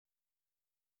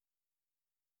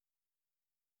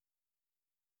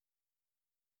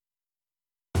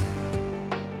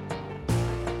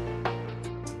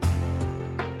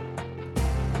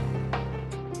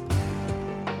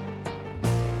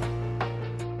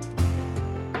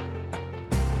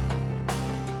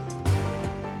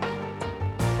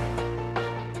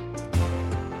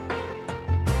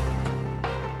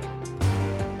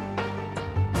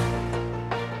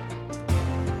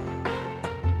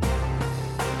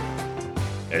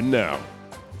And now,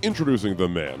 introducing the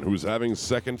man who's having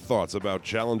second thoughts about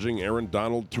challenging Aaron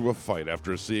Donald to a fight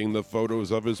after seeing the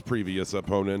photos of his previous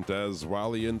opponent, as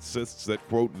while he insists that,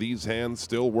 quote, these hands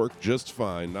still work just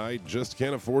fine, I just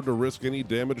can't afford to risk any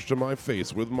damage to my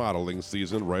face with modeling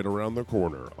season right around the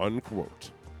corner,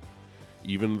 unquote.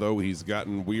 Even though he's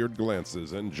gotten weird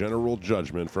glances and general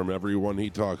judgment from everyone he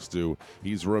talks to,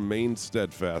 he's remained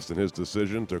steadfast in his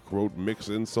decision to, quote, mix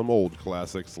in some old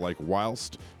classics like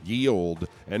Whilst, Ye Olde,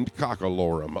 and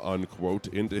Cockalorum, unquote,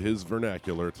 into his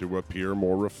vernacular to appear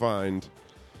more refined.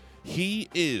 He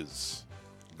is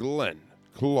Glenn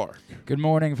Clark. Good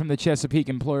morning from the Chesapeake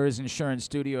Employers Insurance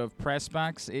Studio of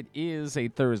Pressbox. It is a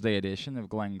Thursday edition of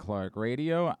Glenn Clark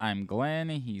Radio. I'm Glenn.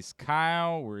 He's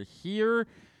Kyle. We're here.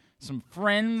 Some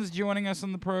friends joining us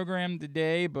on the program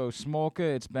today. Bo Smolka,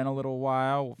 it's been a little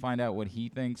while. We'll find out what he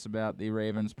thinks about the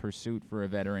Ravens' pursuit for a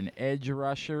veteran edge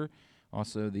rusher.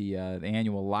 Also, the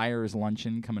annual Liars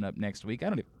Luncheon coming up next week. I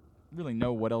don't really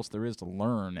know what else there is to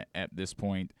learn at this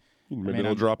point. Maybe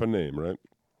they'll drop a name, right?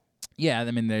 Yeah, I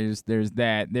mean, there's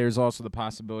that. There's also the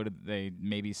possibility that they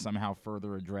maybe somehow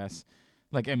further address.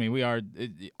 We are,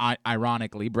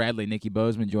 ironically, Bradley Nicky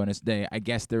Bozeman joined us today. I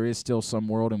guess there is still some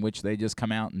world in which they just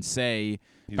come out and say,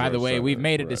 by the way, we've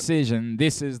made a decision.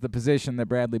 This is the position that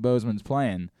Bradley Bozeman's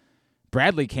playing.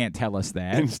 Bradley can't tell us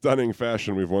that. In stunning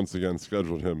fashion, we've once again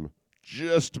scheduled him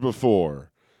just before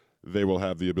they will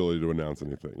have the ability to announce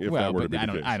anything. If that were to be the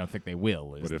case. I don't think they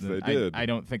will. But if they did. I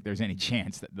don't think there's any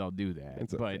chance that they'll do that.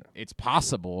 But it's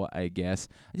possible, I guess.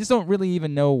 I just don't really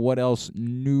even know what else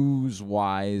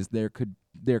news-wise there could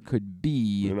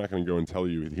be. They're not going to go and tell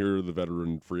you, here are the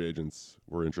veteran free agents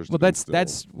we're interested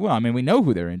in. We know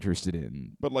who they're interested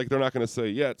in. But they're not going to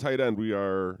say, tight end, we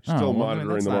are still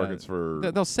monitoring the markets for.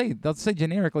 They'll say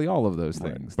generically all of those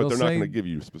things. But they're not going to give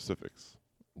you specifics.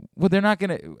 Well, they're not going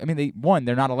to. I mean,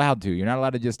 they're not allowed to. You're not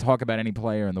allowed to just talk about any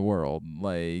player in the world.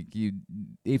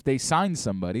 If they sign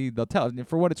somebody, they'll tell.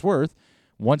 For what it's worth,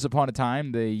 once upon a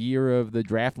time, the year of the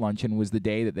draft luncheon was the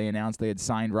day that they announced they had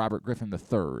signed Robert Griffin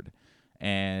III.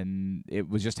 And it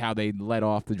was just how they let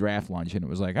off the draft luncheon. It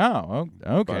was like, oh,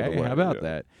 okay, how about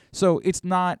that? So it's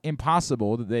not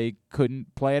impossible that they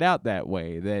couldn't play it out that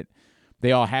way, that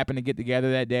they all happen to get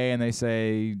together that day and they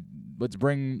say, let's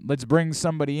bring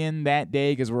somebody in that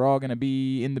day because we're all going to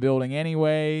be in the building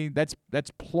anyway. That's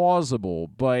plausible,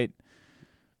 but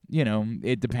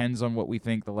it depends on what we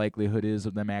think the likelihood is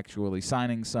of them actually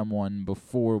signing someone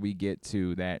before we get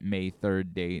to that May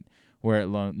 3rd date where it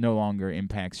no longer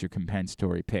impacts your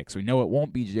compensatory picks. We know it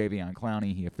won't be Jadeveon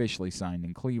Clowney. He officially signed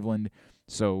in Cleveland,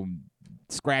 so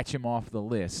scratch him off the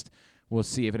list. We'll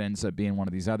see if it ends up being one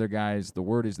of these other guys. The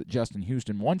word is that Justin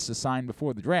Houston wants to sign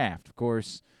before the draft. Of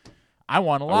course, I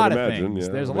want a lot of things.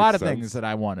 There's a lot of things that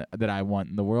I want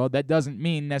in the world. That doesn't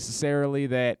mean necessarily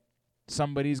that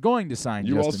somebody's going to sign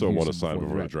Justin Houston. You also want to sign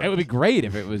before the draft. It would be great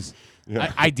if it was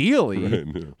ideally. Right,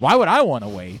 yeah. Why would I want to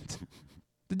wait?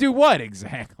 To do what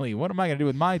exactly? What am I going to do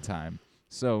with my time?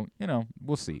 So,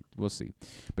 we'll see.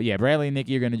 But, yeah, Bradley and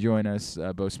Nicky are going to join us.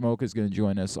 Bo Smoke is going to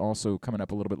join us also coming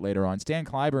up a little bit later on. Stan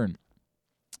Clyburn,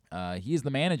 he is the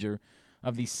manager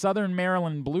of the Southern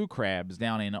Maryland Blue Crabs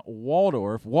down in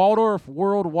Waldorf. Waldorf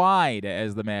worldwide,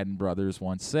 as the Madden brothers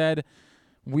once said.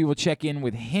 We will check in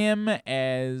with him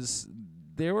as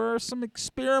there are some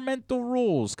experimental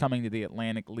rules coming to the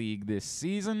Atlantic League this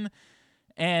season.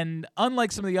 And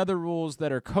unlike some of the other rules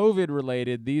that are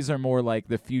COVID-related, these are more like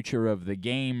the future of the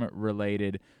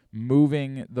game-related,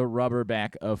 moving the rubber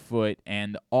back a foot,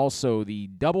 and also the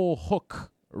double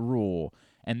hook rule.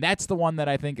 And that's the one that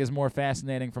I think is more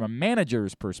fascinating from a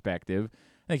manager's perspective.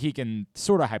 I think he can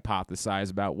sort of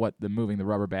hypothesize about what the moving the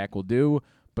rubber back will do,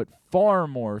 but far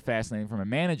more fascinating from a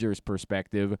manager's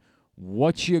perspective,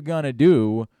 what you gonna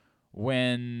do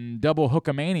when double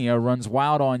hookamania runs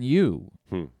wild on you.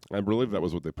 I believe that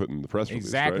was what they put in the press release,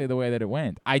 exactly right? The way that it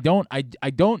went. I don't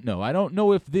know. I don't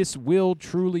know if this will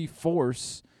truly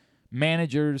force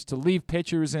managers to leave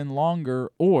pitchers in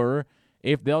longer or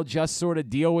if they'll just sort of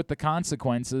deal with the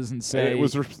consequences and say... And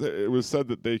it was said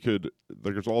that they could...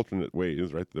 There's alternate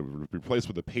ways, right? They would replace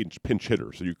with a pinch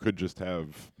hitter, so you could just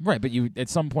have... Right, but you at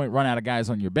some point run out of guys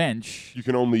on your bench. You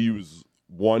can only use...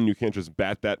 One, you can't just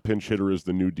bat that pinch hitter as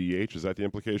the new DH. Is that the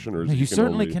implication? Or is you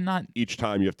certainly cannot. Each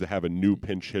time you have to have a new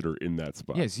pinch hitter in that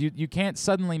spot. Yes, you can't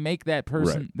suddenly make that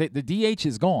person. Right. The DH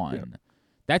is gone. Yeah.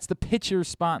 That's the pitcher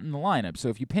spot in the lineup. So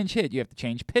if you pinch hit, you have to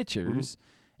change pitchers.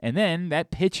 And then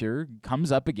that pitcher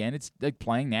comes up again. It's like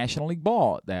playing National League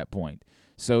ball at that point.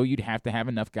 So you'd have to have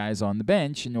enough guys on the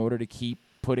bench in order to keep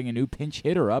putting a new pinch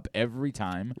hitter up every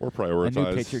time or prioritize a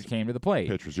new pitcher came to the plate.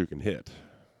 Pitchers you can hit.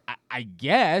 I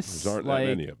guess. There aren't that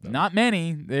many of them. Not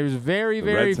many. There's very, The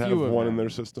very Reds few have of one them. in their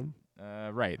system.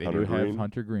 Right. They Hunter do have Green.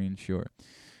 Hunter Green, sure.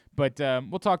 But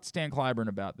we'll talk to Stan Clyburn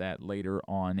about that later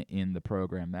on in the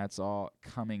program. That's all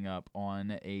coming up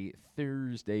on a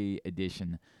Thursday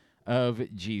edition of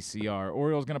GCR.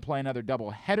 Orioles going to play another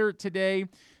doubleheader today,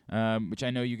 which I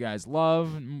know you guys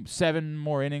love. 7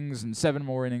 more innings and 7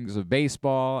 more innings of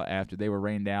baseball after they were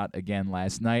rained out again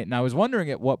last night. And I was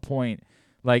wondering at what point,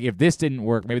 like, if this didn't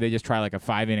work, maybe they just try like a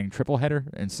 5-inning triple header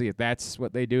and see if that's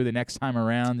what they do the next time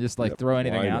around. Just like throw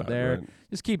anything why out not, there. right?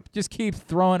 Just keep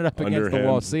throwing it up against the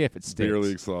wall. Underhand See if it sticks. Beer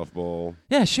league softball.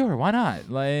 Yeah, sure. Why not?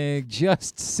 Like,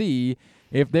 just see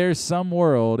if there's some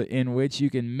world in which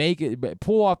you can make it,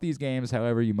 pull off these games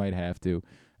however you might have to.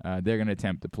 They're going to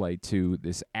attempt to play 2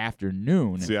 this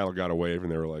afternoon. Seattle got away, and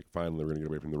they were like, finally, we're going to get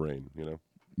away from the rain,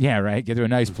 Yeah, right. Get to a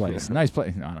nice place. Nice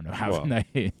place. I don't know how Well, nice.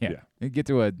 Yeah. Get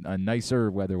to a nicer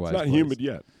weather-wise It's not place. humid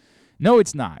yet. No,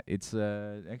 it's not. It's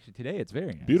actually today it's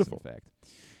very nice. Beautiful. In fact.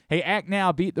 Hey, act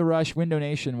now, beat the rush. Window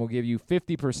Nation will give you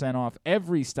 50% off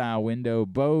every style window,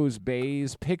 bows,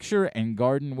 bays, picture and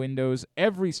garden windows,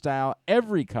 every style,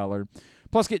 every color.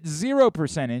 Plus, get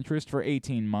 0% interest for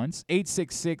 18 months.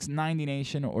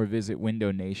 866-90-NATION or visit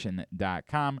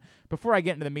windownation.com. Before I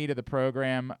get into the meat of the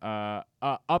program,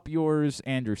 up yours,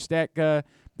 Andrew Stetka.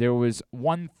 There was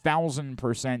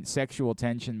 1,000% sexual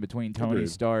tension between Tony Agreed.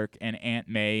 Stark and Aunt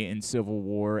May in Civil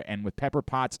War, and with Pepper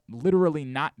Potts literally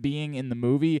not being in the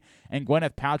movie, and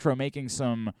Gwyneth Paltrow making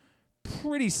some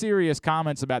pretty serious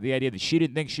comments about the idea that she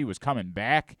didn't think she was coming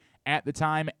back at the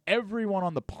time, everyone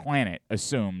on the planet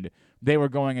assumed they were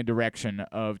going a direction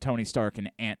of Tony Stark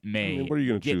and Aunt May what are you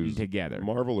going to getting choose? together.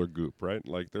 Marvel or Goop, right?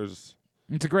 Like, there's...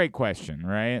 It's a great question,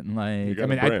 right? Like, got I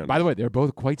mean, a brand. by the way, they're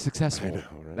both quite successful. I know,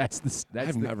 right? That's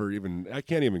I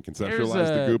can't even conceptualize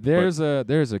there's the Goop.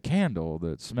 there's a candle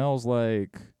that smells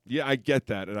like. Yeah, I get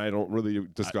that, and I don't really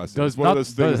discuss it. Does It's one of not-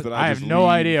 those things does- that I I have just no leave-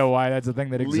 idea why that's a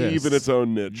thing that exists. Leave in its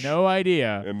own niche. No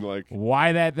idea And, like,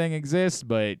 why that thing exists,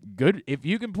 but good if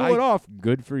you can pull it off.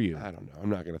 Good for you. I don't know. I'm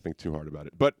not going to think too hard about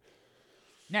it. But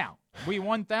Now we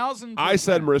 1,000. I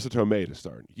said Marissa Tomei to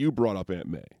start. You brought up Aunt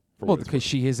May. for Well, what it's because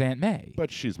she is Aunt May. worth.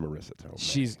 But she's Marissa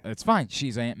Tomei. It's fine.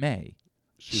 She's Aunt May.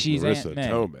 She's Marissa Aunt May.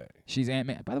 Tomei. She's Aunt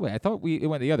May. By the way, I thought it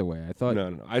went the other way. I thought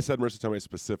No. I said Marissa Tomei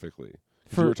specifically.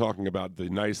 For- You were talking about the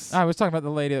nice. I was talking about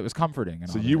the lady that was comforting. And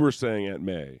So all you that. were saying Aunt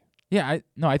May. Yeah,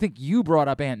 I think you brought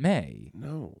up Aunt May.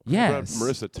 No. Yes. I brought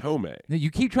up Marissa Tomei. No, you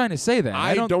keep trying to say that.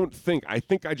 I don't think. I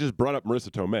think I just brought up Marissa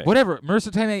Tomei. Whatever. Marissa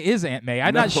Tomei is Aunt May.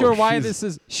 I'm No, not sure why she's- this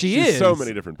is. She's is. so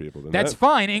many different people than That's that.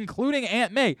 fine, including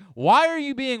Aunt May. Why are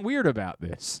you being weird about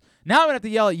this? Now I'm gonna have to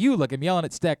yell at you like I'm yelling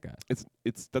at Stetka.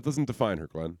 It's that doesn't define her,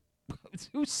 Glenn.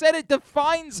 Who said it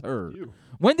defines her? You.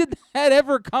 When did that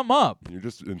ever come up? You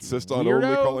just insist on only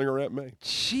Weirdo. calling her Aunt May.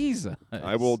 Jesus.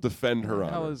 I will defend her What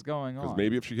the hell honor. is going Because on?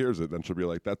 maybe if she hears it, then she'll be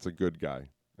like, "That's a good guy,"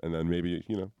 and then maybe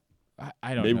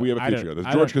I don't maybe know. we have a I future don't- together.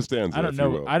 I George don't- Costanza, I don't if know.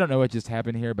 you will. I don't know what just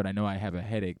happened here, but I know I have a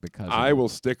headache because of I it. will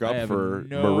stick I up have for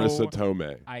no Marissa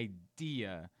Tomei.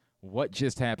 idea what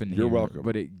just happened You're here, welcome.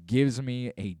 but it gives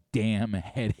me a damn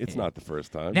headache. It's not the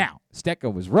first time. Now,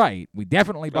 Stetka was right. We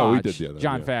definitely Oh, we botched did the other,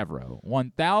 John yeah. Favreau.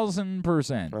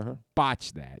 1,000% Uh-huh.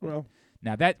 botched that. Well,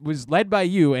 Now, that was led by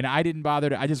you, and I didn't bother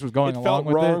to. I just was going it along felt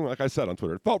with wrong. it. Like I said on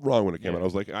Twitter, it felt wrong when it came Yeah. out. I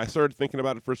was like, I started thinking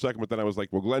about it for a second, but then I was like,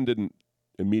 well, Glenn didn't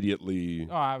immediately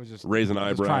Oh, I was just raise an I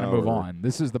was eyebrow. trying to move or- on.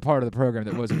 This is the part of the program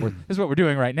that wasn't worth. This is what we're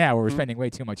doing right now, where we're spending way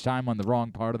too much time on the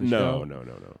wrong part of the show. No.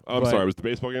 I'm But- sorry. Was the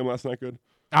baseball game last night good?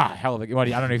 Ah, hell of a. Well, I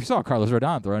don't know if you saw Carlos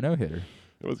Rodon throw a no hitter.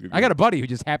 It was a good. I got a buddy who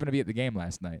just happened to be at the game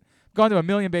last night. I've gone to a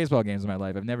million baseball games in my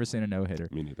life. I've never seen a no hitter.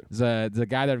 Me neither. There's a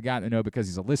guy that I've gotten to know because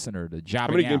he's a listener to How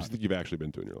jobbing many out. games do you think you've actually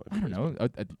been to in your life? I don't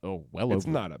know. Well It's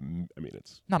over. not a. I mean,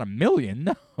 it's Not a million,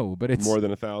 no, but it's more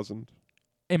than 1,000.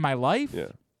 in my life. Yeah.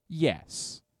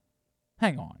 Yes.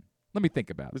 Hang on. Let me think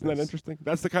about Isn't this. that interesting?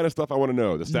 That's the kind of stuff I want to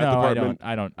know. The stat No, department,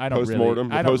 I don't really.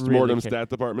 post-mortem, I the don't post-mortem really care. stat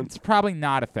department. It's probably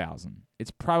not 1,000.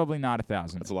 It's probably not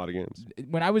 1,000. That's a lot of games.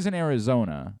 When I was in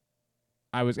Arizona,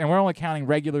 and we're only counting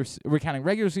regular. We're counting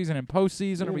regular season and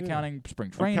postseason. Are we Yeah. counting spring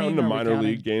I'm training? counting the Are we minor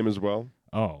counting- league game as well.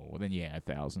 Oh, well then yeah,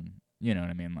 1,000. You know what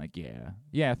I mean? Like yeah,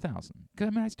 1,000. Because I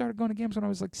mean, I started going to games when I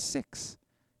was like 6.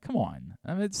 Come on,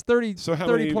 I mean it's 30. So how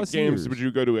 30 many plus games years. would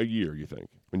you go to a year? You think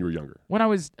when you were younger? When I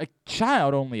was a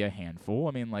child, only a handful.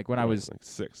 I mean, like when I was like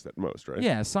 6 at most, right?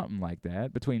 yeah, something like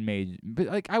that between May. But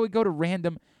like I would go to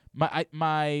random. My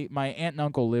aunt and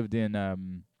uncle lived in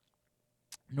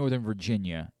Northern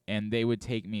Virginia, and they would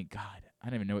take me. God, I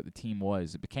don't even know what the team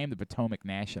was. It became the Potomac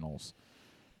Nationals.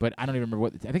 But I don't even remember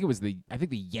what. I think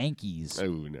the Yankees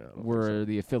Oh, no. were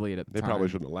the affiliate at the They time. probably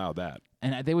shouldn't allow that.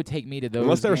 And they would take me to those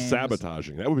Unless they're games.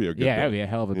 sabotaging. That would be a good Yeah, bit. that would be a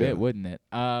hell of a Yeah. bit, wouldn't it?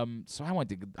 So I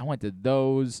went to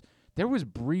those. There was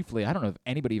briefly, I don't know if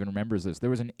anybody even remembers this. There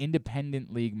was an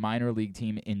independent league, minor league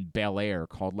team in Bel Air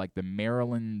called like the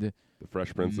Maryland The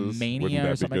Fresh Princes. Mania Wouldn't or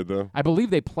that be something. good, though? I believe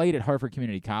they played at Hartford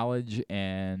Community College,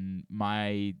 and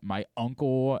my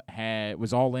uncle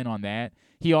was all in on that.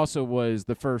 He also was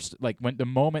the first, like when the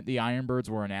moment the Ironbirds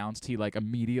were announced, he like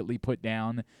immediately put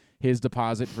down his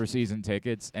deposit for season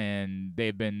tickets, and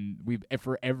we've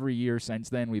for every year since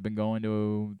then we've been going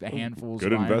to the handfuls.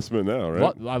 Good of investment now,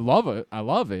 right? I love it. I I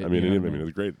mean, mean, you know,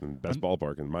 it's great. The best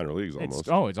ballpark in minor leagues almost.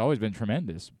 it's always been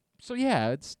tremendous. So yeah,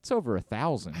 it's over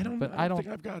 1,000. I don't think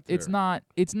I've got there.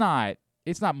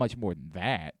 It's not much more than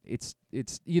that. It's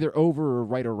either over or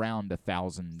right around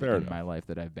 1,000 Fair in enough. my life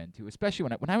that I've been to. Especially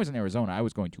when I was in Arizona, I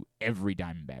was going to every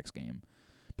Diamondbacks game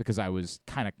because I was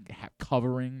kind of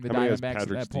covering the How many has Diamondbacks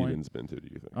Patrick at that point. Stevens been to, do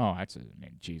you think? Oh,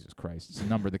 Jesus Christ. It's a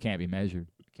number that can't be measured.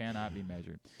 Cannot be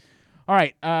measured. All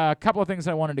right, a couple of things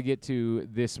I wanted to get to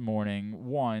this morning.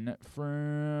 One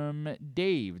from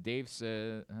Dave. Dave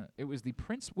said it was the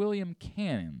Prince William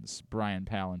Cannons, Brian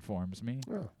Powell informs me.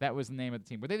 Oh. That was the name of the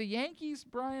team. Were they the Yankees,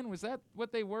 Brian? Was that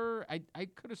what they were? I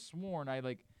could have sworn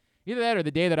either that or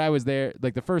the day that I was there,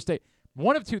 like the first day.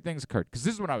 One of two things occurred, because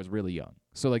this is when I was really young.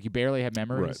 So, like, you barely have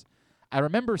memories. Right. I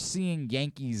remember seeing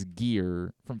Yankees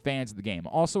gear from fans of the game.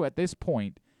 Also, at this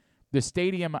point, the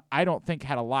stadium, I don't think,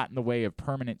 had a lot in the way of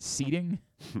permanent seating.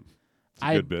 It's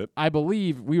a good bit. I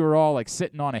believe we were all, like,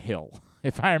 sitting on a hill,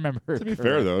 if I remember. To be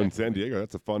fair, though, in San Diego,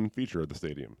 that's a fun feature of the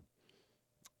stadium.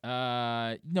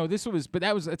 No, it's only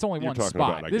You're one talking spot.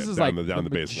 about, I This guess, is down like the the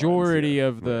baselines, majority yeah.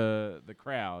 of the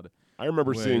crowd. I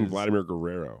remember seeing was- Vladimir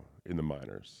Guerrero in the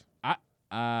minors. Not.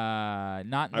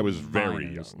 In I the was very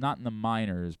minors, young. Not in the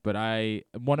minors, but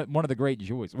one of the great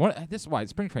joys. This is why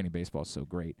spring training baseball is so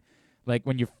great. Like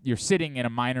when you're sitting in a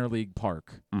minor league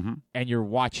park Mm-hmm. and you're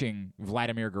watching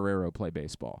Vladimir Guerrero play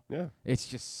baseball. Yeah. It's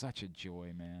just such a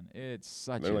joy, man. It's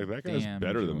such They're a like, that guy's damn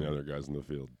better than joy. the other guys in the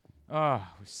field. Oh,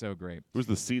 it was so great. Who's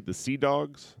the Sea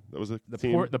Dogs? That was a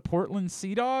team? The Portland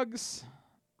Sea Dogs.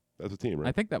 That's a team, right?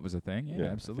 I think that was a thing. Yeah, I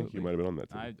absolutely. think you might have been on that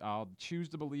team. I'll choose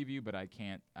to believe you, but I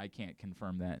can't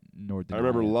confirm that nor I deny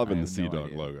remember it. loving I the have Sea no Dog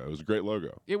idea. logo. It was a great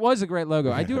logo. It was a great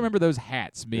logo. I do remember those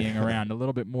hats being around a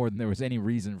little bit more than there was any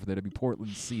reason for there to be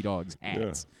Portland Sea Dogs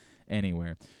hats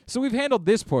anywhere. So we've handled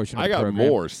this portion of I the got program.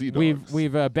 more Sea Dogs.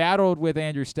 We've battled with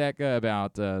Andrew Stecca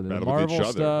about the Battled Marvel with each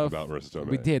other stuff. about Marissa Tomei.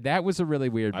 We did. That was a really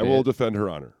weird I bit. will defend her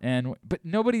honor. But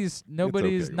nobody's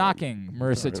okay, knocking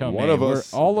Marissa Tomei. One of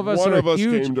us, all of us one are of us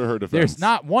huge. came to her defense. There's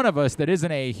not one of us that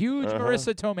isn't a huge Uh-huh.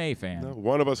 Marissa Tomei fan. No,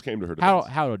 one of us came to her How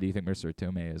defense. old do you think Marissa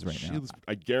Tomei is right now?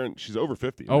 I guarantee she's over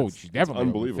 50. Oh, That's- she's that's definitely over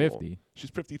unbelievable. 50. She's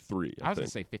 53. I was think. gonna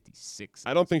say 56.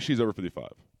 I don't think she's over 55.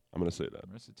 I'm gonna say that.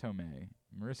 Marissa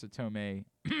Tomei,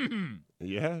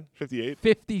 Yeah, 58.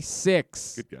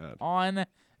 56 Good God. on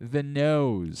the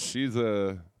nose. She's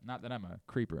Not that I'm a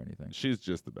creep or anything. She's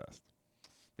just the best.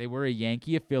 They were a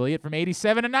Yankee affiliate from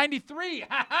 87 to 93.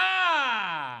 Ha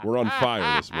ha! We're on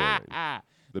fire this morning.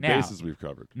 The Now- bases we've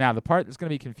covered. Now, the part that's going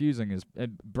to be confusing is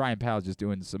Brian Powell's just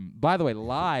doing some, by the way,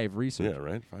 live research. Yeah,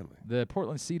 right. Finally. The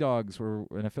Portland Sea Dogs were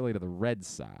an affiliate of the Red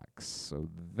Sox, so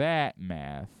that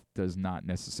math does not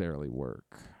necessarily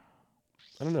work.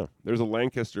 I don't know. There's a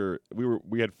Lancaster.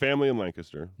 We had family in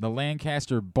Lancaster. The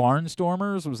Lancaster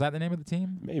Barnstormers, was that the name of the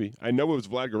team? Maybe. I know it was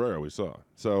Vlad Guerrero we saw.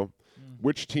 So,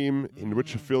 which team in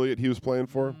which affiliate he was playing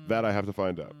for, that I have to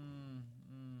find out.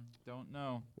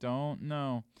 Don't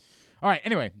know. All right,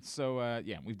 anyway, so,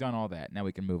 we've done all that. Now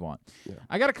we can move on. Yeah.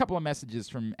 I got a couple of messages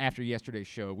from after yesterday's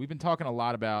show. We've been talking a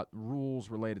lot about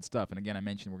rules-related stuff, and again, I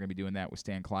mentioned we're going to be doing that with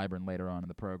Stan Clyburn later on in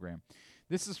the program.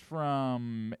 This is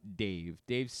from Dave.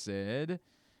 Dave said,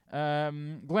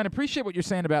 Glenn, appreciate what you're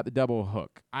saying about the double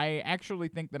hook. I actually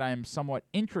think that I am somewhat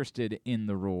interested in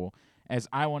the rule, as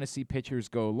I want to see pitchers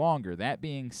go longer. That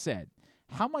being said,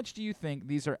 how much do you think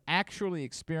these are actually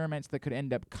experiments that could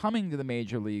end up coming to the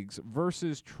major leagues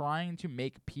versus trying to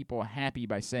make people happy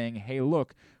by saying, hey,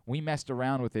 look, we messed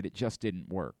around with it, it just didn't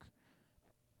work?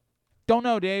 Don't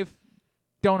know, Dave.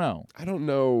 Don't know. I don't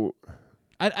know.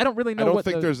 I don't really know. I don't what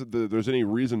think there's any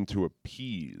reason to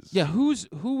appease. Yeah, who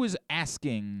was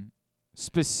asking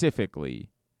specifically?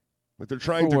 Like they're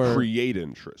trying to For- create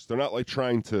interest. They're not like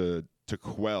trying to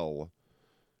quell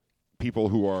people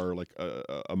who are like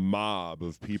a mob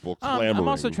of people clamoring. I'm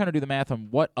also trying to do the math on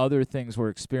what other things were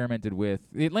experimented with.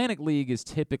 The Atlantic League is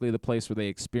typically the place where they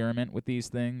experiment with these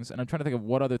things, and I'm trying to think of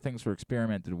what other things were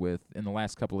experimented with in the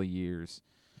last couple of years.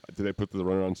 Did they put the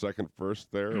runner on second first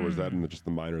there, or was that in just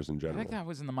the minors in I general? think that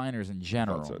was in the minors in I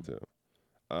general. thought so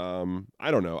too.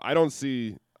 I don't know.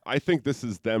 I think this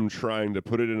is them trying to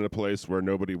put it in a place where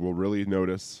nobody will really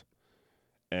notice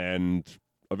and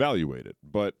evaluate it.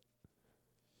 But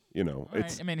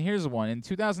Right. I mean, here's one. In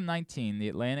 2019, the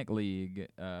Atlantic League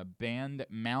banned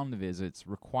mound visits,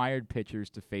 required pitchers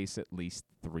to face at least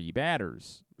 3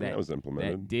 batters. That was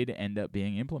implemented. That did end up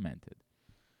being implemented.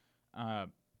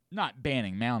 Not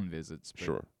banning mound visits. But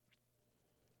Sure.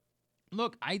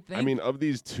 Look, I think. I mean, of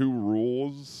these 2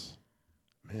 rules,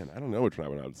 man, I don't know which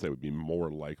one I would say would be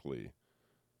more likely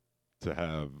to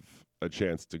have a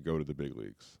chance to go to the big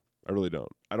leagues. I really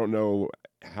don't. I don't know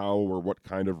how or what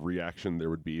kind of reaction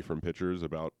there would be from pitchers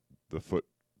about the foot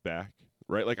back,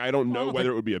 right? Like, I don't know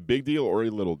whether it would be a big deal or a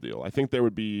little deal. I think there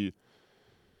would be,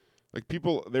 like,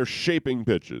 they're shaping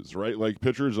pitches, right? Like,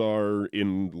 pitchers are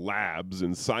in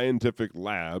scientific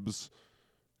labs,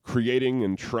 creating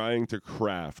and trying to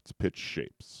craft pitch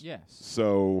shapes. Yes.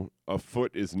 So a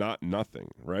foot is not nothing,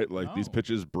 right? Like, these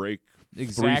pitches break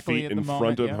exactly 3 feet in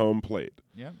front of home plate.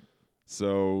 Yep.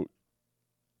 So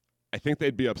I think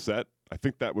they'd be upset. I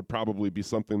think that would probably be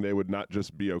something they would not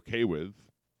just be okay with.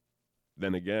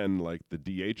 Then again, like, the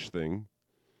DH thing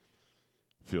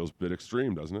feels a bit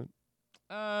extreme, doesn't it?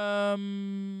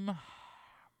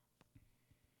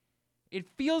 It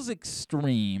feels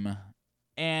extreme,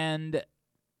 and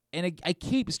I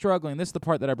keep struggling. This is the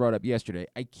part that I brought up yesterday.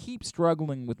 I keep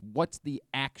struggling with what's the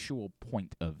actual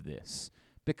point of this.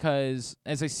 Because,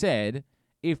 as I said,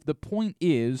 if the point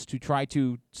is to try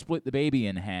to split the baby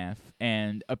in half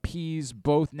and appease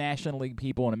both National League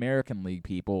people and American League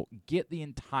people, get the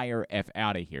entire F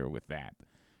out of here with that.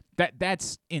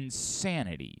 That's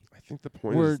insanity. I think the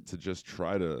point is to just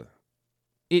try to...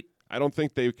 I don't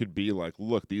think they could be like,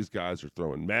 look, these guys are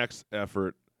throwing max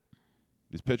effort.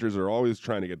 These pitchers are always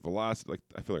trying to get velocity. Like,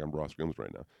 I feel like I'm Ross Grims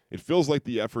right now. It feels like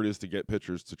the effort is to get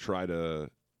pitchers to try to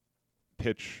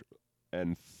pitch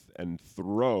and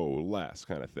throw less,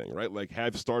 kind of thing, right? Like,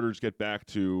 have starters get back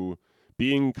to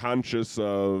being conscious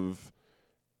of,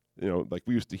 like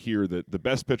we used to hear that the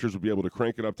best pitchers would be able to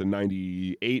crank it up to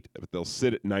 98, but they'll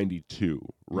sit at 92,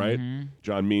 right? Mm-hmm.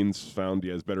 John Means found he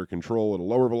has better control at a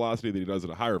lower velocity than he does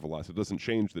at a higher velocity. It doesn't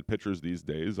change that pitchers these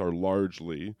days are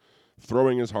largely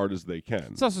throwing as hard as they can.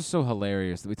 It's also so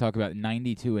hilarious that we talk about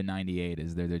 92 and 98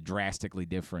 as they're drastically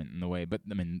different in the way, but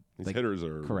I mean, these hitters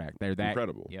are correct. They're that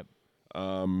incredible. Yep.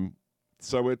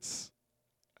 So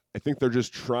I think they're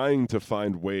just trying to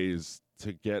find ways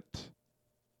to get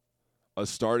a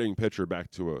starting pitcher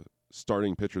back to a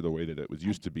starting pitcher the way that it was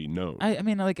used to be known. I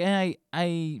mean, like, I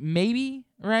maybe,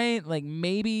 right? Like,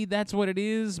 maybe that's what it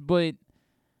is, but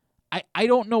I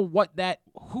don't know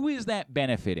who is that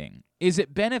benefiting? Is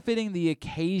it benefiting the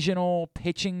occasional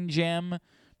pitching gem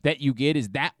that you get? Is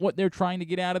that what they're trying to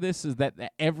get out of this? Is that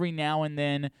every now and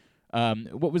then,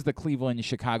 what was the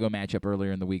Cleveland-Chicago matchup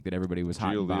earlier in the week that everybody was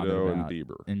hot and bothered about?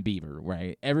 And Bieber,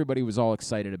 right? Everybody was all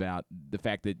excited about the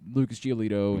fact that Lucas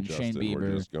Giolito and Shane Bieber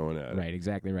were just going at it. Right,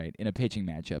 exactly right, in a pitching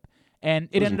matchup. And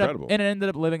it incredible. ended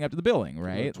up living up to the billing,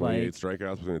 right? 28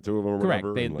 strikeouts between the two of them. Or correct.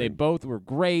 Whatever, they both were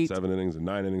great. 7 innings and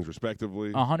 9 innings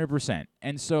respectively. 100%.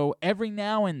 And so every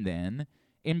now and then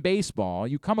in baseball,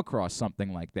 you come across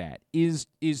something like that. Is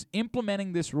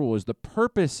implementing this rule, is the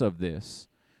purpose of this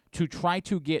to try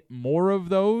to get more of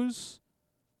those,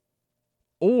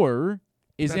 or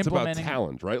is that's implementing about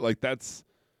talent, right? Like, this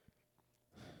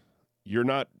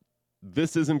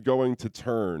isn't going to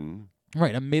turn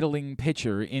right a middling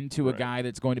pitcher into a right. guy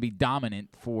that's going to be dominant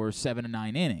for 7 to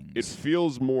 9 innings. It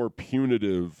feels more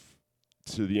punitive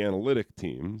to the analytic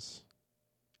teams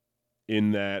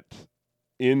in that,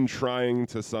 in trying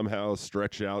to somehow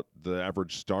stretch out the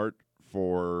average start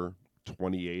for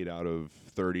 28 out of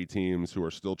 30 teams who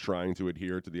are still trying to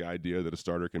adhere to the idea that a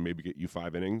starter can maybe get you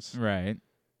 5 innings. Right.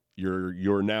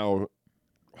 You're now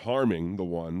harming the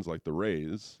ones like the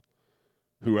Rays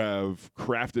who have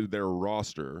crafted their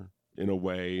roster in a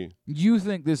way. You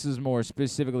think this is more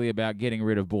specifically about getting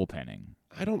rid of bullpenning?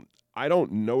 I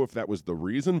don't know if that was the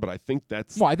reason, but I think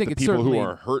that's I think the it's people who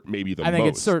are hurt maybe the most. I think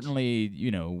it certainly,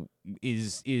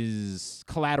 is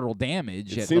collateral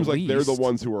damage. It at seems the like least. they're the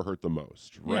ones who are hurt the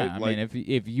most, right? Yeah, I mean,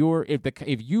 if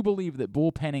you believe that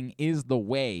bullpenning is the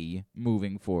way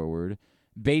moving forward,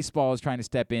 baseball is trying to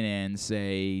step in and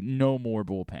say no more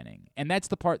bullpenning, and that's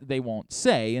the part that they won't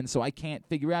say. And so I can't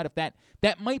figure out if that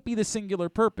might be the singular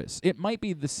purpose. It might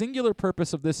be the singular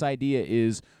purpose of this idea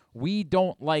is we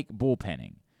don't like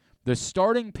bullpenning. The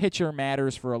starting pitcher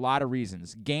matters for a lot of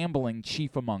reasons, gambling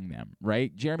chief among them,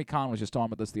 right? Jeremy Conn was just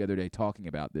on with us the other day talking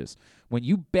about this. When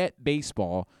you bet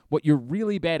baseball, what you're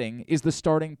really betting is the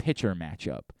starting pitcher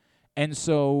matchup. And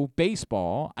so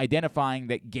baseball, identifying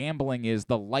that gambling is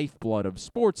the lifeblood of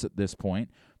sports at this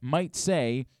point, might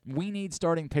say, we need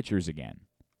starting pitchers again.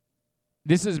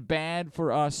 This is bad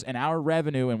for us and our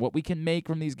revenue and what we can make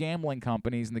from these gambling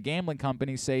companies. And the gambling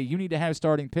companies say, you need to have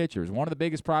starting pitchers. One of the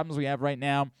biggest problems we have right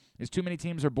now is too many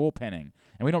teams are bullpenning.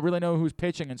 And we don't really know who's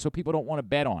pitching, and so people don't want to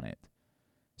bet on it.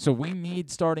 So we need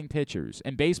starting pitchers.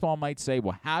 And baseball might say,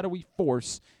 well, how do we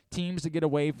force teams to get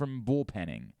away from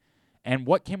bullpenning? And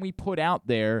what can we put out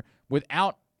there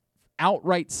without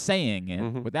outright saying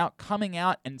it, without coming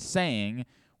out and saying,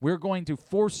 we're going to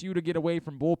force you to get away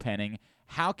from bullpenning?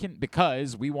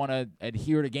 Because we want to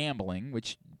adhere to gambling,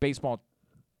 which baseball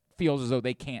feels as though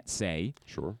they can't say.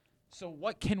 Sure. So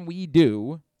what can we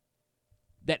do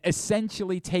that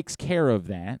essentially takes care of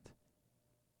that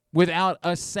without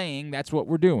us saying that's what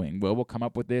we're doing? Well, we'll come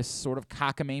up with this sort of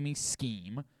cockamamie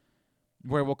scheme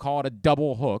where we'll call it a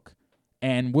double hook,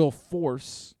 and we'll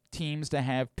force teams to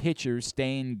have pitchers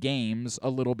stay in games a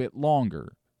little bit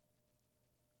longer.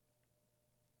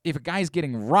 If a guy's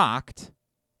getting rocked,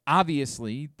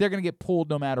 obviously, they're going to get pulled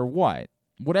no matter what,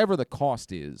 whatever the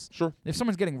cost is. Sure. If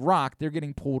someone's getting rocked, they're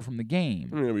getting pulled from the game.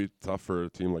 I mean, it'd be tough for a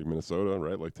team like Minnesota,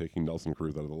 right? Like taking Nelson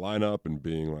Cruz out of the lineup and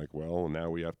being like, well, now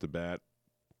we have to bat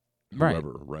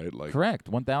whoever, right? Like, correct,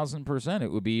 1,000%.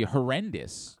 It would be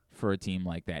horrendous for a team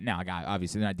like that. Now,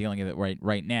 obviously, they're not dealing with it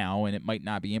right now, and it might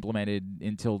not be implemented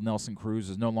until Nelson Cruz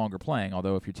is no longer playing.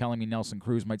 Although, if you're telling me Nelson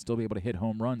Cruz might still be able to hit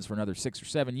home runs for another 6 or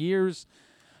 7 years,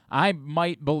 I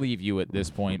might believe you at this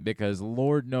point, because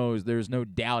Lord knows there's no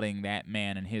doubting that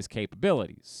man and his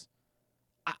capabilities.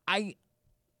 I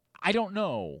don't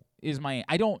know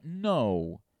I don't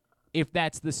know if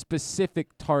that's the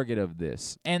specific target of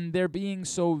this. And they're being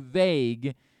so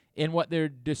vague in what they're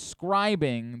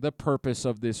describing the purpose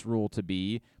of this rule to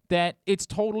be that it's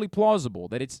totally plausible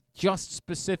that it's just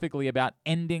specifically about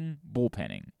ending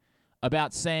bullpenning,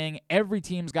 about saying every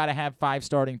team's got to have 5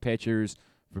 starting pitchers.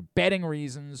 For betting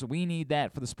reasons, we need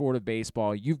that for the sport of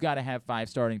baseball. You've got to have 5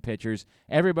 starting pitchers.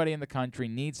 Everybody in the country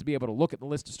needs to be able to look at the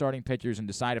list of starting pitchers and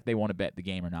decide if they want to bet the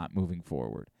game or not moving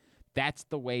forward. That's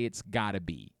the way it's got to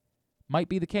be. Might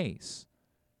be the case.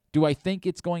 Do I think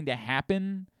it's going to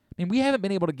happen? I mean, we haven't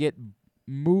been able to get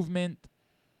movement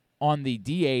on the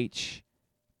DH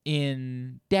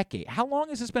in decades. How long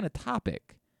has this been a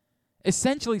topic?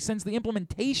 Essentially, since the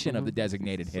implementation of the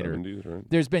designated hitter, 70s, right?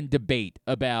 There's been debate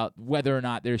about whether or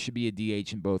not there should be a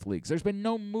DH in both leagues. There's been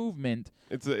no movement.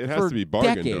 It has to be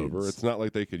bargained decades. over. It's not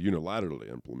like they could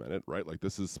unilaterally implement it, right? Like,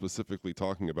 this is specifically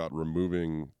talking about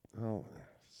removing,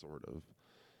 sort of.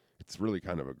 It's really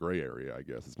kind of a gray area, I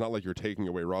guess. It's not like you're taking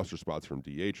away roster spots from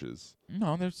DHs.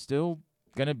 No, they're still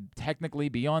going to technically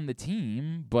be on the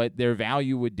team, but their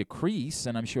value would decrease,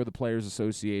 and I'm sure the Players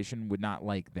Association would not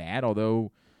like that,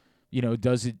 although,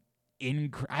 does it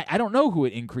increase? I don't know who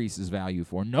it increases value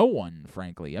for. No one,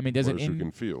 frankly. I mean, does Players who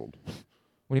can field.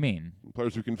 What do you mean?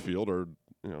 Players who can field are,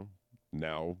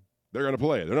 now they're going to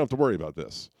play. They don't have to worry about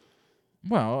this.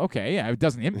 Well, okay, yeah, it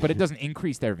doesn't, but it doesn't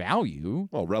increase their value.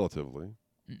 Well, relatively.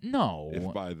 No.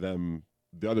 If by them,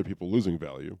 the other people losing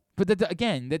value. But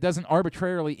that doesn't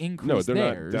arbitrarily increase No, they're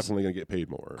theirs. not definitely going to get paid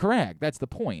more. Correct. That's the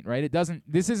point, right? It doesn't.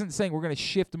 This isn't saying we're going to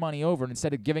shift money over, and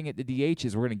instead of giving it to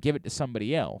DHs, we're going to give it to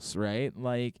somebody else, right?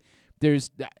 Like,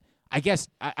 there's, I guess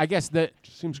that It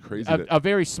just seems crazy. a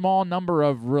very small number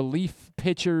of relief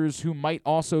pitchers who might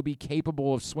also be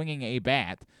capable of swinging a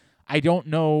bat. I don't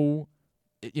know.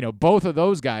 Both of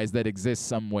those guys that exist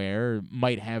somewhere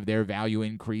might have their value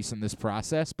increase in this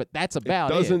process, but that's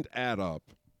about it. It doesn't add up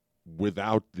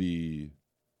without the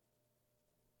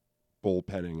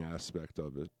bullpenning aspect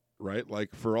of it, right?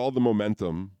 Like, for all the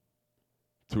momentum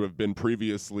to have been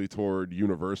previously toward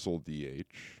universal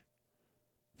DH,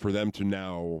 for them to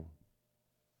now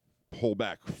pull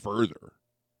back further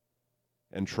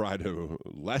and try to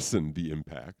lessen the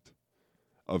impact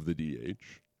of the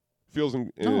DH feels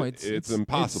it's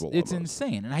impossible. It's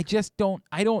insane, and I just don't.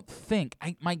 I don't think.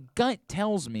 My gut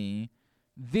tells me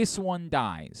this one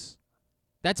dies.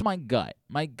 That's my gut.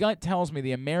 My gut tells me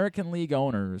the American League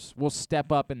owners will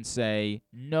step up and say,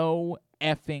 "No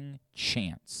effing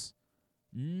chance.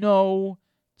 No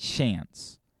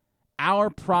chance. Our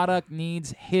product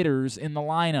needs hitters in the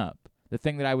lineup." The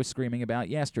thing that I was screaming about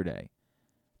yesterday.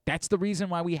 That's the reason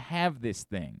why we have this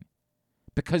thing.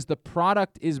 Because the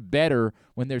product is better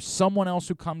when there's someone else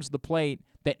who comes to the plate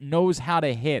that knows how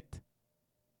to hit.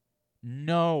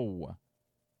 No.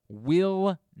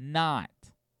 Will not.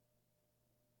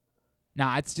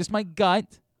 Now, it's just my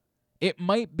gut. It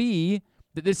might be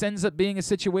that this ends up being a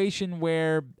situation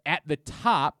where at the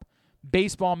top,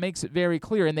 baseball makes it very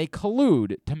clear, and they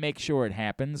collude to make sure it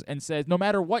happens and says, no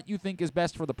matter what you think is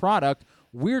best for the product,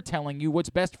 we're telling you what's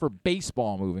best for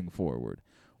baseball moving forward.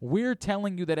 We're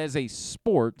telling you that as a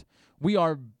sport, we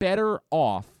are better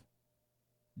off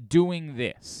doing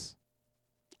this.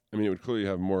 I mean, it would clearly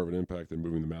have more of an impact than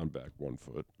moving the mound back 1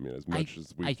 foot. I mean, as much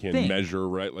as we I can think- measure,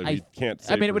 right? Like, we can't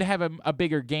say I mean, it for- would have a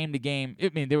bigger game-to-game.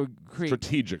 I mean, they would create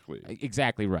strategically.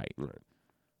 exactly right. Right.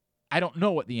 I don't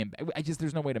know what the impact.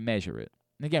 There's no way to measure it.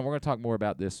 And again, we're going to talk more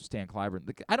about this with Stan Clyburn.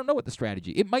 I don't know what the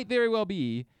strategy. It might very well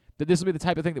be that this will be the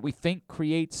type of thing that we think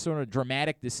creates sort of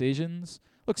dramatic decisions.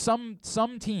 Look, some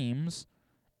teams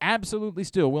absolutely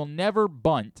still will never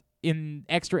bunt in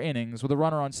extra innings with a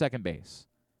runner on second base.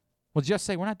 We'll just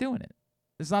say we're not doing it.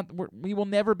 We will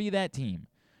never be that team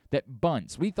that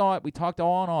bunts. We talked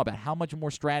all and all about how much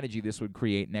more strategy this would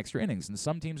create in extra innings, and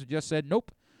some teams have just said,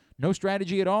 nope, no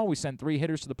strategy at all. We send 3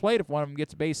 hitters to the plate. If one of them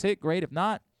gets a base hit, great. If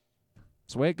not,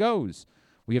 that's the way it goes.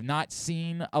 We have not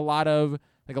seen a lot of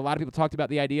people talked about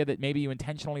the idea that maybe you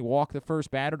intentionally walk the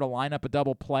first batter to line up a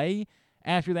double play.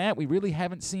 After that, we really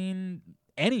haven't seen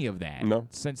any of that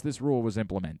since this rule was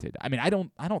implemented. I mean, I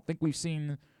don't think we've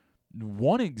seen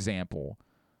one example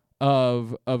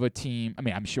of a team. I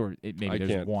mean, I'm sure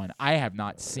there's one. I have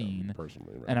not seen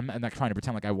personally, right. and I'm not trying to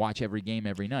pretend like I watch every game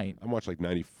every night. I watch like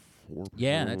 94%.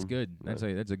 Yeah, that's good. Right.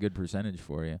 That's a good percentage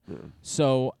for you. Yeah.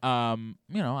 So, I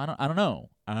don't know.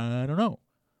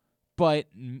 But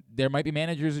there might be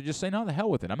managers who just say, no, the hell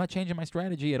with it. I'm not changing my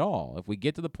strategy at all. If we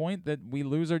get to the point that we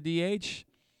lose our DH,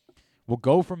 we'll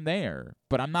go from there.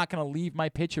 But I'm not going to leave my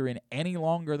pitcher in any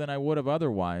longer than I would have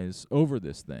otherwise over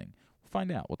this thing. We'll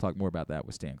find out. We'll talk more about that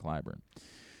with Stan Clyburn.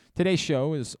 Today's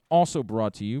show is also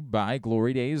brought to you by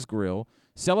Glory Days Grill.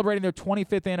 Celebrating their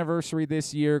 25th anniversary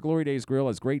this year, Glory Days Grill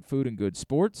has great food and good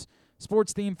sports.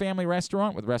 Sports-themed family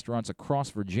restaurant with restaurants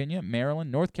across Virginia,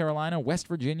 Maryland, North Carolina, West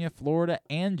Virginia, Florida,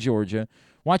 and Georgia.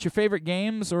 Watch your favorite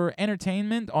games or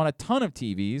entertainment on a ton of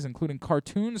TVs, including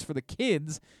cartoons for the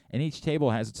kids, and each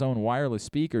table has its own wireless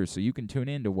speakers, so you can tune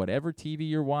in to whatever TV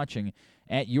you're watching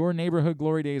at your neighborhood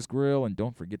Glory Days Grill. And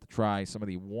don't forget to try some of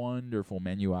the wonderful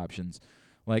menu options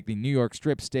like the New York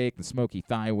strip steak, the smoky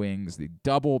thigh wings, the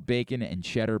double bacon and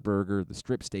cheddar burger, the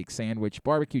strip steak sandwich,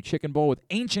 barbecue chicken bowl with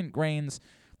ancient grains,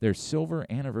 their silver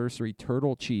anniversary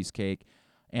turtle cheesecake,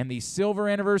 and the silver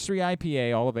anniversary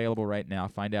IPA, all available right now.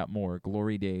 Find out more at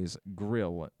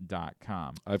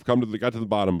glorydaysgrill.com. I've got to the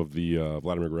bottom of the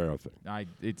Vladimir Guerrero thing.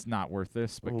 It's not worth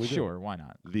this, but sure, why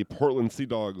not? The Portland Sea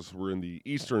Dogs were in the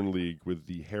Eastern League with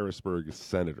the Harrisburg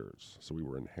Senators, so we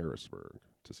were in Harrisburg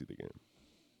to see the game.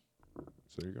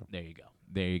 So there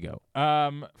you go.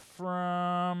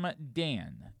 From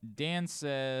Dan. Dan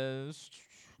says,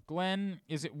 Glenn,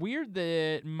 is it weird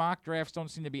that mock drafts don't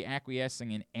seem to be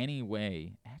acquiescing in any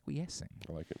way? Acquiescing?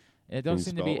 I like it. It don't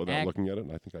seem to be without looking at it,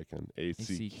 and I think I can.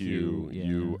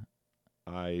 ACQUIESCING.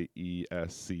 I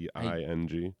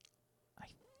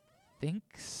think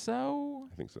so.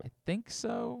 I think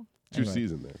so. Two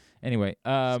C's in there. Anyway,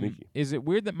 Sneaky. Is it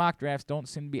weird that mock drafts don't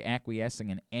seem to be acquiescing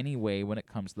in any way when it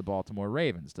comes to the Baltimore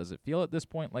Ravens? Does it feel at this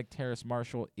point like Terrace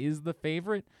Marshall is the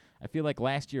favorite? I feel like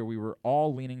last year we were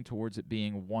all leaning towards it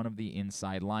being one of the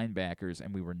inside linebackers,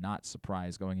 and we were not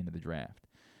surprised going into the draft.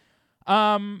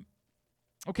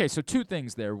 Okay, so 2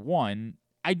 things there. One,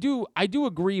 I do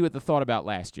agree with the thought about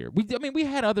last year. We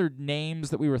had other names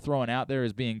that we were throwing out there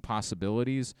as being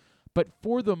possibilities, but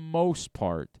for the most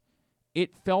part,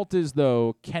 it felt as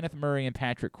though Kenneth Murray and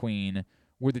Patrick Queen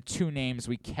were the 2 names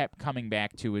we kept coming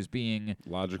back to as being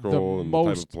logical and the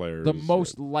type of players. The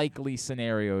most likely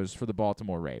scenarios for the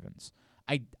Baltimore Ravens.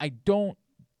 I don't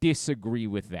disagree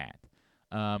with that.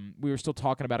 We were still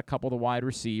talking about a couple of the wide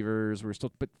receivers.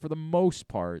 But for the most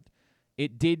part,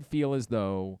 it did feel as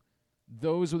though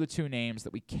those were the 2 names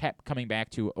that we kept coming back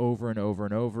to over and over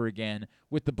and over again,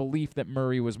 with the belief that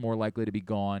Murray was more likely to be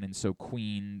gone, and so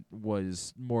Queen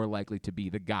was more likely to be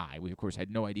the guy. We, of course, had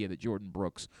no idea that Jordan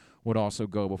Brooks would also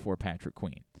go before Patrick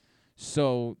Queen.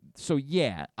 So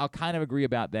yeah, I'll kind of agree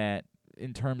about that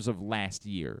in terms of last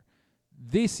year.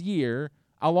 This year,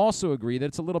 I'll also agree that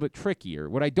it's a little bit trickier.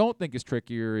 What I don't think is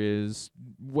trickier is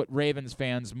what Ravens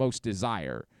fans most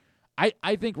desire.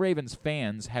 I think Ravens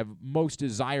fans have most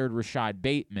desired Rashad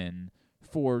Bateman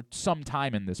for some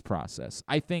time in this process.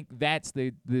 I think that's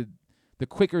the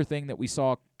quicker thing that we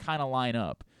saw kind of line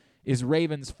up is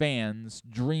Ravens fans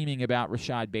dreaming about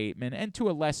Rashad Bateman, and to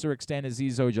a lesser extent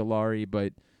Azeez Ojulari,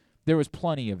 but there was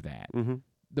plenty of that. Mm-hmm.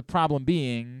 The problem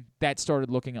being that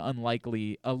started looking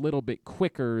unlikely a little bit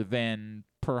quicker than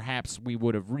perhaps we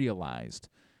would have realized.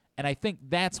 And I think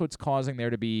that's what's causing there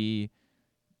to be,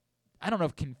 I don't know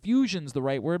if confusion's the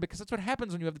right word, because that's what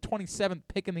happens when you have the 27th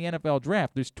pick in the NFL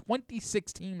draft. There's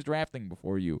 26 teams drafting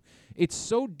before you. It's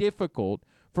so difficult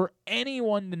for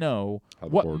anyone to know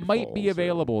what might be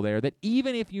available there, that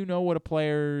even if you know what a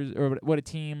player's or what a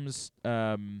team's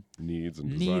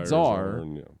needs are,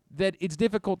 that it's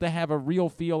difficult to have a real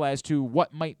feel as to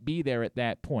what might be there at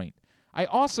that point. I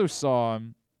also saw,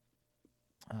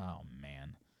 oh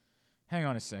man, hang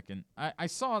on a second. I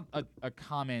saw a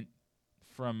comment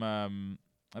from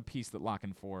a piece that Lock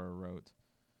and Four wrote.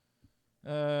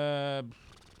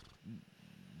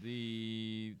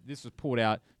 This was pulled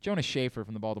out. Jonas Schaefer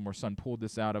from the Baltimore Sun pulled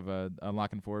this out of a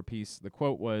Lock and Four piece. The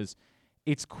quote was,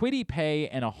 "It's Kwity Paye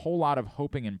and a whole lot of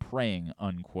hoping and praying,"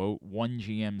 unquote, one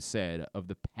GM said of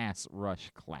the pass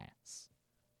rush class.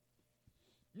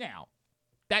 Now,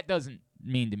 that doesn't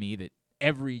mean to me that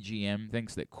every GM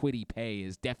thinks that Kwity Paye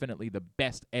is definitely the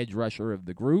best edge rusher of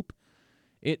the group.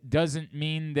 It doesn't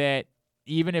mean that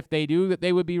even if they do, that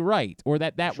they would be right, or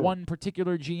that Sure. one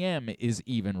particular GM is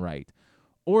even right,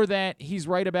 or that he's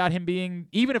right about him being,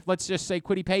 even if, let's just say,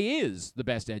 Kwity Paye is the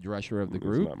best edge rusher of the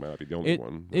group. Might not be the only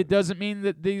one. It doesn't mean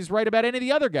that he's right about any of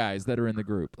the other guys that are in the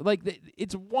group. Like,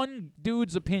 it's one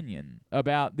dude's opinion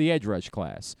about the edge rush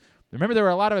class. Remember, there were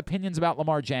a lot of opinions about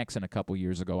Lamar Jackson a couple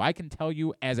years ago. I can tell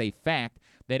you as a fact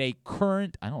that a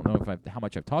current, I don't know how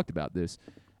much I've talked about this,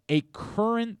 a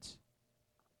current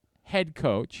head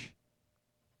coach,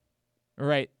 all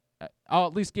right, I'll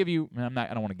at least give you, I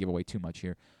don't want to give away too much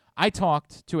here. I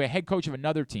talked to a head coach of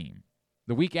another team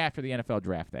the week after the NFL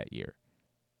draft that year,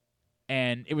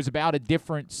 and it was about a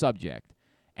different subject.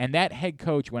 And that head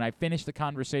coach, when I finished the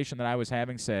conversation that I was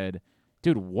having, said,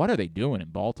 "Dude, what are they doing in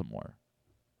Baltimore?"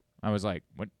 I was like,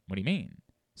 what do you mean?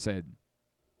 Said,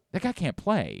 "That guy can't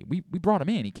play. We brought him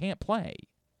in. He can't play."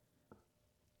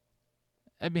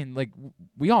 I mean, like,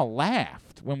 we all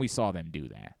laughed when we saw them do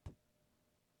that.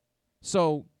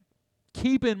 So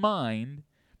keep in mind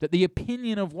that the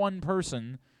opinion of one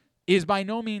person is by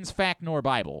no means fact nor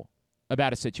Bible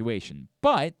about a situation.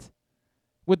 But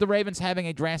with the Ravens having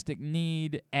a drastic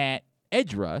need at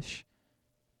edge rush,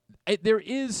 there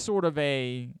is sort of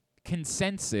a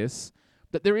consensus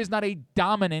that there is not a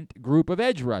dominant group of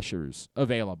edge rushers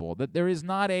available, that there is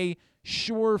not a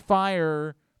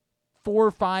surefire 4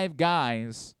 or 5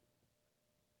 guys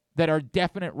that are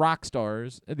definite rock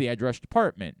stars at the edge rush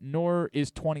department, nor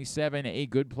is 27 a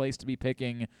good place to be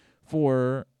picking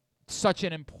for such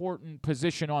an important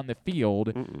position on the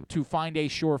field to find a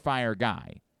surefire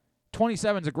guy.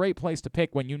 27 is a great place to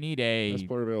pick when you need a... Best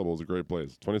player available is a great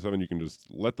place. 27, you can just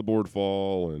let the board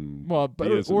fall and... Well,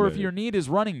 or if your need is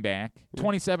running back,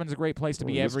 27 is a great place to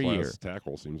be every year.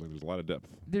 Tackle seems like there's a lot of depth.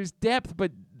 There's depth,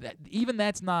 but even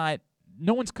that's not...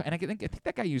 No one's... And I think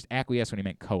that guy used acquiesce when he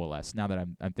meant coalesce, now that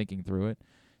I'm thinking through it.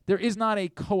 There is not a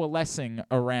coalescing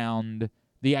around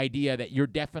the idea that you're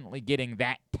definitely getting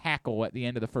that tackle at the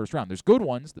end of the first round. There's good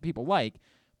ones that people like,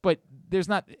 but there's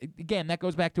not... Again, that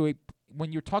goes back to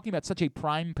when you're talking about such a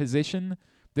prime position,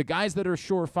 the guys that are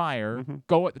surefire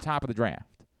go at the top of the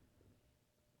draft.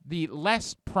 The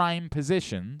less prime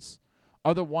positions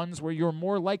are the ones where you're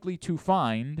more likely to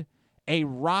find a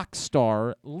rock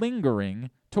star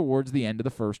lingering towards the end of the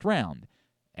first round.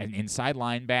 An inside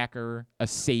linebacker, a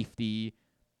safety,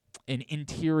 an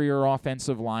interior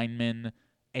offensive lineman,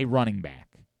 a running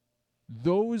back.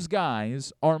 Those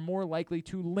guys are more likely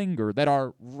to linger, that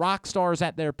are rock stars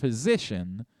at their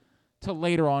position, to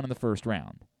later on in the first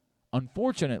round.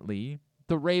 Unfortunately,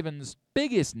 the Ravens'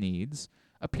 biggest needs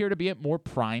appear to be at more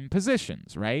prime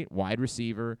positions, right? Wide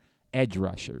receiver, edge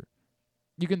rusher.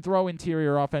 You can throw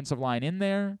interior offensive line in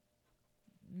there.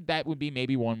 That would be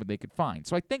maybe one that they could find.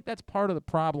 So I think that's part of the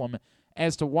problem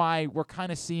as to why we're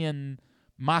kind of seeing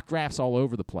mock drafts all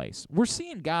over the place. We're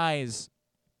seeing guys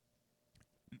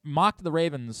mock the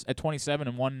Ravens at 27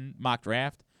 in one mock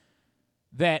draft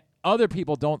that other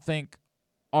people don't think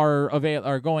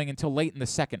are going until late in the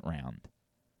second round.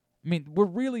 I mean, we're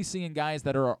really seeing guys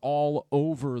that are all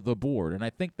over the board, and I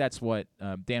think that's what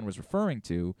Dan was referring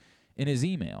to in his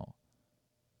email.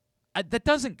 That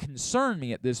doesn't concern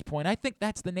me at this point. I think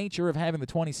that's the nature of having the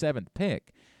 27th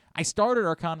pick. I started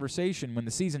our conversation when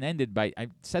the season ended I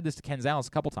said this to Ken Zales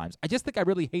a couple times. I just think I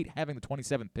really hate having the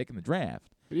 27th pick in the draft.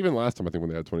 But even last time, I think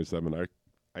when they had 27,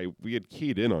 we had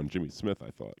keyed in on Jimmy Smith,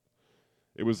 I thought.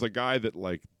 It was a guy that,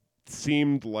 like,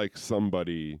 seemed like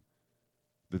somebody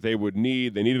that they would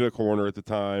need. They needed a corner at the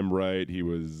time, right? He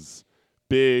was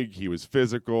big, he was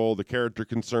physical, the character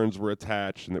concerns were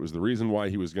attached, and it was the reason why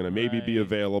he was going to maybe be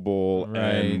available. Right.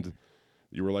 And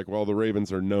you were like, well, the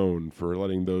Ravens are known for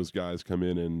letting those guys come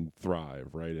in and thrive,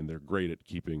 right? And they're great at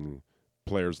keeping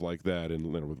players like that,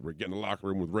 and we're getting in the locker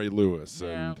room with Ray Lewis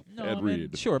and Ed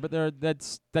Reed. Sure, but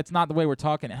that's not the way we're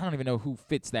talking. I don't even know who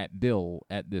fits that bill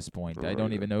at this point. I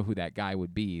don't even know who that guy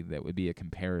would be that would be a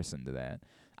comparison to that.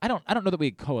 I don't know that we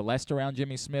had coalesced around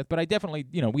Jimmy Smith, but I definitely,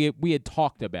 we had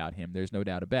talked about him. There's no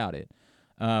doubt about it.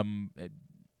 I'm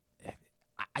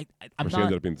He not.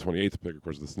 ended up being the 28th pick, of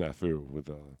course, the snafu with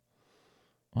it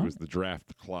was the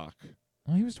draft clock.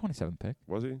 Oh, he was 27th pick.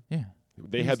 Was he? Yeah.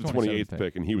 They had the 28th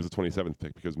pick, and he was the 27th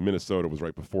pick because Minnesota was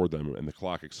right before them, and the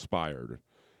clock expired.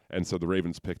 And so the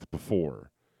Ravens picked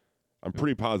before. I'm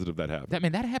pretty positive that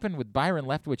happened. That happened with Byron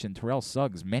Leftwich and Terrell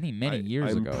Suggs many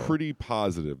years ago. I'm pretty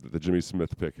positive that the Jimmy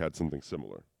Smith pick had something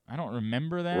similar. I don't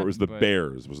remember that. Or it was the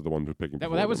Bears was the one who picked him.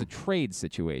 That was a trade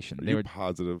situation. Are you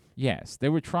positive? Yes. They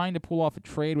were trying to pull off a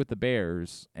trade with the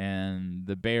Bears, and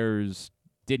the Bears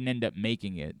didn't end up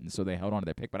making it, and so they held on to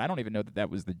their pick. But I don't even know that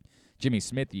was the Jimmy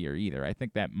Smith year either. I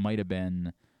think that might have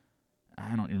been,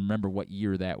 I don't even remember what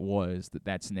year that was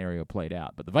that scenario played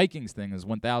out. But the Vikings thing is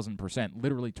 1,000%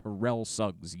 literally Terrell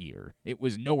Suggs' year. It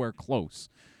was nowhere close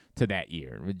to that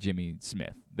year with Jimmy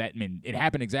Smith. It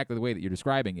happened exactly the way that you're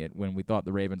describing it when we thought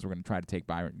the Ravens were going to try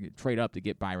to trade up to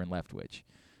get Byron Leftwich.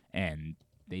 And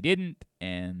they didn't,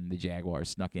 and the Jaguars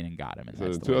snuck in and got him. And so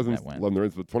that's in the way that went. 2011, they were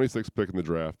the 26th pick in the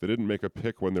draft. They didn't make a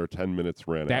pick when their 10 minutes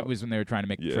ran out. That was when they were trying to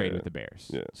make the trade with the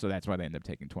Bears. Yeah. So that's why they ended up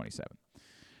taking 27.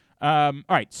 All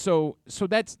right, so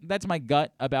that's my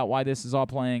gut about why this is all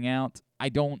playing out. I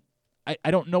don't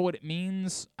know what it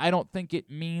means. I don't think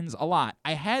it means a lot.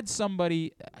 I had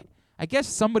somebody, I guess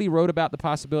somebody wrote about the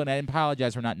possibility, and I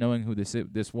apologize for not knowing who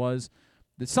this was,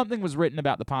 that something was written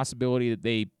about the possibility that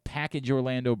they package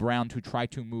Orlando Brown to try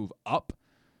to move up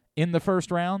in the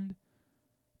first round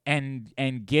and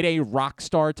get a rock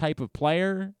star type of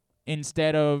player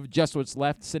instead of just what's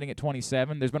left sitting at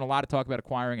 27. There's been a lot of talk about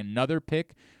acquiring another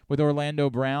pick with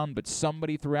Orlando Brown, but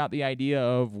somebody threw out the idea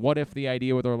of what if the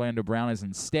idea with Orlando Brown is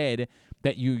instead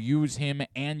that you use him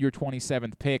and your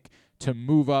 27th pick to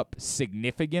move up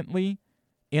significantly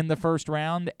in the first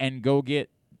round and go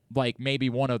get like maybe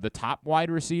one of the top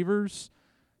wide receivers.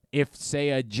 If, say,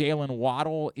 a Jalen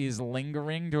Waddle is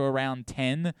lingering to around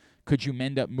 10, could you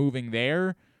end up moving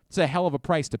there? It's a hell of a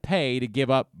price to pay to give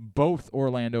up both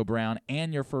Orlando Brown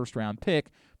and your first-round pick,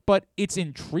 but it's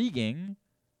intriguing.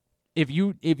 If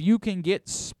you can get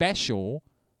special,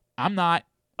 I'm not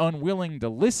unwilling to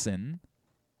listen.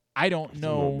 I don't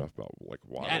know enough about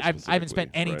Waddle. I haven't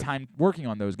spent any time working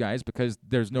on those guys because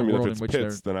there's no world in which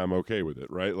Pitts, then I'm okay with it,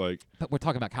 right? But we're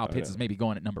talking about Kyle Pitts is maybe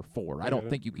going at number 4. I don't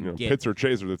think you can get Pitts or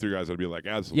Chase are the 3 guys I'd be like,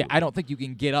 absolutely. Yeah, I don't think you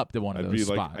can get up to one of those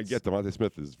spots. I get DeVonta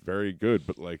Smith is very good,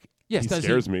 but he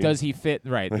scares me. Does he fit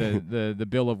the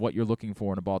bill of what you're looking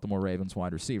for in a Baltimore Ravens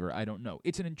wide receiver? I don't know.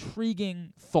 It's an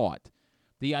intriguing thought,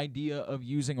 the idea of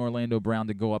using Orlando Brown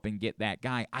to go up and get that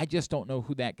guy. I just don't know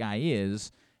who that guy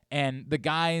is. And the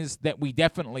guys that we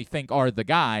definitely think are the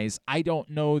guys, I don't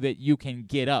know that you can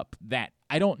get up that.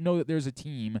 I don't know that there's a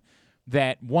team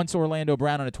that wants Orlando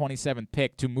Brown on a 27th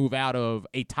pick to move out of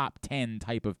a top 10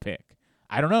 type of pick.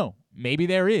 I don't know. Maybe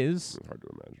there is. It's hard to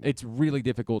imagine. It's really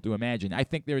difficult to imagine. I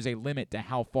think there's a limit to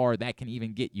how far that can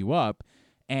even get you up.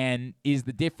 And is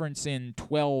the difference in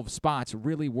 12 spots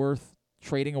really worth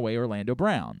trading away Orlando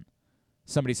Brown?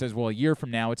 Somebody says, well, a year from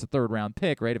now, it's a third-round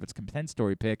pick, right? If it's a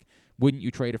compensatory pick, wouldn't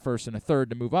you trade a first and a third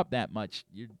to move up that much?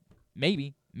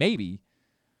 Maybe.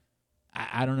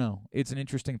 I don't know. It's an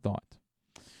interesting thought.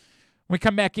 When we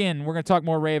come back in, we're going to talk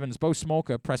more Ravens. Bo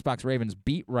Smolka, Pressbox Ravens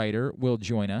beat writer, will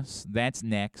join us. That's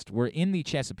next. We're in the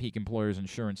Chesapeake Employers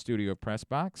Insurance studio of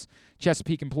Pressbox.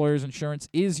 Chesapeake Employers Insurance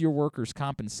is your workers'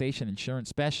 compensation insurance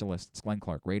specialist. It's Glenn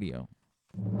Clark Radio.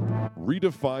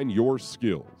 Redefine your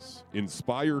skills,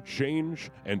 inspire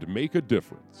change, and make a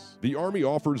difference. The Army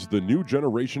offers the new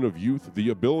generation of youth the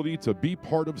ability to be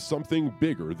part of something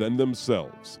bigger than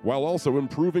themselves, while also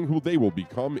improving who they will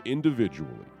become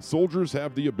individually. Soldiers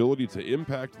have the ability to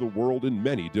impact the world in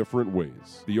many different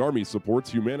ways. The Army supports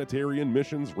humanitarian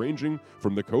missions ranging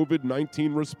from the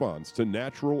COVID-19 response to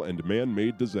natural and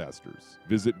man-made disasters.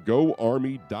 Visit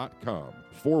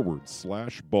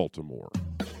goarmy.com/Baltimore.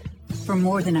 For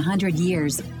more than 100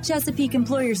 years, Chesapeake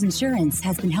Employers Insurance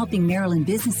has been helping Maryland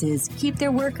businesses keep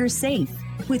their workers safe.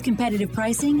 With competitive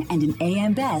pricing and an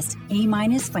AM Best A-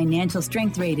 financial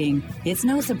strength rating, it's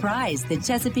no surprise that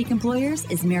Chesapeake Employers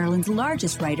is Maryland's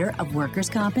largest writer of workers'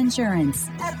 comp insurance.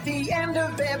 At the end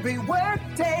of every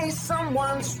workday,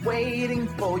 someone's waiting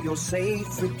for your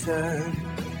safe return.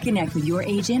 Connect with your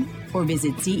agent or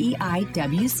visit CEIWC.com.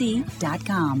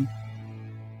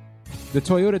 The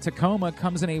Toyota Tacoma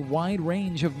comes in a wide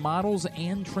range of models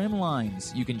and trim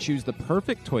lines. You can choose the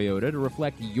perfect Toyota to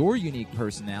reflect your unique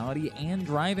personality and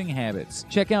driving habits.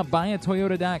 Check out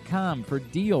buyatoyota.com for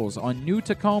deals on new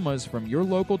Tacomas from your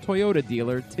local Toyota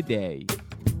dealer today.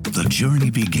 The journey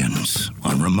begins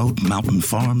on remote mountain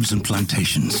farms and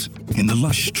plantations in the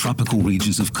lush tropical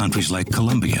regions of countries like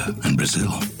Colombia and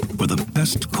Brazil, where the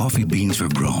best coffee beans are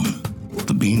grown.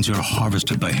 The beans are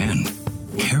harvested by hand,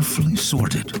 carefully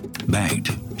sorted, bagged,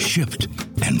 shipped,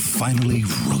 and finally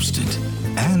roasted.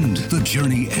 And the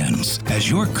journey ends as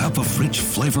your cup of rich,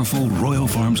 flavorful Royal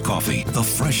Farms coffee, the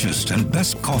freshest and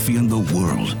best coffee in the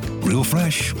world. Real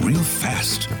fresh, real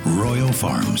fast. Royal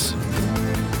Farms.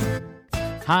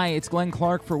 Hi, it's Glenn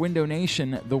Clark for Window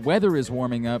Nation. The weather is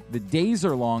warming up. The days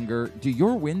are longer. Do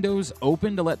your windows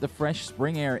open to let the fresh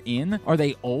spring air in? Are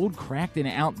they old, cracked, and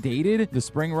outdated? The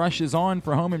spring rush is on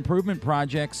for home improvement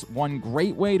projects. One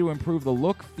great way to improve the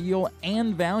look, feel,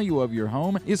 and value of your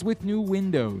home is with new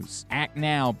windows. Act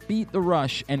now, beat the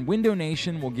rush, and Window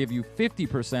Nation will give you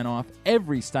 50% off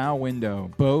every style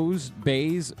window. Bows,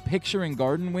 bays, picture and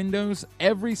garden windows,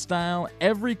 every style,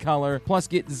 every color, plus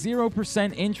get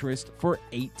 0% interest for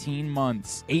 18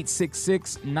 months.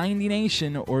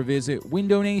 866-90-NATION or visit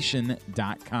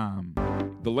windownation.com.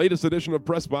 The latest edition of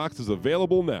Press Box is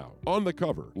available now. On the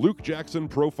cover, Luke Jackson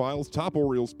profiles top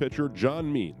Orioles pitcher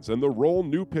John Means, and the role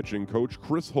new pitching coach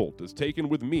Chris Holt has taken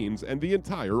with Means and the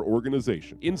entire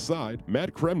organization. Inside,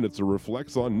 Matt Kremnitzer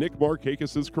reflects on Nick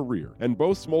Markakis' career, and Bo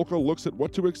Smolka looks at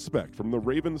what to expect from the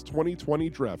Ravens 2020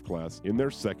 draft class in their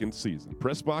second season.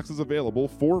 Press Box is available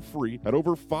for free at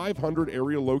over 500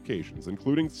 area locations,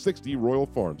 including 60 Royal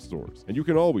Farm stores. And you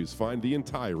can always find the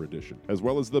entire edition, as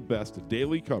well as the best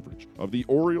daily coverage of the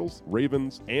Orioles,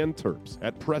 Ravens, and Terps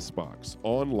at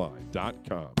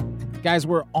PressBoxOnline.com. Guys,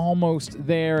 we're almost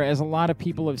there. As a lot of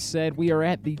people have said, we are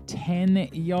at the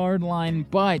 10-yard line,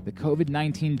 but the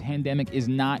COVID-19 pandemic is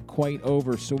not quite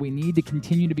over, so we need to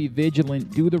continue to be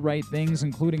vigilant, do the right things,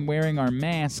 including wearing our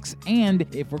masks, and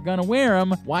if we're going to wear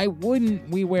them, why wouldn't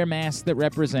we wear masks that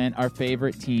represent our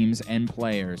favorite teams and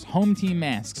players? Home team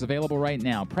masks available right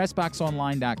now.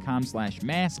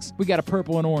 PressBoxOnline.com/masks. We got a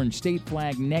purple and orange state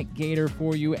flag neck gaiter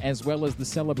for you, as well as the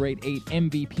Celebrate 8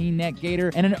 MVP neck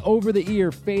gaiter, and an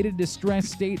over-the-ear faded distress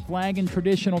state flag and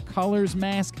traditional colors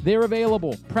mask. They're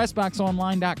available.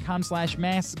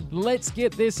 PressBoxOnline.com/masks. Let's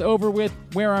get this over with.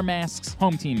 Wear our masks.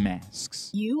 Home team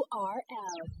masks.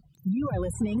 URL. You are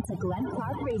listening to Glenn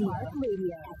Clark Radio at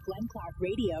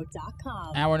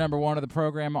glennclarkradio.com. Hour number one of the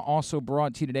program also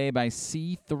brought to you today by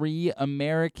C3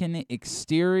 American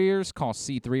Exteriors. Call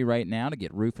C3 right now to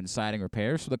get roof and siding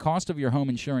repairs for the cost of your home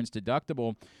insurance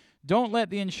deductible. Don't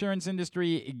let the insurance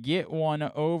industry get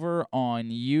one over on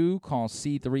you. Call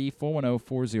C3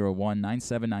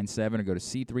 410-401-9797 or go to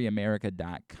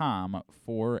c3america.com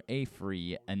for a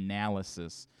free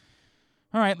analysis.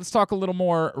 All right, let's talk a little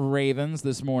more Ravens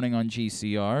this morning on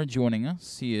GCR. Joining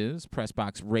us, he is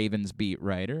Pressbox Ravens beat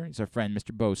writer. He's our friend,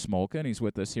 Mr. Bo Smolka, and he's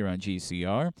with us here on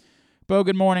GCR. Bo,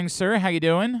 good morning, sir. How you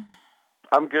doing?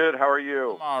 I'm good. How are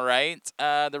you? I'm all right.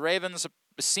 The Ravens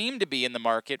seem to be in the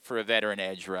market for a veteran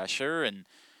edge rusher, and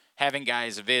having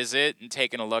guys visit and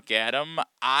taking a look at them,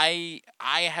 I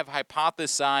have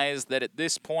hypothesized that at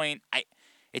this point,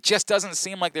 it just doesn't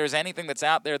seem like there's anything that's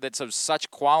out there that's of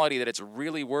such quality that it's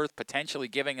really worth potentially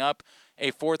giving up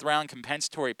a fourth-round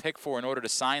compensatory pick for in order to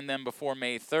sign them before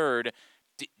May 3rd.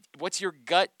 What's your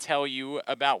gut tell you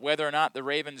about whether or not the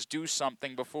Ravens do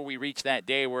something before we reach that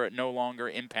day where it no longer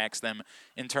impacts them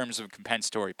in terms of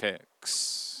compensatory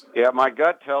picks? Yeah, my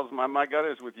gut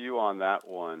is with you on that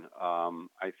one.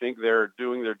 I think they're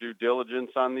doing their due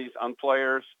diligence on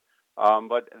players.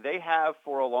 But they have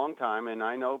for a long time, and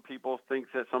I know people think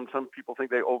that some people think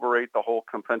they overrate the whole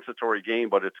compensatory game,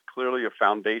 but it's clearly a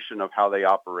foundation of how they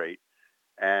operate.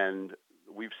 And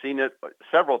we've seen it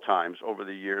several times over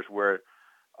the years where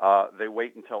they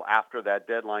wait until after that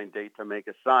deadline date to make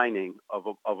a signing of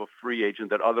a free agent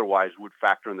that otherwise would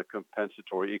factor in the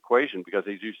compensatory equation because,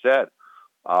 as you said,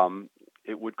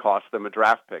 it would cost them a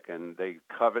draft pick, and they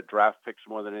covet draft picks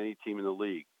more than any team in the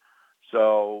league.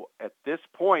 So at this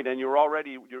point, and you're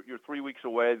 3 weeks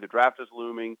away, the draft is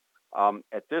looming.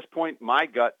 At this point, my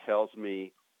gut tells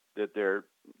me that they're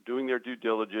doing their due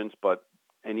diligence, but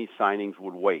any signings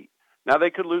would wait. Now,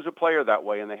 they could lose a player that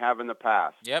way, and they have in the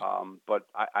past. Yep. But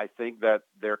I think that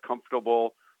they're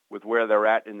comfortable with where they're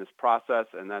at in this process,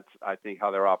 and that's, I think, how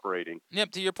they're operating.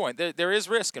 Yep, to your point, there is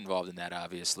risk involved in that,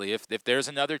 obviously. If there's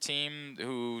another team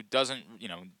who doesn't,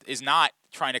 is not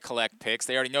trying to collect picks,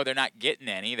 they already know they're not getting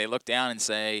any. They look down and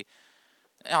say,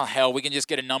 oh, hell, we can just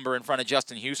get a number in front of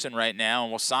Justin Houston right now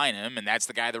and we'll sign him, and that's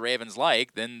the guy the Ravens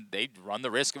like, then they'd run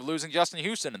the risk of losing Justin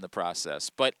Houston in the process.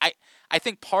 But I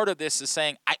think part of this is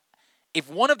saying, if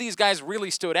one of these guys really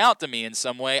stood out to me in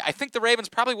some way, I think the Ravens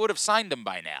probably would have signed him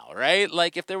by now, right?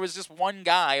 Like, if there was just one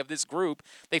guy of this group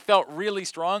they felt really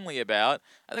strongly about,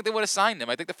 I think they would have signed him.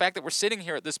 I think the fact that we're sitting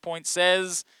here at this point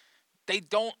says they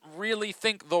don't really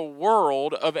think the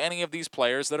world of any of these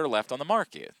players that are left on the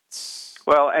market.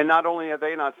 Well, and not only have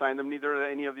they not signed them, neither have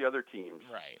any of the other teams.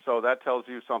 Right. So that tells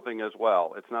you something as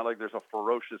well. It's not like there's a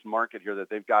ferocious market here that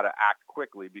they've got to act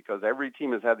quickly, because every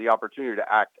team has had the opportunity to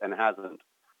act and hasn't.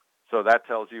 So that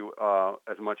tells you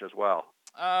as much as well.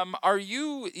 Are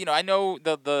you, I know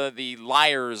the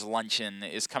Liars Luncheon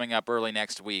is coming up early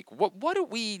next week. What do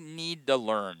we need to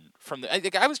learn from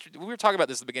we were talking about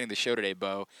this at the beginning of the show today,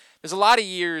 Bo. There's a lot of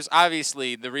years,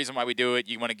 obviously, the reason why we do it,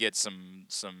 you want to get some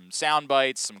sound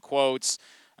bites, some quotes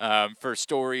for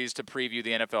stories to preview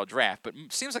the NFL draft. But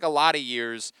it seems like a lot of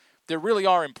years, there really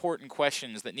are important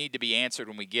questions that need to be answered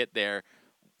when we get there.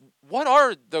 What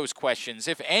are those questions,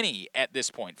 if any, at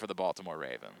this point for the Baltimore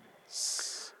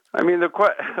Ravens? I mean,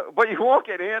 but you won't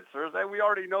get answers, and we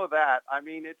already know that. I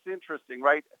mean, it's interesting,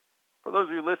 right? For those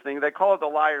of you listening, they call it the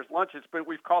Liars Lunch.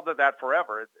 We've called it that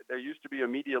forever. There used to be a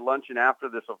media luncheon after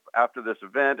this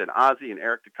event, and Ozzie and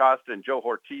Eric DeCosta and Joe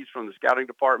Ortiz from the scouting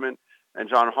department and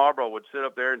John Harbaugh would sit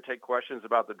up there and take questions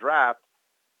about the draft.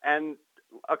 And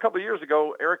a couple of years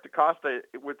ago, Eric DeCosta,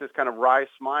 with this kind of wry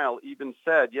smile, even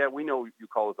said, "Yeah, we know you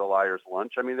call it the Liars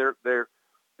Lunch. I mean,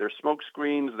 there's smoke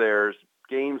screens, there's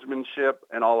gamesmanship,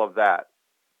 and all of that."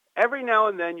 Every now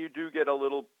and then you do get a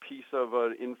little piece of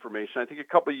information. I think a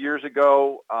couple of years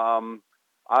ago,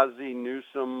 Ozzie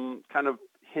Newsome kind of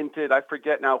hinted, I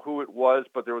forget now who it was,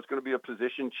 but there was going to be a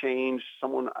position change.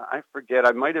 Someone, I forget,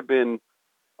 I might have been,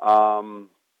 I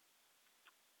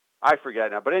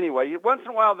forget now. But anyway, once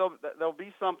in a while there'll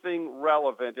be something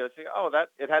relevant. You'll say, oh,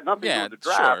 that it had nothing to do with the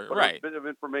draft, sure, but right. a bit of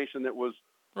information that was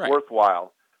Right.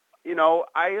 worthwhile.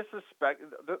 I suspect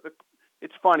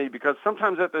it's funny because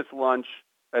sometimes at this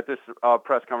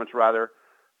press conference rather,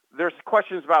 there's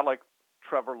questions about like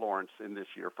Trevor Lawrence in this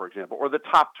year, for example, or the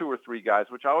top 2 or 3 guys,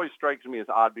 which always strikes me as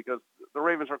odd because the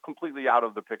Ravens are completely out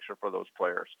of the picture for those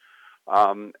players.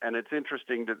 And it's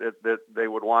interesting that they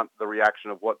would want the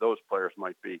reaction of what those players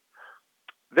might be.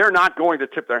 They're not going to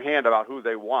tip their hand about who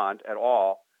they want at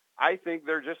all. I think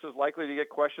they're just as likely to get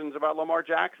questions about Lamar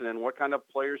Jackson and what kind of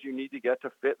players you need to get to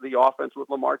fit the offense with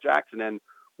Lamar Jackson. And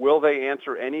will they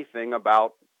answer anything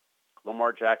about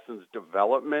Lamar Jackson's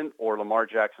development or Lamar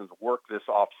Jackson's work this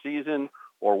offseason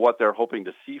or what they're hoping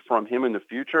to see from him in the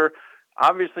future?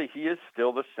 Obviously, he is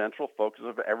still the central focus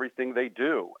of everything they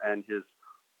do, and his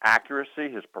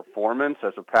accuracy, his performance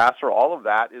as a passer, all of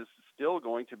that is still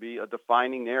going to be a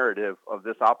defining narrative of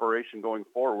this operation going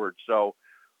forward. So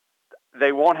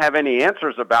they won't have any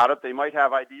answers about it. They might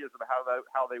have ideas of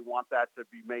how they want that to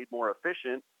be made more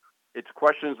efficient. It's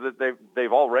questions that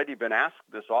they've already been asked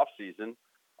this offseason.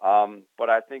 But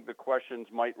I think the questions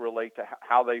might relate to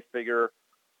how they figure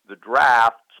the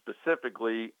draft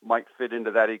specifically might fit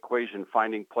into that equation,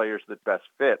 finding players that best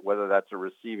fit, whether that's a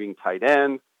receiving tight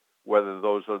end, whether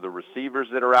those are the receivers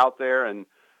that are out there. And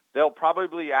they'll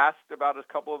probably ask about a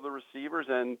couple of the receivers,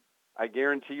 and I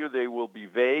guarantee you they will be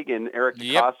vague, and Eric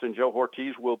DeCosta and Joe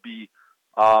Ortiz will be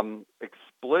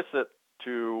explicit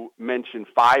to mention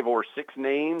 5 or 6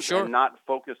 names and not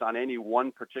focus on any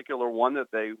one particular one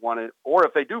that they want to, or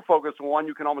if they do focus on one,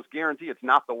 you can almost guarantee it's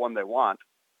not the one they want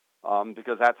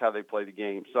because that's how they play the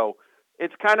game. So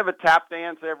it's kind of a tap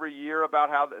dance every year about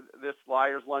how this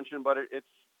Liars Luncheon, but it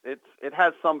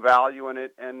has some value in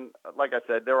it. And like I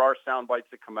said, there are sound bites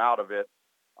that come out of it.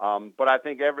 But I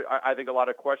think a lot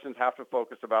of questions have to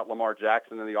focus about Lamar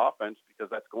Jackson and the offense because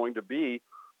that's going to be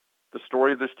the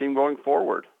story of this team going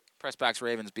forward. Pressbox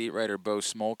Ravens beat writer Bo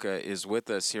Smolka is with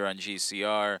us here on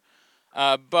GCR.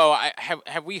 Bo,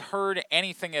 have we heard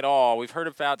anything at all? We've heard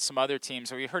about some other teams.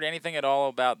 Have we heard anything at all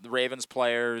about the Ravens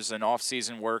players and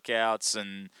off-season workouts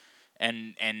and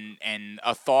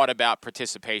a thought about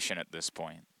participation at this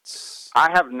point?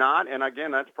 I have not, and again,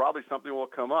 that's probably something will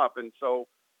come up. And so,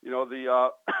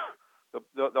 the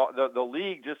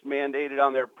league just mandated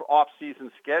on their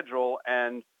off-season schedule,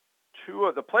 and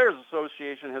the Players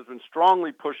Association has been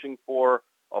strongly pushing for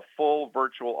a full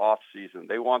virtual off season.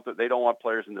 They don't want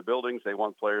players in the buildings. They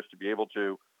want players to be able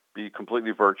to be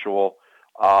completely virtual.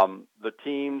 The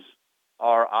teams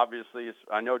are obviously,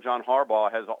 I know John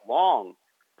Harbaugh has long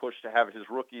pushed to have his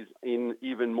rookies in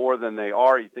even more than they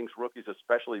are. He thinks rookies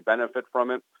especially benefit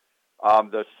from it.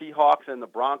 The Seahawks and the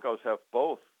Broncos have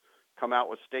both come out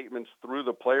with statements through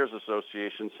the Players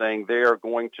Association saying they are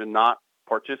going to not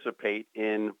participate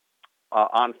in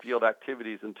on-field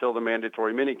activities until the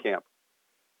mandatory minicamp.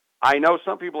 I know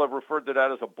some people have referred to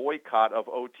that as a boycott of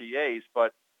OTAs,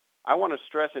 but I want to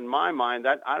stress in my mind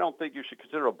that I don't think you should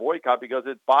consider a boycott because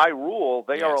by rule,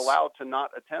 they are allowed to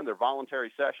not attend their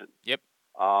voluntary sessions. Yep.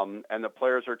 And the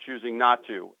players are choosing not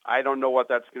to. I don't know what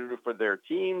that's going to do for their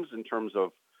teams in terms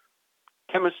of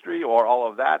chemistry or all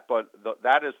of that, but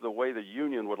that is the way the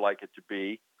union would like it to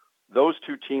be. Those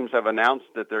two teams have announced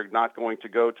that they're not going to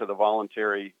go to the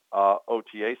voluntary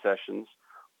OTA sessions.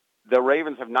 The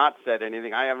Ravens have not said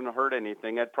anything. I haven't heard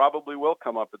anything. It probably will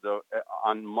come up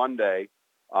on Monday.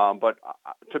 But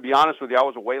to be honest with you, I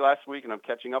was away last week and I'm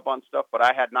catching up on stuff, but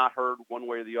I had not heard one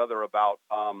way or the other about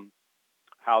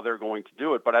how they're going to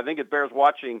do it. But I think it bears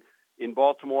watching in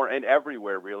Baltimore and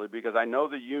everywhere, really, because I know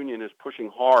the union is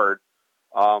pushing hard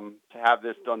to have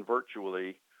this done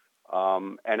virtually.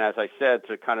 And as I said,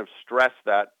 to kind of stress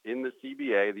that in the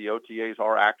CBA, the OTAs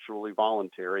are actually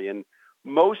voluntary. And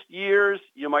most years,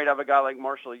 you might have a guy like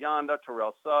Marshall Yanda,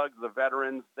 Terrell Suggs, the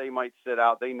veterans. They might sit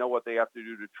out. They know what they have to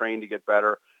do to train to get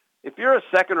better. If you're a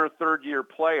second or third year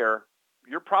player,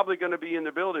 you're probably going to be in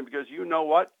the building because you know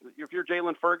what? If you're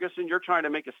Jalen Ferguson, you're trying to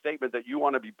make a statement that you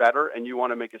want to be better and you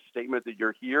want to make a statement that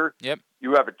you're here. Yep.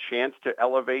 You have a chance to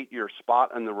elevate your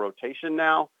spot in the rotation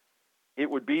now. It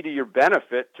would be to your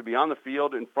benefit to be on the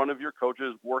field in front of your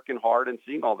coaches, working hard and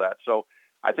seeing all that. So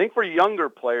I think for younger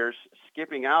players,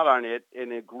 skipping out on it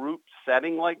in a group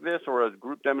setting like this or a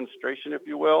group demonstration, if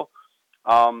you will,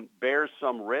 bears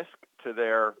some risk to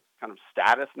their kind of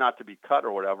status, not to be cut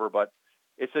or whatever, but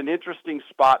it's an interesting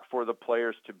spot for the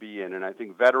players to be in. And I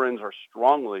think veterans are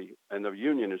strongly, and the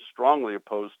union is strongly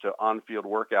opposed to on-field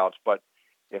workouts. But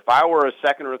if I were a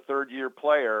second or third year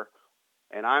player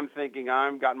and I'm thinking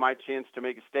I've got my chance to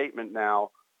make a statement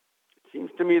now, seems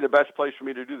to me the best place for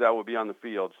me to do that would be on the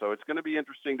field. So it's going to be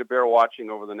interesting to bear watching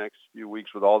over the next few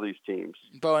weeks with all these teams.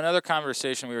 Bo, another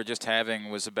conversation we were just having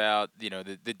was about,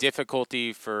 the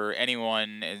difficulty for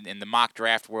anyone in the mock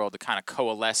draft world to kind of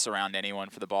coalesce around anyone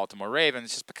for the Baltimore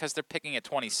Ravens, just because they're picking at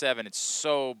 27. It's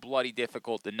so bloody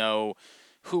difficult to know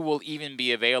who will even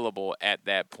be available at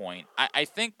that point. I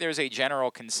think there's a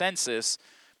general consensus.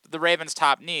 The Ravens'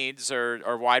 top needs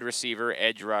are wide receiver,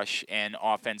 edge rush, and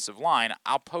offensive line.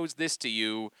 I'll pose this to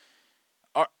you.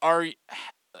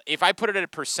 If I put it at a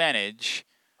percentage,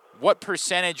 what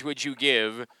percentage would you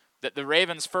give that the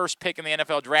Ravens' first pick in the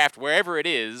NFL draft, wherever it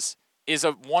is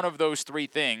one of those three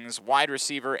things, wide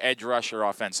receiver, edge rush, or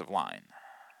offensive line?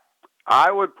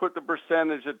 I would put the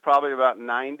percentage at probably about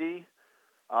 90.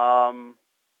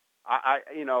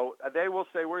 They will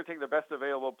say we're going to take the best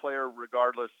available player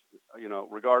regardless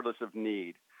of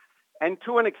need. And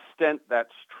to an extent,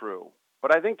 that's true.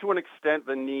 But I think to an extent,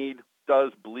 the need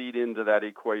does bleed into that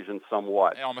equation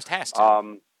somewhat. It almost has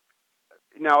to.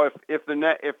 Now,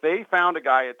 if they found a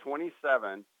guy at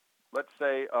 27, let's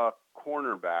say a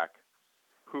cornerback,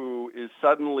 who is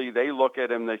suddenly, they look at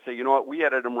him, they say, you know what, we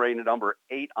had him rated number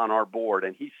 8 on our board,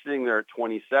 and he's sitting there at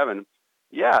 27.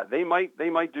 Yeah, they might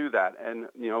do that. And,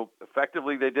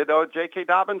 effectively they did J.K.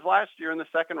 Dobbins last year in the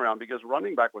second round because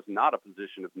running back was not a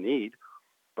position of need.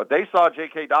 But they saw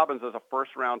J.K. Dobbins as a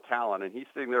first-round talent, and he's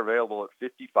sitting there available at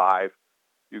 55.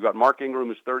 You've got Mark Ingram,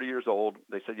 who's 30 years old.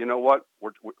 They said, you know what,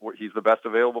 he's the best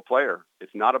available player.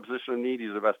 It's not a position of need.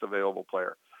 He's the best available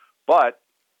player. But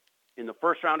in the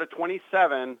first round of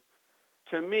 27,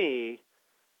 to me,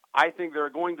 I think there are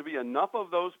going to be enough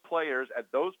of those players at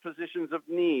those positions of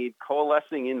need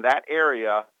coalescing in that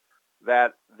area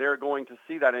that they're going to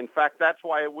see that. In fact, that's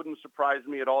why it wouldn't surprise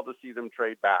me at all to see them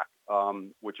trade back,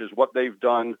 which is what they've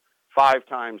done 5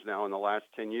 times now in the last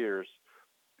 10 years.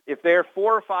 If there are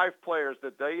 4 or 5 players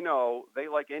that they know they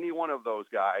like any one of those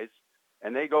guys,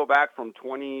 and they go back from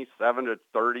 27 to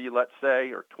 30, let's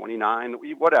say, or 29,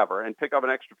 whatever, and pick up an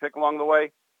extra pick along the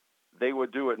way, they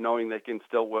would do it knowing they can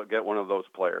still get one of those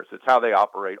players. It's how they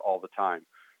operate all the time.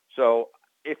 So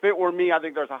if it were me, I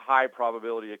think there's a high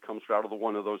probability it comes out of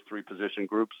one of those 3 position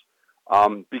groups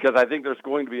because I think there's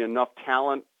going to be enough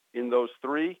talent in those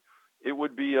 3. It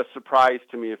would be a surprise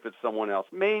to me if it's someone else.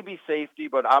 Maybe safety,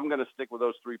 but I'm going to stick with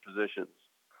those 3 positions.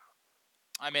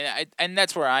 I mean, and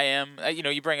that's where I am.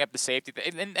 You bring up the safety,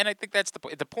 and I think that's the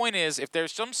point. The point is, if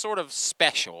there's some sort of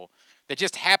special that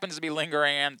just happens to be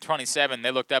lingering on 27, they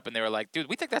looked up and they were like, dude,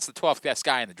 we think that's the 12th best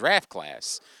guy in the draft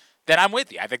class, then I'm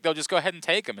with you. I think they'll just go ahead and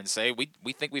take him and say,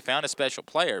 we think we found a special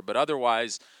player. But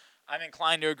otherwise, I'm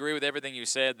inclined to agree with everything you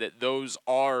said, that those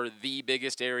are the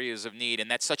biggest areas of need,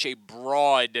 and that's such a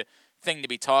broad thing to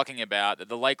be talking about that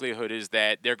the likelihood is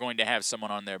that they're going to have someone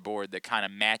on their board that kind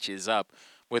of matches up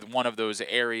with one of those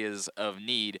areas of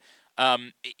need.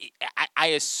 I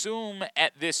assume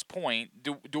at this point,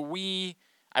 do we?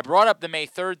 I brought up the May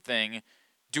 3rd thing.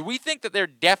 Do we think that they're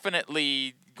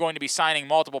definitely going to be signing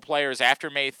multiple players after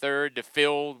May 3rd to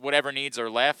fill whatever needs are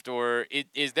left, or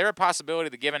is there a possibility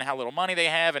that, given how little money they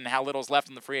have and how little's left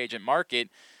in the free agent market,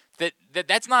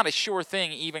 that's not a sure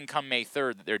thing even come May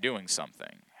 3rd that they're doing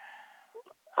something?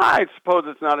 I suppose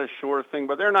it's not a sure thing,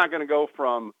 but they're not going to go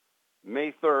from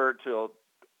May 3rd till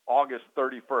August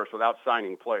 31st without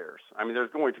signing players. I mean,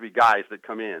 there's going to be guys that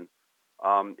come in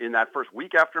that first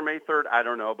week after May 3rd. I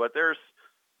don't know, but there's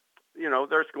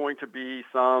going to be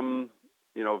some,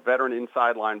 veteran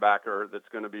inside linebacker that's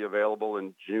going to be available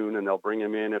in June, and they'll bring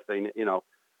him in if they,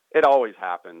 it always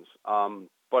happens.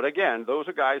 But again, those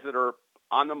are guys that are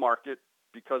on the market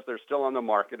because they're still on the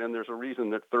market, and there's a reason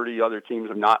that 30 other teams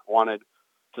have not wanted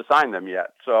to sign them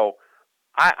yet. So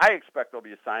I expect there'll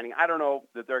be a signing. I don't know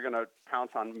that they're going to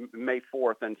pounce on May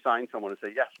 4th and sign someone and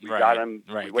say, yes, we got him.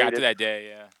 Right, we got to that day,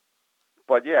 yeah.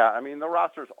 But, yeah, I mean, the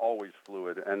roster's always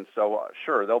fluid, and so,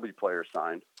 sure, there'll be players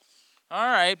signed. All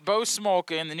right, Bo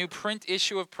Smolka in the new print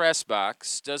issue of Press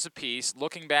Box does a piece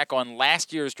looking back on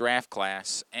last year's draft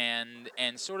class and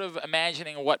sort of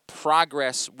imagining what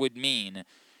progress would mean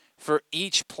for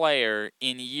each player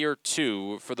in year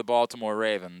 2 for the Baltimore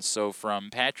Ravens. So from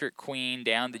Patrick Queen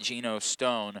down to Geno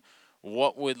Stone,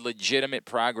 what would legitimate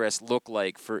progress look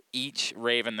like for each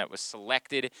Raven that was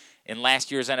selected in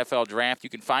last year's NFL Draft? You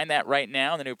can find that right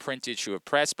now in the new print issue of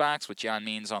Press Box with John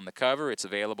Means on the cover. It's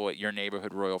available at your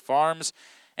neighborhood Royal Farms.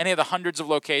 Any of the hundreds of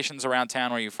locations around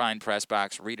town where you find Press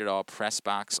Box, read it all,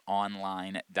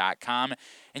 PressBoxOnline.com.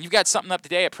 And you've got something up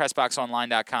today at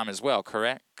PressBoxOnline.com as well,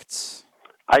 correct?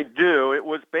 I do. It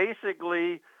was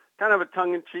basically kind of a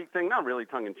tongue-in-cheek thing. Not really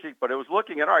tongue-in-cheek, but it was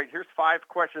looking at, all right, here's 5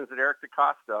 questions that Eric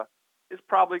DeCosta is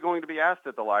probably going to be asked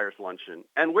at the Liars Luncheon.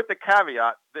 And with the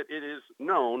caveat that it is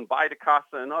known by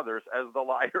DeCosta and others as the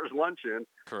Liars Luncheon.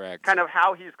 Correct. Kind of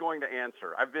how he's going to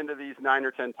answer. I've been to these 9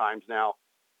 or 10 times now.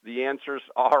 The answers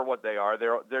are what they are.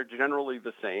 They're generally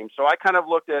the same. So I kind of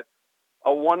looked at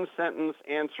a one-sentence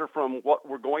answer from what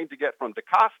we're going to get from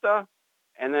DeCosta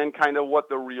and then kind of what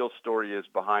the real story is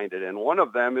behind it. And one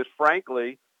of them is,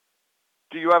 frankly,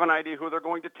 do you have an idea who they're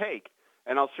going to take?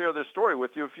 And I'll share this story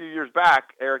with you. A few years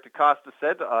back, Eric DeCosta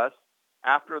said to us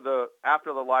after the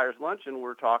Liars Luncheon, we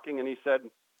were talking, and he said,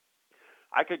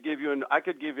 I could give you an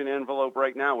envelope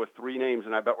right now with 3 names,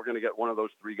 and I bet we're going to get one of those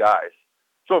 3 guys.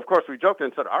 So, of course, we joked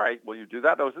and said, all right, will you do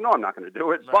that? I said, no, I'm not going to do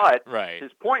it. Right, but right.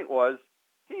 His point was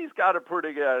he's got a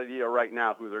pretty good idea right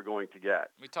now who they're going to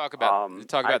get. We talk about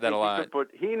that a lot.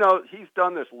 He knows he's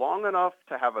done this long enough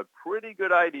to have a pretty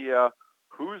good idea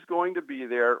who's going to be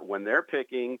there when they're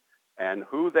picking and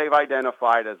who they've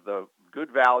identified as the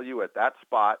good value at that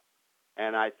spot.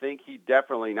 And I think he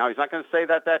definitely, now he's not going to say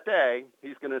that day.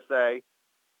 He's going to say,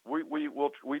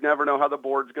 we never know how the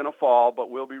board's going to fall, but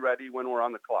we'll be ready when we're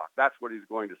on the clock. That's what he's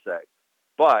going to say.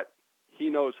 But he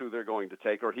knows who they're going to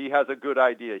take, or he has a good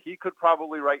idea. He could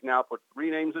probably right now put 3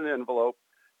 names in an envelope,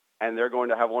 and they're going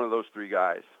to have one of those 3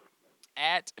 guys.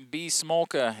 At B.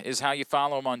 Smolka is how you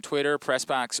follow him on Twitter.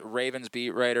 Pressbox Ravens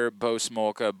beat writer Bo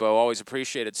Smolka. Bo, always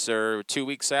appreciate it, sir. 2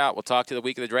 weeks out. We'll talk to you the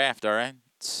week of the draft, all right?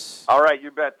 All right,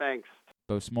 you bet. Thanks.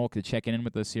 Bo Smolka checking in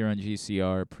with us here on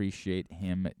GCR. Appreciate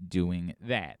him doing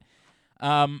that.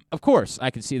 Of course,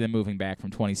 I can see them moving back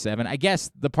from 27. I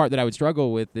guess the part that I would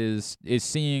struggle with is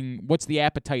seeing what's the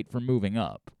appetite for moving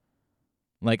up.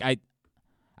 Like, I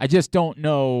just don't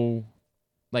know,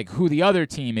 like, who the other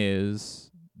team is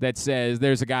that says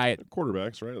there's a guy at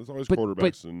quarterbacks, right? There's always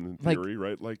quarterbacks in theory,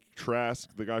 right? Like Trask,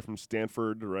 the guy from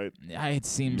Stanford, right? It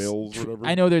seems Mills, whatever.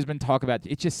 I know there's been talk about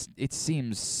it. It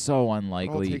seems so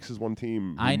unlikely. All it takes is one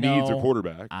team who I know, needs a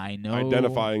quarterback. I know.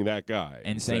 Identifying that guy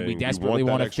and saying we desperately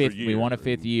want a fifth. We want a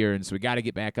 5th year, and so we got to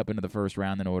get back up into the first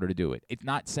round in order to do it. It's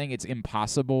not saying it's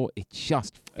impossible. It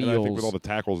just feels. And I think with all the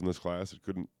tackles in this class, it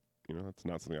couldn't. It's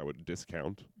not something I would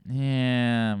discount.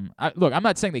 Yeah. Look, I'm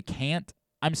not saying they can't.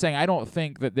 I'm saying I don't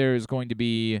think that there's going to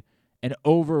be an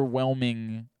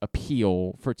overwhelming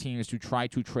appeal for teams to try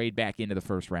to trade back into the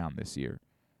first round this year.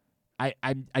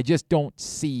 I just don't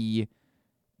see.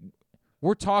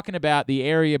 We're talking about the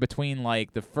area between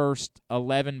like the first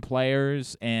 11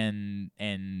 players and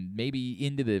maybe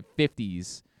into the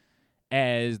 50s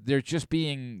as there just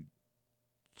being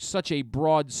such a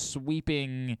broad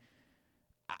sweeping,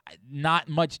 not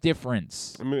much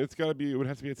difference. I mean, it would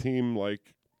have to be a team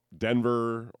like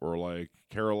Denver or like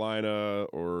Carolina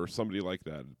or somebody like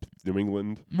that, New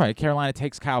England. Right, Carolina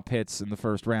takes Kyle Pitts in the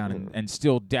first round and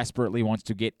still desperately wants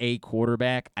to get a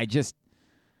quarterback.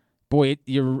 Boy,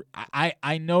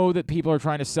 I know that people are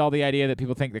trying to sell the idea that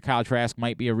people think that Kyle Trask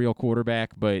might be a real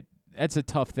quarterback, but that's a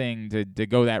tough thing to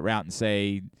go that route and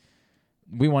say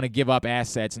we want to give up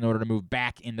assets in order to move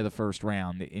back into the first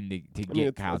round to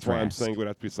get Kyle Trask. That's why I'm saying it would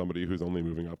have to be somebody who's only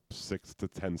moving up 6 to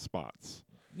 10 spots.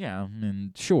 Yeah,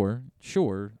 and sure.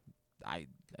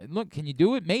 Look, can you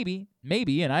do it?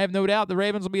 Maybe, and I have no doubt the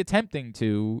Ravens will be attempting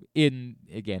to,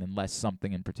 unless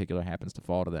something in particular happens to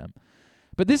fall to them.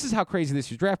 But this is how crazy this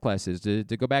year's draft class is. To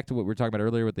go back to what we were talking about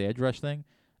earlier with the edge rush thing,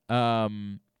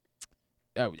 Charlie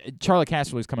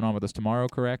Casserly's coming on with us tomorrow,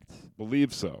 correct?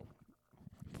 Believe so.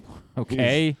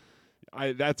 Okay.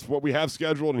 That's what we have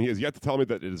scheduled, and he has yet to tell me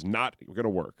that it is not going to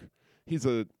work.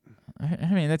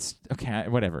 That's okay.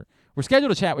 Whatever. We're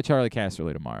scheduled to chat with Charlie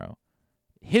Casserly tomorrow.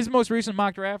 His most recent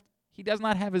mock draft, he does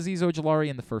not have Azeez Ojulari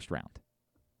in the first round.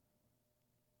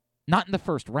 Not in the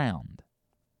first round.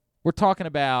 We're talking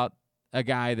about a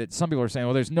guy that some people are saying,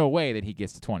 well, there's no way that he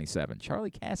gets to 27.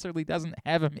 Charlie Casserly doesn't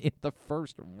have him in the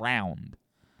first round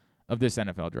of this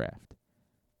NFL draft.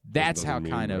 That's how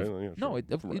kind of... Right? Yeah, no,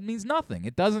 sure. it means nothing.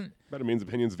 It doesn't... But it means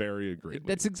opinions vary greatly.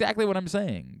 That's exactly what I'm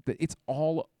saying. It's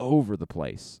all over the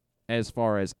place as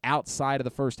far as outside of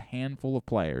the first handful of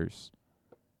players,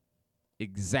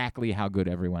 exactly how good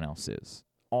everyone else is.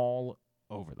 All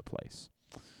over the place.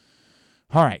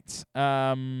 All right.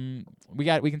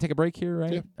 We can take a break here,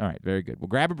 right? Yeah. All right, very good. We'll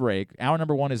grab a break. Hour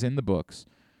number 1 is in the books.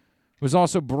 It was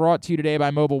also brought to you today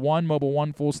by Mobil 1. Mobil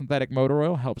 1 full synthetic motor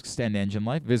oil helps extend engine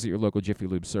life. Visit your local Jiffy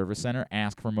Lube service center.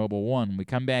 Ask for Mobil 1. When we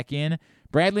come back in,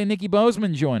 Bradley and Nikki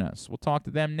Bozeman join us. We'll talk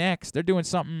to them next. They're doing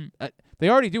something. They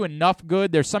already do enough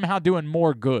good. They're somehow doing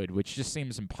more good, which just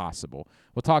seems impossible.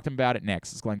 We'll talk to them about it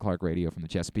next. It's Glenn Clark Radio from the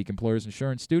Chesapeake Employers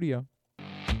Insurance Studio.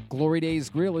 Glory Days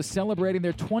Grill is celebrating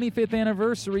their 25th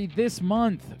anniversary this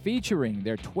month, featuring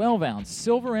their 12-ounce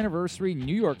silver anniversary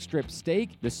New York strip steak,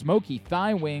 the smoky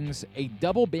thigh wings, a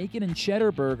double bacon and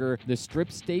cheddar burger, the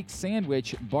strip steak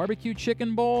sandwich, barbecue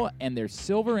chicken bowl, and their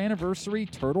silver anniversary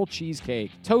turtle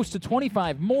cheesecake. Toast to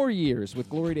 25 more years with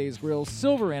Glory Days Grill's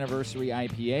silver anniversary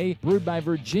IPA, brewed by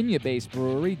Virginia-based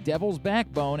brewery Devil's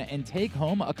Backbone, and take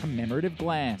home a commemorative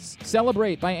glass.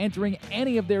 Celebrate by entering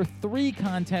any of their 3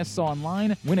 contests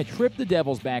online. Win a trip to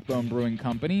Devil's Backbone Brewing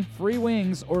Company, free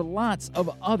wings, or lots of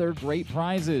other great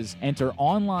prizes. Enter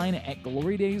online at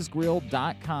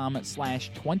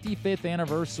glorydaysgrill.com/25th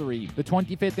anniversary. The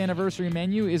 25th anniversary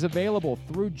menu is available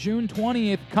through June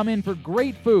 20th. Come in for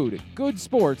great food, good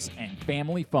sports, and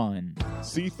family fun.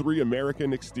 C3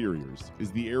 American Exteriors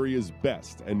is the area's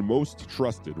best and most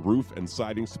trusted roof and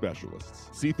siding specialists.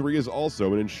 C3 is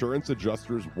also an insurance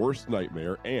adjuster's worst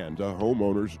nightmare and a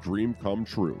homeowner's dream come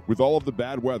true. With all of the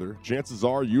bad weather, chances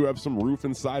are you have some roof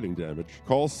and siding damage.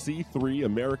 Call C3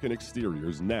 American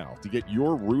Exteriors now to get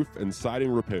your roof and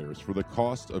siding repairs for the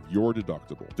cost of your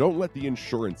deductible. Don't let the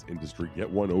insurance industry get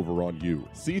one over on you.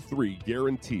 C3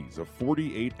 guarantees a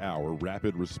 48-hour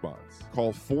rapid response.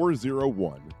 Call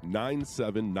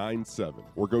 401-9797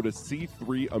 or go to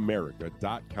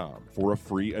c3america.com for a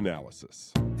free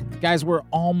analysis. Guys, we're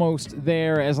almost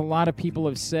there. As a lot of people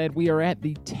have said, we are at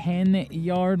the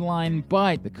 10-yard line,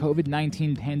 but the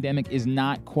COVID-19 pandemic is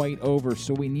not quite over,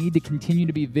 so we need to continue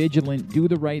to be vigilant, do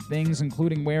the right things,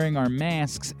 including wearing our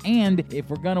masks, and if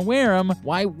we're going to wear them,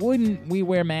 why wouldn't we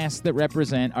wear masks that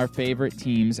represent our favorite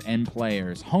teams and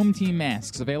players? Home team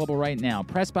masks available right now.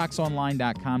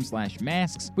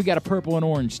 PressBoxOnline.com/masks. We got a purple and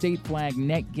orange state flag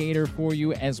neck gaiter for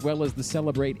you, as well as the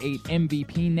Celebrate 8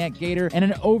 MVP neck gaiter, and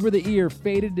an over-the-ear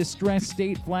faded distress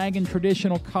state flag in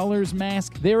traditional colors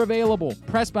mask. They're available.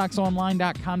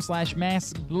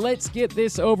 PressBoxOnline.com/masks. Let's get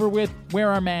this over with.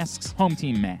 Wear our masks. Home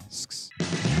team masks.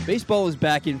 Baseball is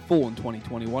back in full in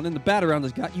 2021, and the Bat Around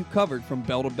has got you covered from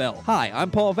bell to bell. Hi,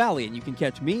 I'm Paul Valley, and you can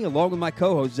catch me along with my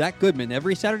co-host Zach Goodman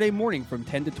every Saturday morning from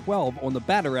 10 to 12 on the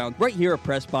Bat Around right here at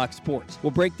Press Box Sports. We'll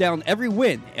break down every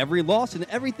win, every loss, and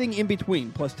everything in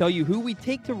between, plus tell you who we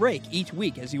take to rake each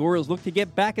week as the Orioles look to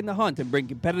get back in the hunt and bring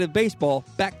competitive baseball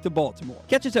back to Baltimore.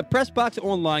 Catch us at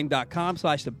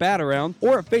PressBoxOnline.com/theBatAround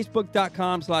or at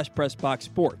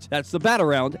Facebook.com/PressBoxSports. That's the Bat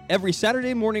Around every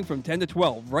Saturday morning from 10 to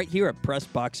 12 right here at Press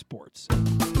Box Sports.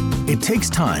 It takes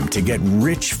time to get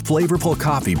rich, flavorful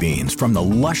coffee beans from the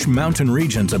lush mountain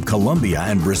regions of Colombia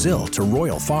and Brazil to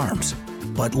Royal Farms.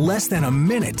 But less than a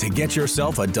minute to get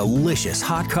yourself a delicious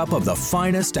hot cup of the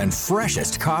finest and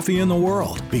freshest coffee in the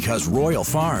world. Because Royal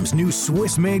Farms' new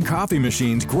Swiss-made coffee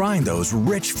machines grind those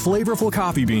rich, flavorful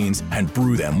coffee beans and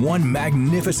brew them one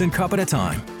magnificent cup at a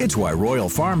time. It's why Royal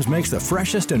Farms makes the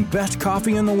freshest and best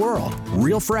coffee in the world.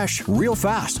 Real fresh, real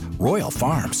fast. Royal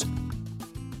Farms.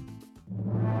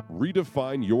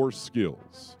 redefine your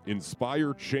skills,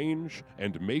 inspire change,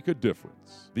 and make a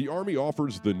difference. The Army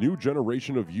offers the new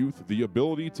generation of youth the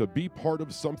ability to be part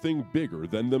of something bigger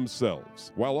than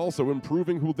themselves, while also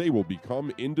improving who they will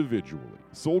become individually.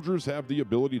 Soldiers have the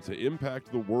ability to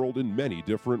impact the world in many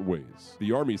different ways.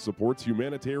 The Army supports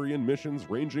humanitarian missions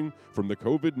ranging from the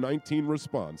COVID-19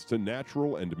 response to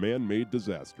natural and man-made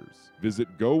disasters.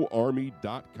 Visit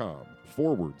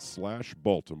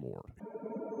goarmy.com/Baltimore.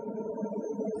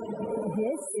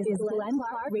 This is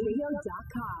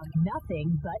GlenClarkRadio.com.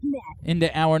 Nothing but net.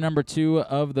 Into hour number 2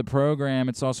 of the program.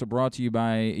 It's also brought to you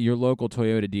by your local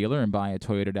Toyota dealer and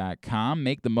buyatoyota.com.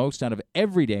 Make the most out of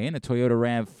every day in a Toyota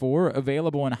RAV4.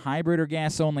 Available in hybrid or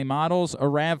gas-only models, a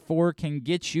RAV4 can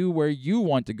get you where you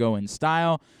want to go in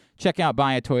style. Check out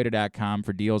buyatoyota.com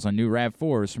for deals on new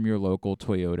RAV4s from your local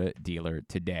Toyota dealer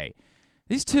today.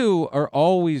 These two are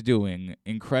always doing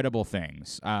incredible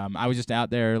things. I was just out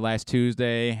there last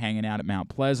Tuesday hanging out at Mount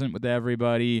Pleasant with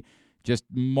everybody, just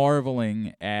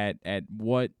marveling at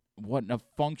what a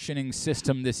functioning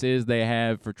system this is they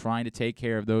have for trying to take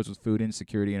care of those with food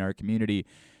insecurity in our community.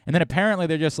 And then apparently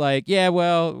they're just like, yeah,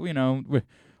 well, you know,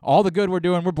 all the good we're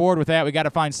doing, we're bored with that. We got to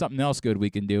find something else good we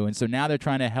can do. And so now they're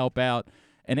trying to help out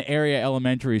an area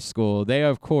elementary school. They,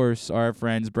 of course, are our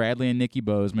friends Bradley and Nikki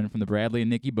Bozeman from the Bradley and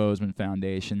Nikki Bozeman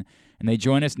Foundation, and they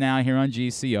join us now here on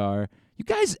GCR. You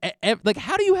guys, like,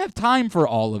 how do you have time for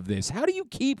all of this? How do you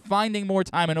keep finding more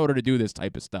time in order to do this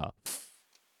type of stuff?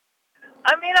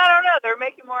 I mean, I don't know. They're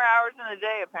making more hours in a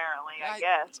day, apparently, I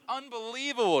guess. It's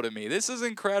unbelievable to me. This is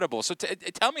incredible. So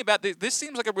tell me about this. This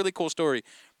seems like a really cool story.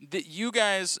 You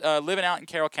guys living out in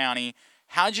Carroll County,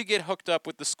 how'd you get hooked up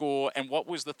with the school, and what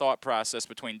was the thought process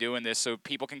between doing this so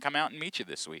people can come out and meet you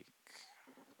this week?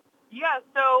 Yeah,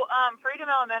 so Freedom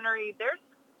Elementary, their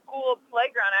school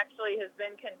playground actually has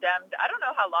been condemned. I don't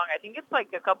know how long. I think it's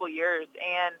like a couple years.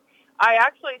 And I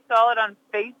actually saw it on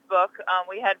Facebook.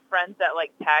 We had friends that,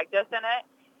 like, tagged us in it.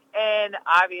 And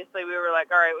obviously we were like,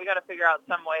 all right, we got to figure out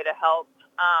some way to help.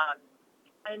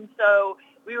 And so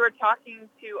we were talking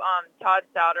to Todd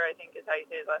Souter, I think is how you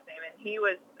say his last name, and he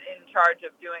was in charge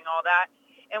of doing all that.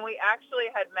 And we actually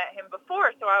had met him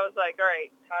before, so I was like, all right,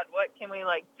 Todd, what can we,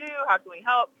 like, do? How can we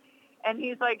help? And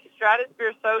he's like,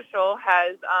 Stratosphere Social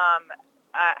has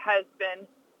been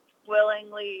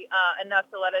willingly enough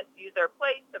to let us use their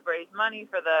place to raise money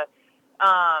for the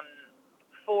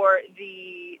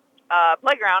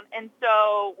playground. And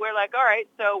so we're like, all right,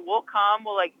 so we'll come,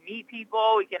 we'll, like, meet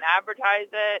people, we can advertise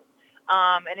it.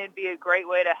 And it'd be a great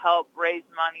way to help raise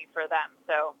money for them.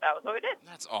 So that was what we did.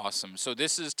 That's awesome. So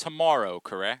this is tomorrow,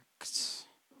 correct?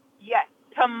 Yes.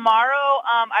 Tomorrow,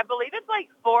 I believe it's like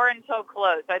 4 until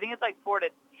close. I think it's like 4 to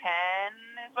 10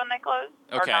 is when they close.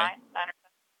 Okay. Or 9 or 10.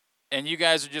 And you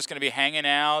guys are just going to be hanging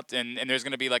out, and there's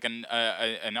going to be like an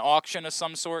auction of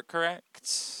some sort,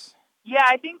 correct? Yeah,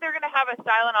 I think they're going to have a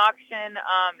silent auction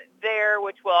there,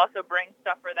 which will also bring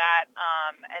stuff for that.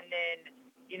 And then,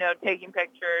 you know, taking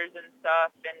pictures and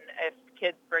stuff, and if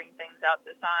kids bring things out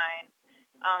to sign.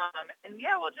 And,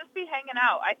 yeah, we'll just be hanging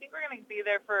out. I think we're going to be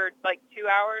there for, like, 2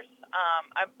 hours.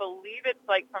 I believe it's,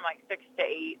 like, from, like, 6 to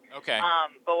 8. Okay.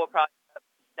 But we'll probably be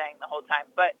staying the whole time.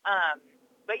 But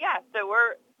yeah, so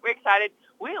we're excited.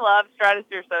 We love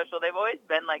Stratosphere Social. They've always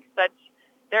been, like,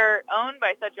 they're owned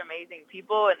by such amazing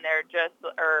people, and they're just,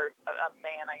 or a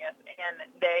man, I guess, and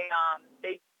they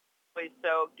always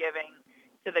so giving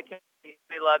to the community.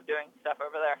 We love doing stuff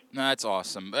over there. No, that's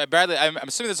awesome. Bradley, I'm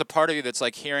assuming there's a part of you that's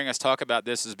like hearing us talk about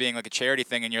this as being like a charity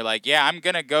thing, and you're like, yeah, I'm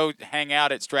going to go hang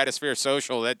out at Stratosphere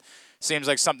Social. That seems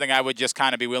like something I would just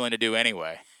kind of be willing to do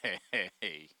anyway.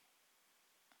 It's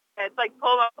like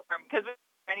pull up because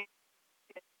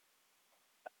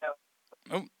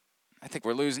oh, I think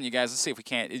we're losing you guys. Let's see if we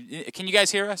can't. Can you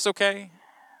guys hear us okay?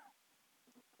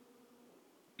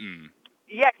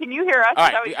 Yeah, can you hear us? All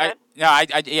right.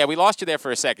 Yeah, we lost you there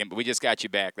for a second, but we just got you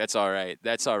back. That's all right.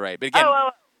 But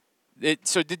again,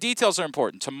 so the details are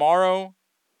important. Tomorrow,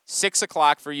 6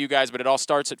 o'clock for you guys, but it all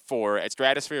starts at 4 at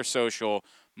Stratosphere Social.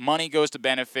 Money goes to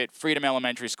benefit Freedom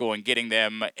Elementary School and getting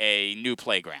them a new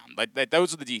playground.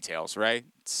 Those are the details, right?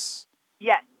 Yes.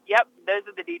 Yep. Those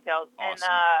are the details. Awesome.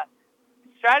 And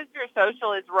Stratosphere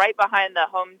Social is right behind the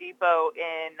Home Depot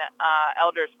in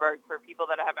Eldersburg, for people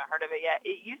that haven't heard of it yet.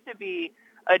 It used to be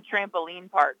a trampoline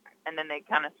park, and then they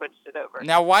kind of switched it over.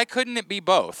 Now, why couldn't it be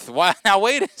both? Why? Now,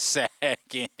 wait a second.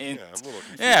 Yeah, I'm a little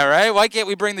confused. Yeah, right? Why can't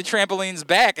we bring the trampolines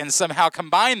back and somehow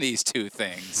combine these two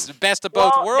things? The best of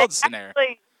both worlds scenario.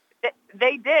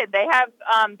 They did. They have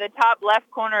the top left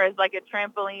corner is like a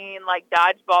trampoline, like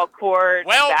dodgeball court,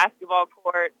 basketball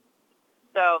court.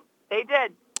 So they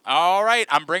did. All right,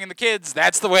 I'm bringing the kids.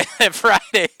 That's the way that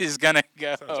Friday is going to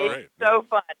go. Sounds great. It's so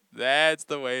fun. That's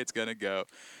the way it's going to go.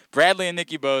 Bradley and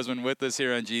Nikki Bozeman with us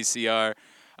here on GCR.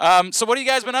 So what have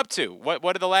you guys been up to? What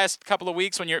are the last couple of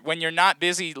weeks when you're not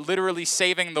busy literally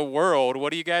saving the world?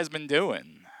 What have you guys been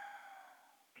doing?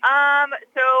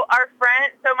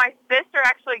 So my sister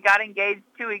actually got engaged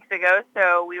 2 weeks ago,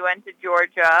 so we went to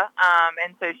Georgia,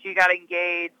 and so she got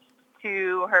engaged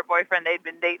to her boyfriend. They'd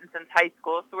been dating since high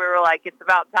school, so we were like, it's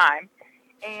about time.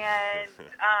 And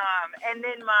and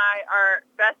then our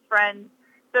best friend,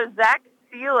 so Zach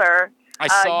Sealer. I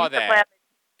saw used to that. play on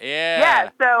Yeah. Yeah,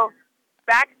 so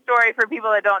backstory for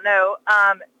people that don't know,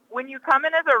 when you come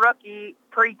in as a rookie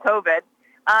pre-COVID,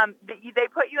 they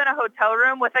put you in a hotel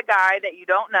room with a guy that you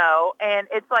don't know, and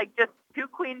it's like just 2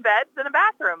 queen beds and a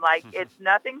bathroom. Like, it's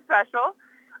nothing special.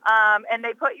 And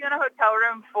they put you in a hotel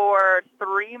room for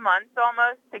 3 months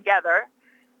almost together.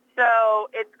 So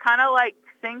it's kind of like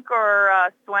sink or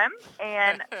swim,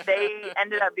 and they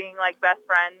ended up being like best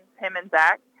friends, him and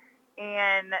Zach.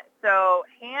 And so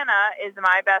Hannah is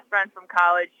my best friend from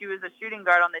college. She was a shooting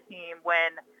guard on the team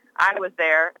when I was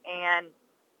there, and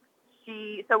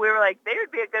so we were like, they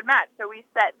would be a good match. So we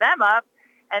set them up,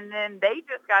 and then they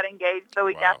just got engaged the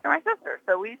week after my sister.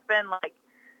 So we've been like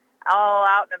all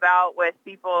out and about with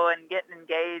people and getting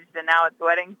engaged, and now it's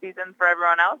wedding season for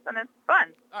everyone else, and it's fun.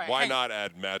 Right, Why not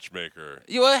add matchmaker?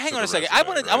 Hang on a second. I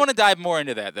want to dive more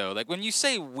into that though. Like when you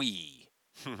say we,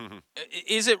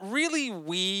 is it really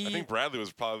we? I think Bradley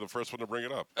was probably the first one to bring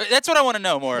it up. That's what I want to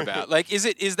know more about. Like, is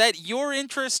that your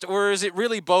interest, or is it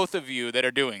really both of you that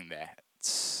are doing that?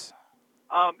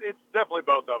 It's definitely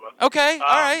both of us. Okay,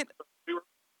 all right. We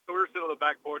were sitting on the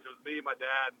back porch. It was me, my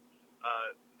dad,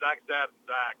 Zach's dad, and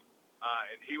Zach,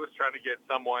 and he was trying to get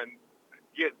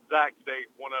Zach to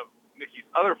date one of Nikki's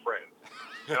other friends.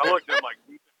 And I looked at him like,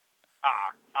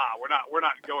 we're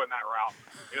not going that route.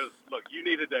 It was, look, you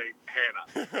need to date Hannah.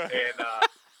 And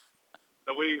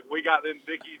so we got in.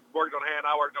 Nikki worked on Hannah,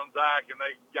 I worked on Zach, and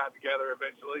they got together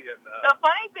eventually. And the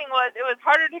funny thing was, it was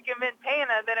harder to convince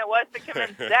Hannah than it was to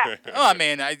convince Zach. Oh, I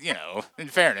mean, in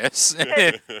fairness,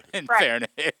 fairness. Hannah,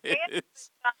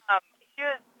 she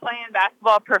was playing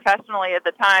basketball professionally at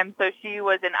the time, so she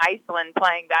was in Iceland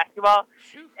playing basketball,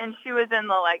 and she was in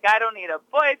the like, I don't need a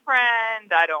boyfriend,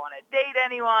 I don't want to date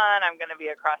anyone, I'm going to be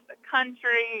across the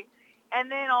country. And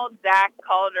then old Zach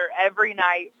called her every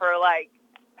night for like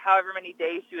however many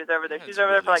days she was over there. She was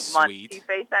over there for like months. He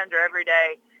FaceTimed her every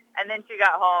day, and then she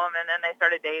got home, and then they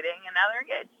started dating, and now they're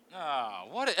engaged.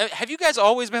 Oh, have you guys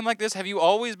always been like this? Have you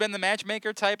always been the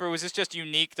matchmaker type, or was this just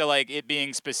unique to like it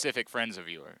being specific friends of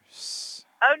yours?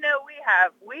 Oh no, we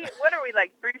have. What are we,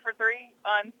 like 3 for 3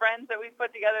 on friends that we've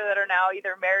put together that are now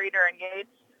either married or engaged?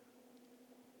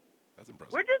 That's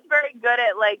impressive. We're just very good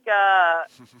at like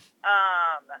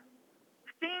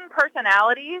seeing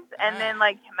personalities and then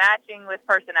like matching with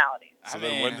personalities. So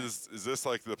then is this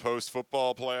like the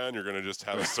post-football plan? You're going to just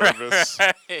have a service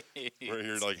where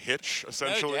you're like Hitch,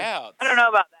 essentially? No doubt. I don't know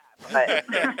about that.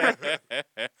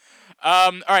 But.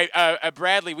 All right,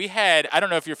 Bradley, I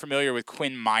don't know if you're familiar with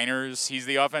Quinn Miners. He's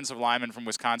the offensive lineman from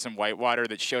Wisconsin Whitewater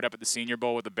that showed up at the Senior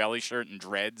Bowl with a belly shirt and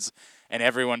dreads, and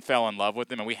everyone fell in love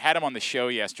with him. And we had him on the show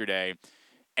yesterday,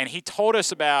 and he told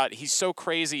us about, he's so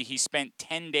crazy, he spent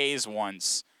 10 days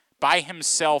once by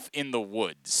himself in the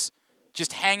woods,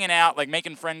 just hanging out, like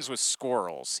making friends with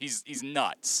squirrels. He's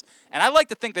nuts. And I like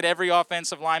to think that every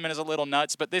offensive lineman is a little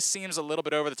nuts, but this seems a little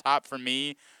bit over the top for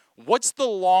me. What's the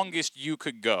longest you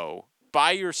could go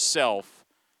by yourself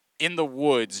in the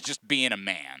woods just being a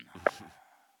man?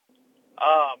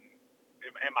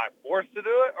 Am I forced to do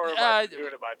it, or am I doing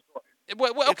it by choice?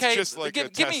 Well, okay, it's just like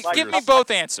give me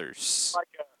both answers.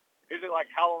 Is it like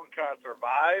how long can I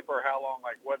survive, or how long?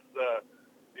 Like what's the?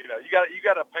 You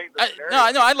got to paint the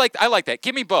scenario. No, I like that.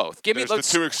 Give me both. There's the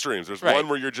two extremes. There's one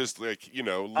where you're just like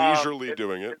leisurely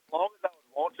doing it. As long as I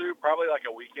would want to, probably like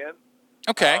a weekend.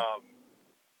 Okay.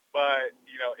 But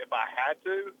if I had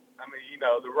to,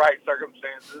 the right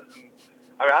circumstances,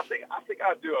 and I think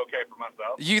I'd do okay for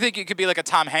myself. You think it could be like a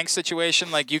Tom Hanks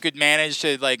situation? Like you could manage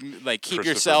to like keep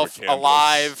yourself McCandless.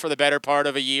 alive for the better part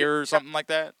of a year or something like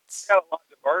that? I got a lot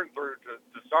to burn through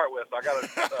to start with, so I got to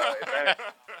advantage.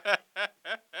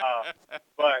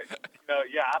 But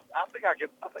I think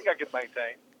I could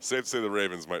maintain. Safe to say the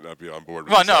Ravens might not be on board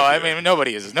with Well, this no, I idea. mean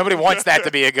nobody is. Nobody wants that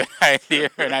to be a good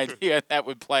idea, an idea that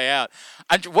would play out.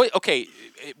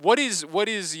 What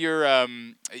is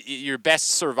your best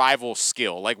survival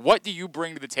skill? Like, what do you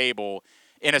bring to the table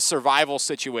in a survival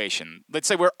situation? Let's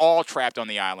say we're all trapped on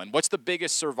the island. What's the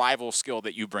biggest survival skill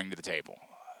that you bring to the table?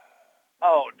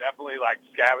 Oh, definitely like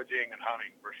scavenging and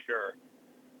hunting for sure.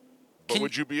 But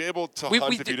would you be able to we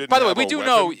hunt if you didn't by the way, have we a do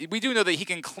weapon? know that he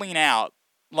can clean out,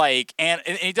 like, and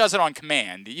he does it on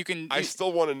command. You can. I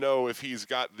still want to know if he's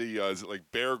got the is it like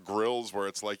Bear Grylls, where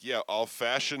it's like, yeah, I'll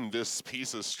fashion this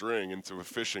piece of string into a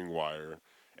fishing wire,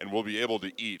 and we'll be able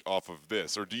to eat off of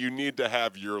this. Or do you need to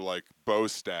have your like bow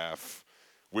staff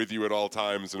with you at all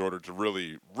times in order to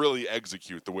really, really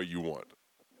execute the way you want?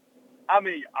 I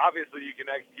mean, obviously you can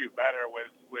execute better with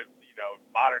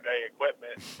modern day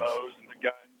equipment, bows and the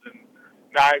guns and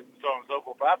knives and so on and so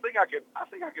forth. But I think I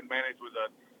could manage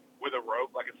with a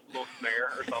rope, like a little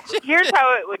snare or something. Here's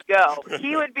how it would go.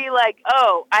 He would be like,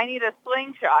 "Oh, I need a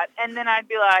slingshot," and then I'd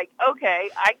be like,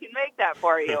 "Okay, I can make that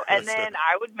for you," and then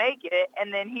I would make it,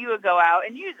 and then he would go out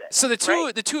and use it. So the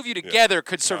two of you together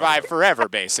could survive forever,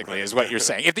 basically, is what you're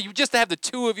saying. If you just have the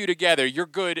two of you together, you're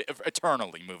good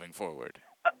eternally moving forward.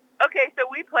 Okay, so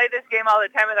we play this game all the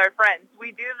time with our friends.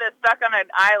 We do the stuck on an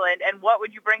island, and what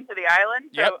would you bring to the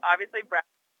island? Yep. So obviously, Brad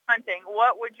hunting.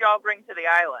 What would y'all bring to the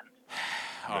island?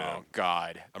 Oh,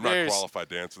 God. I'm not qualified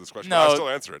to answer this question, No. but I'll still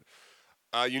answer it.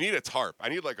 You need a tarp. I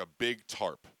need like a big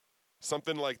tarp.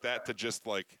 Something like that to just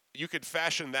like, you could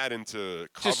fashion that into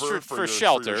cover Just for your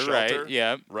shelter, for your right, shelter,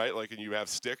 yeah. Right, like, and you have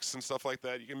sticks and stuff like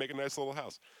that. You can make a nice little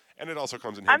house. And it also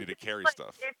comes in handy to carry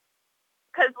stuff.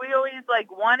 Because we always,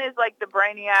 one is the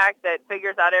brainiac that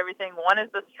figures out everything. One is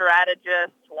the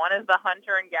strategist. One is the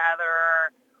hunter and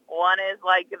gatherer. One is,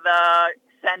 the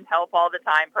send help all the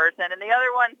time person. And the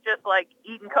other one's just,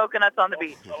 eating coconuts on the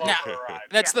beach.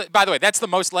 By the way, that's the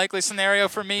most likely scenario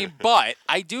for me, but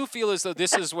I do feel as though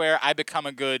this is where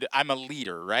I'm a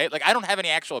leader, right? Like, I don't have any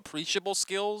actual appreciable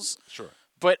skills. Sure.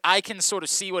 But I can sort of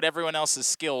see what everyone else's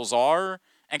skills are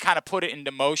and kind of put it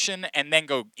into motion and then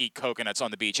go eat coconuts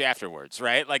on the beach afterwards,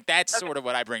 right? Like, that's sort of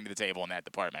what I bring to the table in that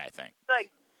department, I think. It's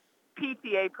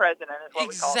PTA president is what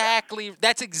we call Exactly.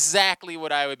 That's exactly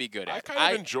what I would be good at. I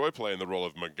kind of enjoy playing the role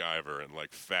of MacGyver and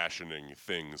fashioning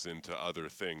things into other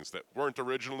things that weren't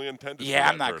originally intended. Yeah,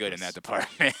 for I'm that not good in that purpose.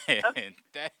 department.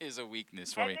 That is a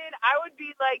weakness for me. And then I would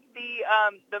be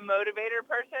the motivator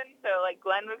person. So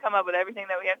Glenn would come up with everything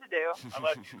that we have to do.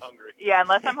 Unless you're hungry. Yeah,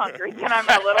 unless I'm hungry, then I'm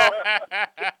a little,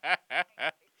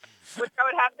 which I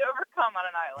would have to overcome on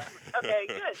an island. Okay,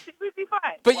 good. We'd be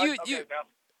fine. But now,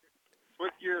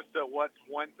 switch gears to what's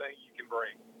one thing you can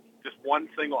bring, just one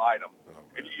single item.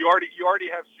 And you already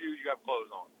have shoes, you have clothes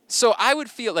on. So I would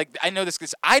feel like, I know this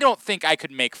because I don't think I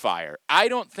could make fire. I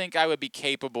don't think I would be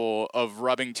capable of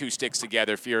rubbing two sticks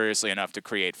together furiously enough to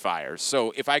create fire.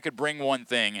 So if I could bring one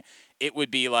thing, it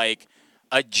would be like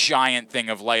a giant thing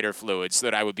of lighter fluid so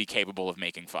that I would be capable of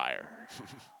making fire.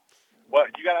 Well,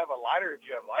 you got to have a lighter if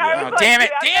you have lighter. Oh, damn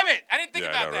it. I didn't think Yeah,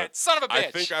 about I know, that. right? Son of a bitch.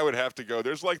 I think I would have to go.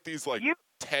 There's these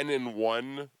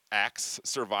 10-in-1 axe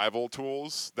survival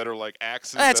tools that are like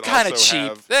axes. That's kind of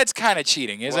cheap. That's kind of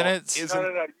cheating, isn't it? No.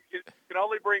 You can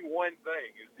only bring one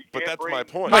thing. But that's my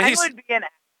point. Mine would be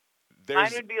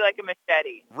mine would be like a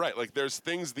machete. Right, there's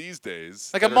things these days,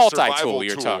 like a that are multi-tool survival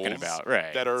you're talking tools about,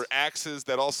 right? That are axes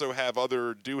that also have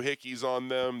other doohickeys on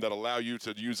them that allow you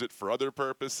to use it for other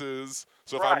purposes.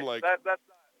 So if I'm like, that's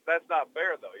not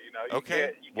fair though. You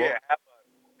Okay, can't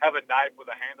have a knife with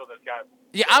a handle that's got.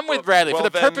 Yeah, I'm with Bradley. Well, For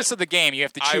the then purpose of the game, you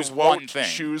have to choose I won't one thing.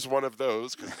 choose one of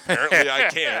those because apparently I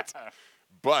can't.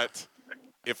 But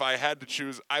if I had to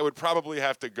choose, I would probably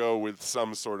have to go with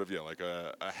some sort of like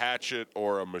a hatchet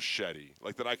or a machete,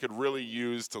 like that I could really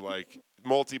use to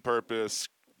multi-purpose,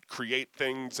 create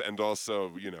things, and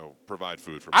also provide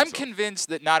food for myself. I'm convinced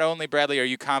that not only, Bradley, are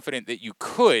you confident that you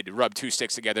could rub two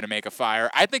sticks together to make a fire,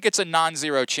 I think it's a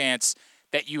non-zero chance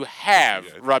that you have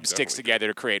rubbed sticks together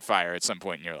to create fire at some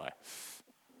point in your life.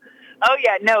 Oh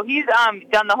yeah, no, he's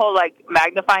done the whole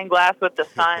magnifying glass with the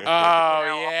sun.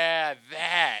 Oh yeah,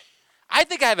 that. I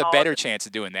think I have a better chance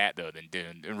of doing that though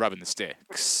than rubbing the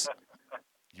sticks.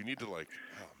 You need to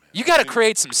You got to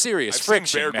create some serious I've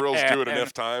friction. seen Bear Grylls man. do it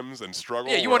enough times and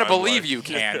struggle. Yeah, you want to believe you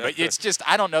can, but it's just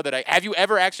I don't know that I. Have you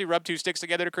ever actually rubbed two sticks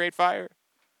together to create fire?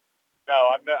 No,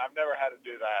 I've never had to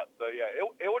do that. So yeah,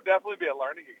 it would definitely be a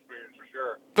learning experience for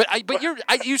sure.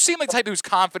 But you seem like the type who's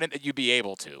confident that you'd be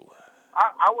able to.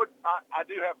 I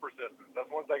do have persistence. That's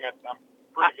one thing I'm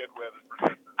pretty good with is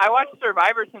persistence. I watched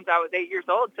Survivor since I was 8 years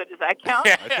old, so does that count?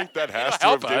 I think that has to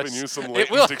have given you some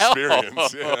It will latent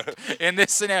experience. help Yeah. in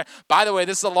this scenario. By the way,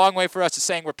 this is a long way for us to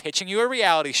saying we're pitching you a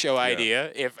reality show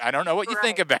idea. If I don't know what you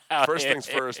think about First it. things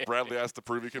first, Bradley has to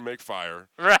prove he can make fire.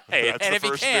 Right. That's And the if he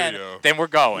first can, video. then we're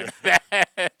going.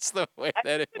 That's the way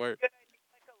that it works. A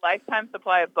lifetime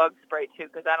supply of bug spray too,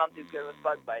 because I don't do good with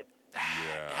bug bites.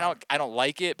 I don't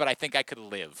like it, but I think I could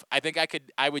live. I think I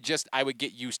would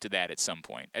get used to that at some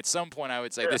point. At some point, I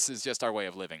would say this is just our way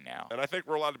of living now. And I think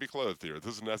we're allowed to be clothed here.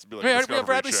 This doesn't have to be like a Discovery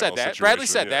Bradley said Channel that. situation. Bradley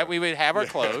said that. We would have our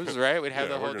clothes, right? We'd have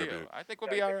the whole deal. I think we'll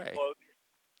be all right.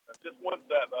 Just one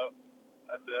set, though.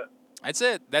 That's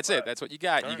it. That's it. That's what you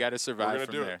got. You got to survive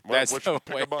from there. That's the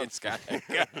way it's got to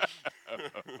go.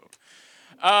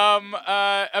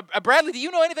 Bradley, do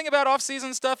you know anything about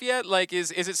off-season stuff yet? Like,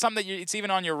 is it something that it's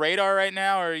even on your radar right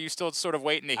now, or are you still sort of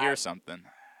waiting to hear something?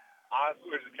 Honestly,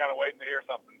 we're just kind of waiting to hear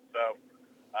something. So,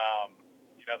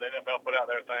 the NFL put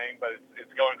out their thing, but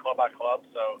it's going club by club.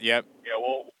 So, yep. Yeah,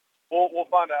 we'll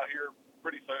find out here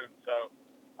pretty soon. So,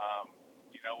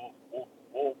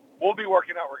 we'll be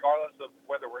working out regardless of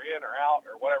whether we're in or out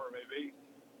or whatever it may be.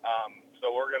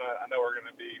 So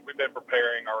we've been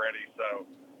preparing already. So,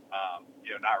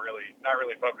 not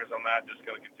really focused on that. Just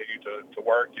going to continue to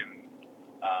work and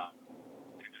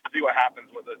see what happens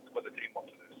with the team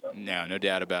wants to do. So. No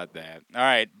doubt about that. All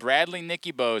right, Bradley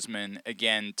Nicky Bozeman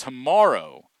again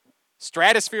tomorrow,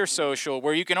 Stratosphere Social,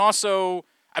 where you can also.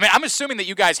 I mean, I'm assuming that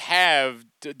you guys have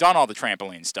done all the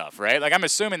trampoline stuff, right? Like, I'm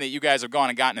assuming that you guys have gone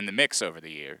and gotten in the mix over the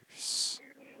years.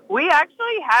 We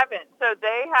actually haven't. So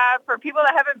they have, for people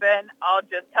that haven't been, I'll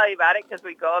just tell you about it because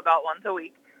we go about once a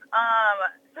week.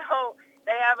 So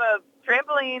they have a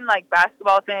trampoline, like,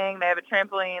 basketball thing. They have a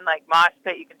trampoline, like, mosh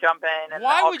pit you can jump in. And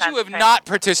why would you have not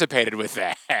participated with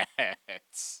that?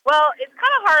 Well, it's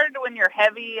kind of hard when you're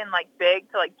heavy and, like, big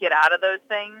to, like, get out of those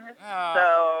things.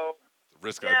 So,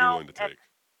 risk I'd be willing to take.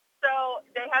 So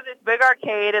they have this big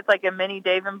arcade. It's like a mini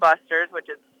Dave & Buster's, which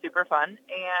is super fun.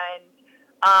 And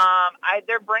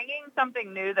they're bringing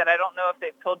something new that I don't know if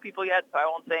they've told people yet, so I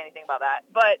won't say anything about that.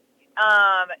 But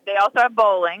they also have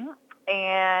bowling,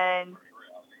 and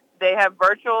they have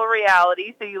virtual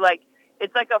reality. So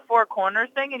it's like a Four Corners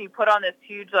thing, and you put on this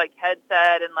huge like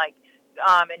headset and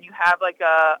and you have like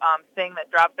a thing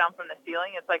that drops down from the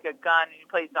ceiling. It's like a gun, and you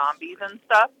play zombies and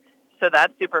stuff. So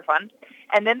that's super fun.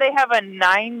 And then they have a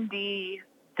 9D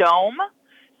dome.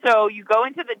 So you go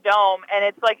into the dome, and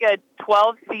it's like a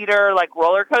 12-seater like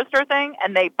roller coaster thing,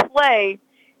 and they play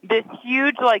this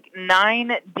huge like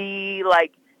 9D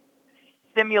like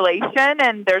simulation,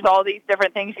 and there's all these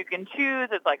different things you can choose.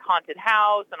 It's like haunted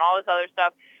house and all this other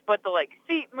stuff. But the like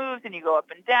seat moves, and you go up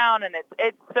and down, and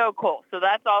it's so cool. So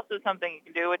that's also something you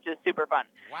can do, which is super fun.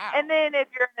 Wow. And then if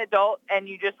you're an adult and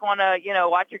you just want to,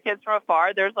 watch your kids from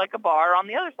afar, there's like a bar on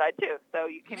the other side too, so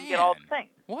you can get all the things.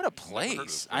 What a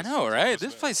place! I know, right?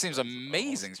 This place seems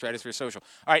amazing. Stratosphere Social.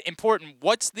 All right, important.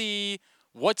 What's the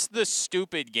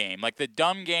stupid game, like the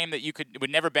dumb game that would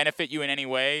never benefit you in any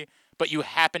way, but you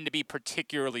happen to be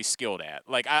particularly skilled at?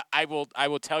 Like I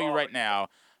will tell you right now.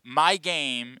 My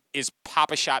game is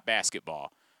Pop-A-Shot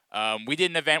basketball. We did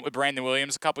an event with Brandon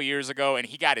Williams a couple years ago, and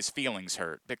he got his feelings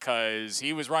hurt because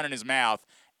he was running his mouth,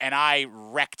 and I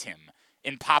wrecked him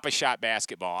in Pop-A-Shot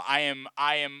basketball.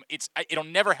 It'll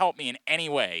never help me in any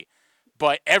way,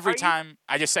 but every time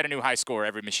I just set a new high score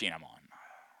every machine I'm on.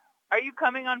 Are you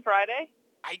coming on Friday?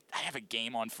 I have a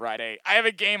game on Friday. I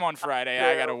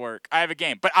got to work. I have a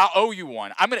game, but I'll owe you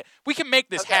one. We can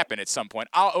make this happen at some point.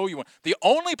 I'll owe you one. The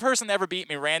only person that ever beat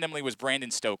me randomly was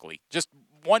Brandon Stokely. Just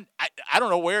one. I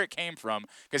don't know where it came from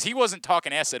because he wasn't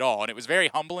talking S at all, and it was very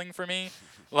humbling for me.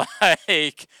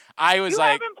 Like I was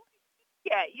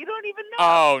yeah, you don't even know.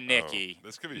 Oh, Nikki.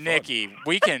 This could be Nikki, fun.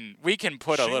 we can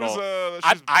put a little.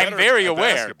 I'm very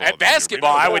aware. At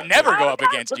basketball, I would never go up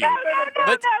against you.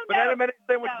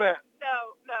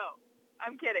 No.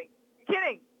 I'm kidding.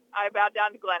 I bowed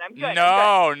down to Glenn. I'm good.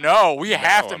 No. We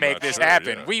have to make this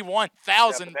happen. Yeah. We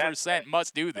 1,000%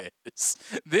 must do this.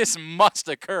 This must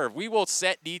occur. We will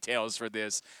set details for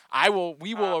this.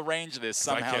 We will arrange this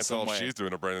somehow. I can't tell some if way. she's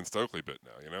doing a Brandon Stokely bit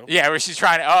now, Yeah, where she's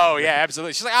trying to. Oh, yeah,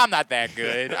 absolutely. She's like, I'm not that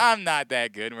good.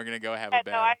 And we're gonna go have a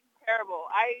battle. No, I'm terrible.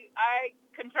 I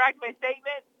contract my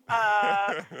statement.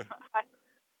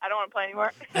 I don't want to play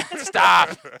anymore.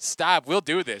 Stop. We'll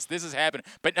do this. This is happening.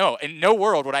 But no, in no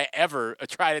world would I ever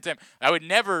try to attempt. I would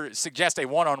never suggest a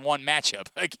one-on-one matchup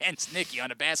against Nikki on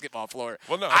a basketball floor.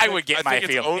 Well, no, I would get my feelings. I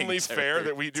think it's only fair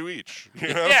that we do each.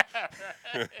 Yeah.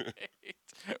 Right.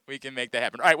 We can make that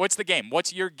happen. All right, what's the game?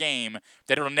 What's your game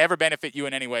that it'll never benefit you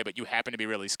in any way, but you happen to be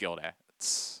really skilled at?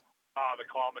 The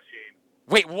claw machine.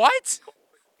 Wait, what?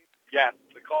 Yeah,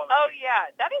 the claw machine. Oh,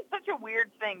 yeah. That is such a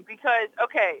weird thing because,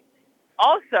 okay,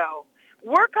 also,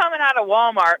 we're coming out of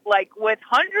Walmart, like, with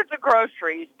hundreds of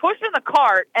groceries, pushing the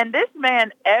cart, and this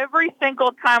man, every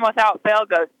single time without fail,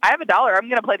 goes, I have $1. I'm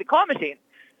going to play the claw machine.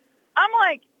 I'm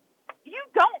like, you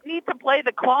don't need to play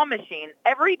the claw machine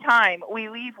every time we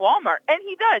leave Walmart. And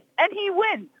he does. And he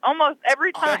wins almost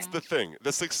every time. That's the thing.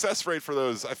 The success rate for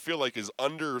those, I feel like, is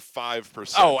under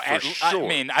 5%. Oh, for sure. I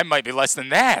mean, I might be less than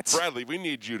that. Bradley, we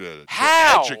need you to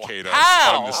educate us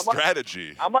How? on the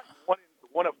strategy. I'm like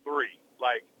one of three.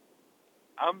 Like,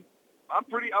 I'm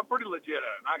pretty legit at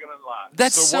it. Not gonna lie.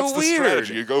 That's so what's weird. the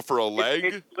strategy? You go for a leg?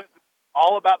 It's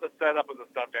all about the setup of the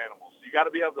stuffed animals. You got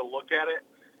to be able to look at it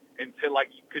until, like,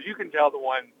 because you can tell the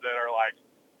ones that are like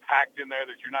packed in there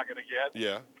that you're not gonna get.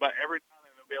 Yeah. But every time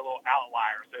there'll be a little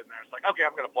outlier sitting there. It's like, okay,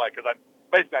 I'm gonna play because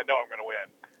I know I'm gonna win.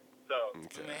 So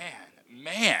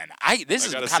Man, this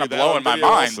is gotta kind see of that blowing on my video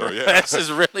mind. also, bro. yeah. This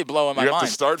is really blowing my You mind. have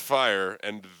to start fire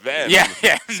and then yeah,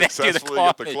 then do successfully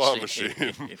get the claw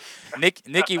machine.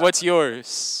 Nikki, what's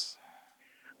yours?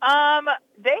 They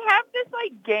have this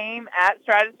like game at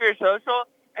Stratosphere Social,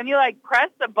 and you like press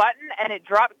the button and it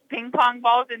drops ping pong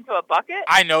balls into a bucket.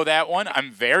 I know that one.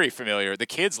 I'm very familiar. The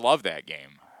kids love that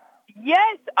game.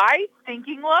 Yes, I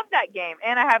stinking love that game,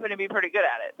 and I happen to be pretty good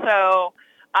at it. So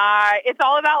it's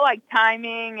all about like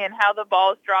timing and how the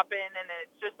balls drop in, and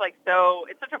it's just like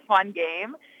it's such a fun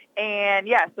game. And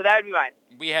yeah, so that would be mine.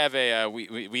 We have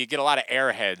we get a lot of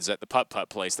airheads at the putt-putt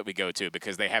place that we go to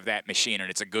because they have that machine, and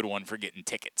it's a good one for getting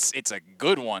tickets. It's a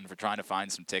good one for trying to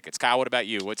find some tickets. Kyle, what about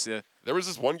you? There was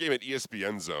this one game at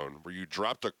ESPN Zone where you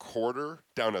dropped a quarter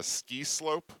down a ski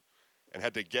slope and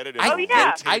had to get it in a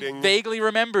rotating. I vaguely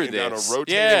remember this. Down a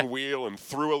rotating wheel and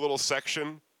through a little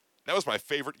section. That was my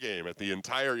favorite game at the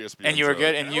entire ESPN. And you were Zone.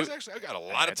 good. And I got a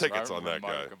lot of tickets on that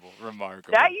guy.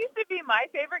 Remarkable. That used to be my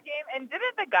favorite game, and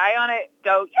didn't the guy on it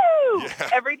go "yoo"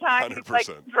 every time he like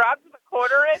 100%. dropped the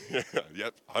quarter in?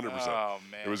 Yep, 100%. Oh,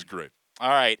 man. It was great. All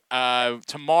right.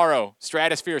 Tomorrow,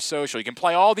 Stratosphere Social. You can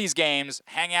play all these games,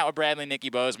 hang out with Bradley and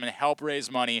Nikki Bozeman, help raise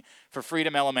money for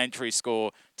Freedom Elementary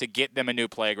School to get them a new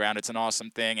playground. It's an awesome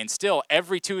thing. And still,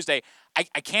 every Tuesday,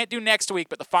 I can't do next week,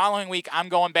 but the following week I'm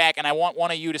going back, and I want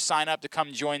one of you to sign up to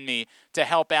come join me to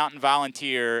help out and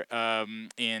volunteer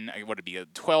in,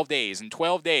 12 days. In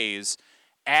 12 days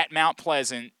at Mount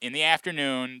Pleasant in the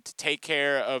afternoon to take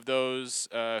care of those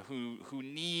who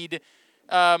need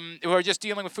who are just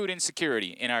dealing with food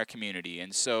insecurity in our community.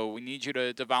 And so we need you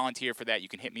to volunteer for that. You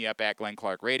can hit me up at Glenn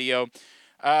Clark Radio.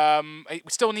 We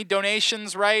still need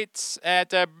donations, right?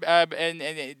 At I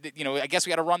guess we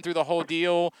got to run through the whole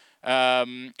deal.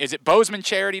 Is it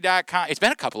BozemanCharity.com? It's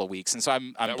been a couple of weeks, and so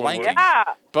I'm blanking. Yeah.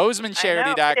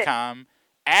 BozemanCharity.com,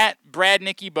 at Brad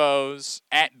Nicky Bose,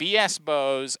 at BS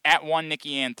Bose, at 1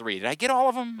 Nikki Ann 3. Did I get all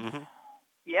of them? Mm-hmm.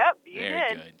 Yep, you Very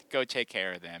did. good. Go take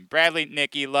care of them. Bradley,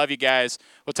 Nikki, love you guys.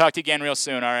 We'll talk to you again real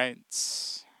soon, all right?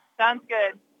 Sounds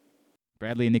good.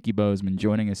 Bradley and Nikki Bozeman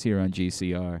joining us here on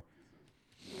GCR.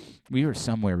 We were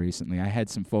somewhere recently. I had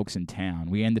some folks in town.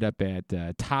 We ended up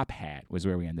at Top Hat was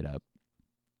where we ended up.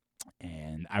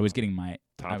 And I was getting my...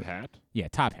 Top Hat? Yeah,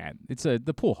 Top Hat. It's the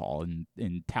pool hall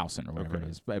in Towson or whatever it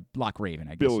is. Loch Raven,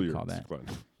 I guess Billiards, you call that. Glenn.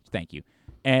 Thank you.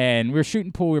 And we were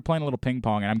shooting pool. We were playing a little ping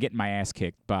pong, and I'm getting my ass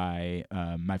kicked by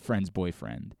my friend's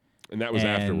boyfriend. And that was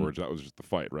afterwards. That was just the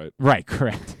fight, right? Right,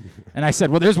 correct. And I said,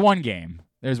 well, there's one game.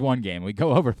 There's one game. We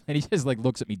go over, and he just like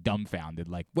looks at me dumbfounded,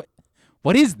 like,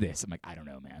 what is this? I'm like, I don't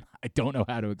know, man. I don't know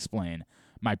how to explain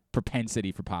my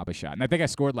propensity for Pop-A-Shot. And I think I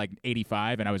scored like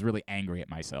 85, and I was really angry at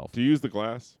myself. Do you use the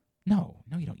glass? No,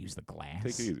 you don't use the glass.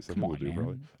 Take it easy. Some Come people on, do, man.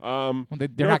 probably. Well,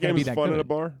 they're not going to be that fun good. at a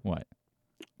bar? What?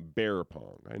 Bear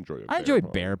pong. I enjoy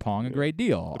bear pong a great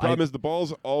deal. The problem is the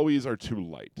balls always are too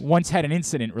light. Once had an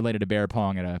incident related to bear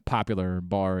pong at a popular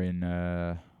bar in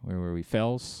where were we?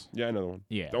 Fells? Yeah, another one.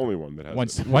 Yeah, the only one that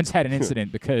has once had an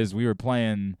incident because we were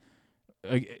playing.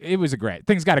 It was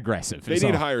things got aggressive. They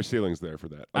need higher ceilings there for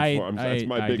that. That's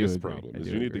my biggest problem. Is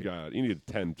you need you need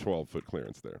a 10, 12-foot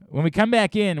clearance there. When we come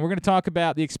back in, we're going to talk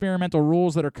about the experimental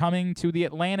rules that are coming to the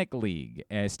Atlantic League.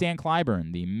 Stan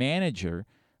Clyburn, the manager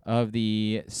of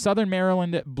the Southern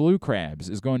Maryland Blue Crabs,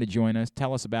 is going to join us,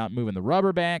 tell us about moving the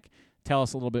rubber back, tell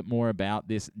us a little bit more about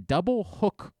this double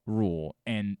hook rule,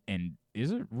 and is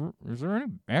there any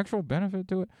actual benefit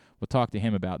to it? We'll talk to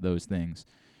him about those things.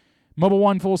 Mobil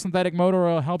 1 full synthetic motor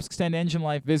oil helps extend engine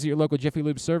life. Visit your local Jiffy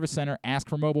Lube service center. Ask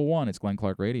for Mobil 1. It's Glenn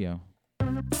Clark Radio.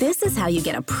 This is how you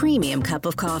get a premium cup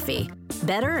of coffee.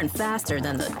 Better and faster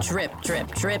than the drip, drip,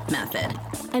 drip method.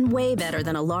 And way better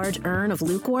than a large urn of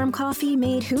lukewarm coffee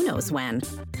made who knows when.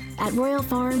 At Royal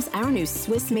Farms, our new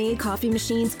Swiss-made coffee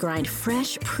machines grind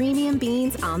fresh, premium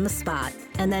beans on the spot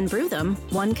and then brew them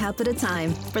 1 cup at a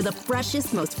time for the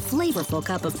freshest, most flavorful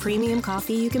cup of premium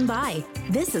coffee you can buy.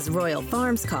 This is Royal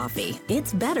Farms coffee.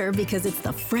 It's better because it's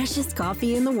the freshest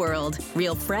coffee in the world.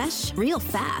 Real fresh, real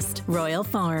fast. Royal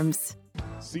Farms.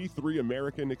 C3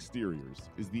 American Exteriors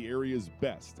is the area's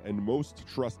best and most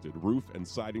trusted roof and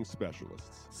siding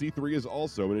specialists. C3 is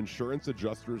also an insurance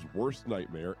adjuster's worst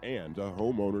nightmare and a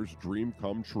homeowner's dream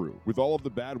come true. With all of the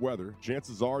bad weather,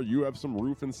 chances are you have some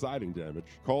roof and siding damage.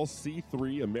 Call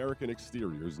C3 American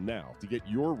Exteriors now to get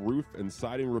your roof and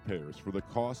siding repairs for the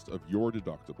cost of your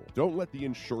deductible. Don't let the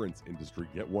insurance industry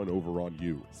get one over on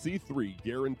you. C3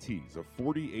 guarantees a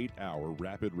 48-hour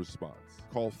rapid response.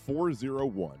 Call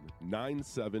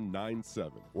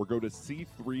 401-9797 or go to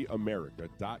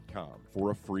c3america.com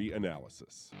for a free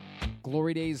analysis.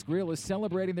 Glory Days Grill is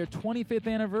celebrating their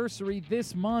 25th anniversary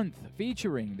this month,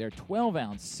 featuring their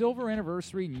 12-ounce silver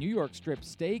anniversary New York strip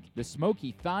steak, the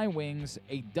smoky thigh wings,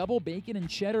 a double bacon and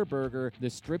cheddar burger, the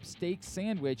strip steak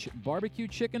sandwich, barbecue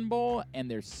chicken bowl,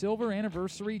 and their silver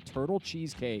anniversary turtle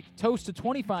cheesecake. Toast to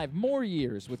 25 more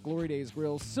years with Glory Days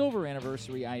Grill's silver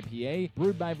anniversary IPA,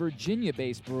 brewed by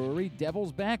Virginia-based brewery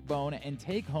Devil's Backbone, and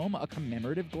take home a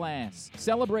commemorative glass.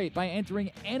 Celebrate by entering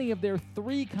any of their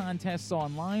 3 contests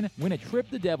online, win a trip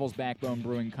to Devil's Backbone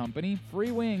Brewing Company, free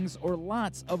wings, or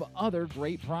lots of other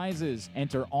great prizes.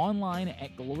 Enter online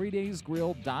at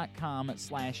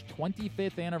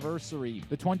glorydaysgrill.com/25th anniversary.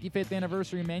 The 25th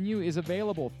anniversary menu is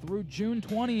available through June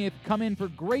 20th. Come in for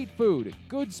great food,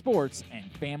 good sports,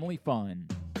 and family fun.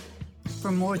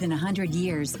 For more than 100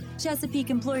 years, Chesapeake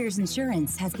Employers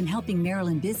Insurance has been helping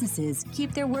Maryland businesses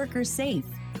keep their workers safe.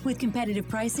 With competitive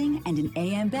pricing and an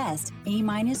AM Best A-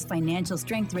 financial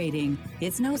strength rating,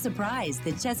 it's no surprise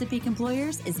that Chesapeake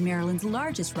Employers is Maryland's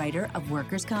largest writer of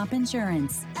workers' comp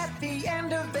insurance. At the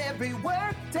end of every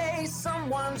workday,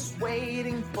 someone's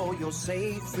waiting for your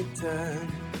safe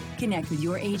return. Connect with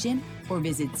your agent or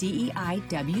visit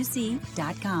CEIWC.com.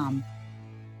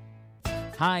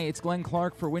 Hi, it's Glenn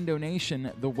Clark for Window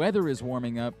Nation. The weather is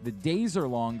warming up. The days are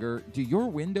longer. Do your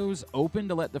windows open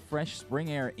to let the fresh spring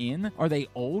air in? Are they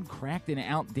old, cracked, and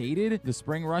outdated? The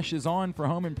spring rush is on for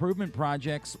home improvement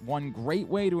projects. One great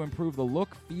way to improve the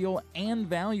look, feel, and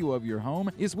value of your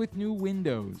home is with new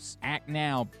windows. Act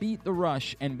now, beat the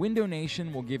rush, and Window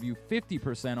Nation will give you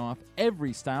 50% off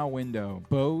every style window.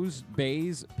 Bows,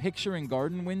 bays, picture and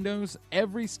garden windows,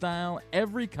 every style,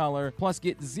 every color, plus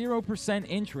get 0%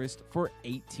 interest for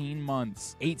 18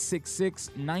 months.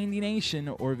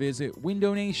 866-90-NATION or visit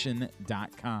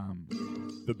windownation.com.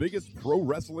 The biggest pro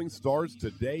wrestling stars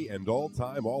today and all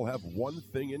time all have one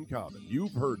thing in common.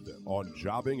 You've heard them on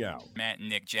Jobbing Out. Matt and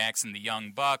Nick Jackson, the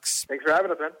Young Bucks. Thanks for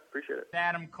having us, man. Appreciate it.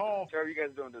 Adam Cole. How are you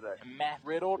guys doing today? Matt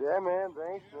Riddle. Yeah, man.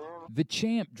 Thanks, man. The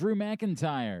champ, Drew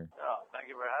McIntyre. Oh, thank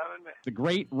you for having me. The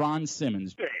great Ron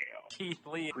Simmons. Damn. Keith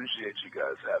Lee. Appreciate you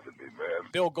guys having me, man.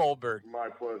 Bill Goldberg. My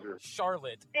pleasure.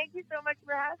 Charlotte. Thank you so much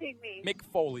for having me. Mick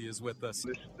Foley is with us.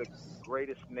 This is the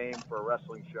greatest name for a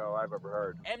wrestling show I've ever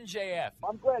heard. MJF.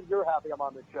 I'm glad you're happy I'm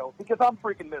on this show because I'm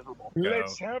freaking miserable. Le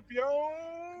champion.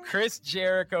 Chris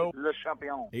Jericho. Le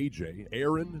champion. AJ,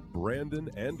 Aaron, Brandon,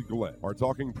 and Glenn are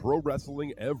talking pro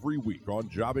wrestling every week on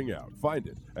Jobbing Out. Find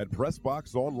it at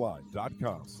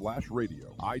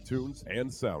PressBoxOnline.com/radio, iTunes, and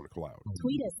SoundCloud.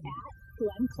 Tweet us at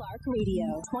Glenn Clark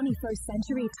Radio. 21st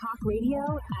Century Talk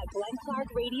Radio at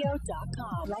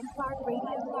glennclarkradio.com.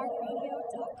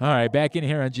 glennclarkradio.com. All right, back in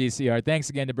here on GCR.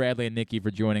 Thanks again to Bradley and Nikki for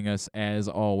joining us, as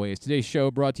always. Today's show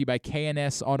brought to you by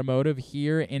K&S Automotive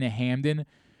here in Hamden.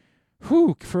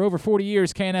 For over 40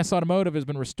 years, K&S Automotive has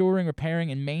been restoring, repairing,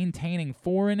 and maintaining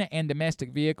foreign and domestic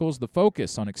vehicles. The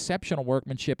focus on exceptional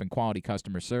workmanship and quality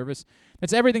customer service.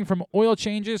 That's everything from oil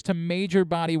changes to major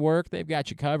body work. They've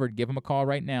got you covered. Give them a call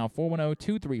right now,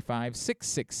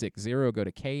 410-235-6660. Go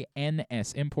to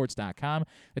knsimports.com.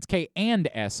 That's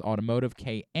K&S Automotive,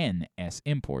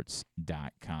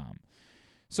 knsimports.com.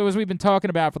 So as we've been talking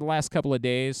about for the last couple of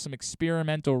days, some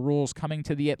experimental rules coming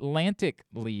to the Atlantic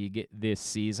League this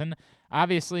season.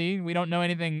 Obviously, we don't know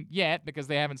anything yet because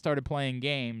they haven't started playing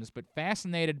games, but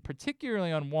fascinated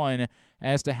particularly on one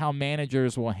as to how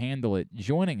managers will handle it.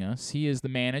 Joining us, he is the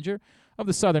manager of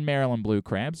the Southern Maryland Blue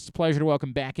Crabs. It's a pleasure to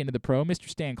welcome back into the Pro, Mr.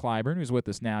 Stan Clyburn, who's with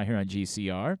us now here on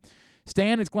GCR.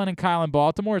 Stan, it's Glenn and Kyle in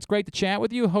Baltimore. It's great to chat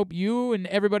with you. Hope you and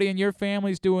everybody in your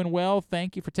family's doing well.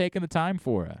 Thank you for taking the time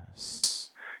for us.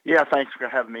 Yeah, thanks for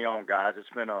having me on, guys. It's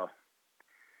been a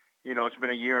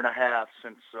year and a half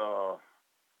since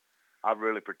I've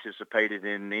really participated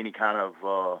in any kind of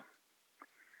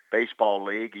baseball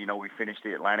league. You know, we finished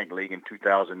the Atlantic League in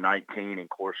 2019, and of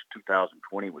course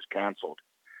 2020 was canceled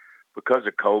because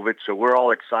of COVID. So we're all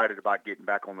excited about getting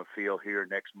back on the field here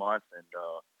next month and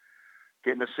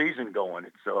getting the season going.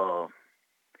 It's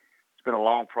it's been a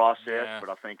long process, Yeah. but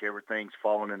I think everything's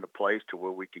fallen into place to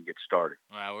where we can get started.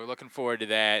 Well, we're looking forward to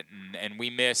that, and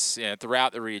we miss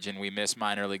throughout the region. We miss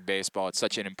minor league baseball. It's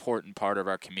such an important part of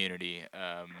our community,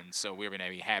 and so we're going to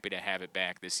be happy to have it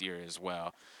back this year as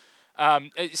well.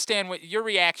 Stan, your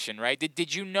reaction, right?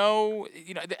 Did you know?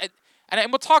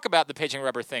 And we'll talk about the pitching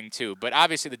rubber thing too. But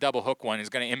obviously, the double hook one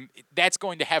is that's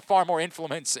going to have far more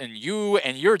influence in you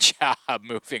and your job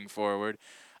moving forward.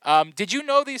 Did you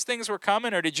know these things were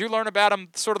coming, or did you learn about them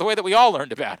sort of the way that we all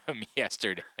learned about them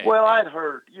yesterday? Well, I'd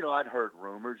heard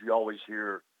rumors. You always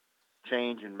hear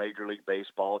change in Major League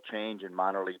Baseball, change in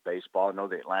minor league baseball. I know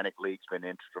the Atlantic League's been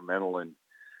instrumental in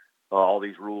all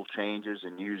these rule changes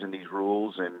and using these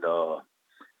rules. And,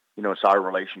 it's our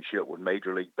relationship with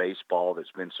Major League Baseball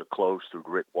that's been so close through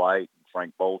Rick White and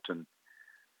Frank Bolton,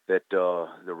 that the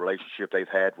relationship they've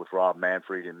had with Rob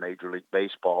Manfred in Major League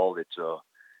Baseball, it's a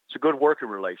good working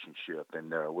relationship.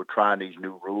 And we're trying these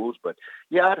new rules. But,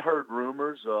 yeah, I'd heard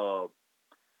rumors. The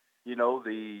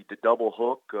double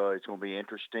hook, it's going to be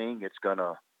interesting. It's going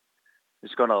to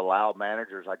allow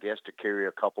managers, I guess, to carry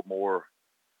a couple more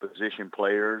position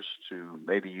players to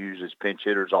maybe use as pinch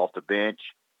hitters off the bench.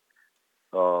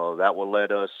 That will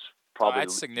let us probably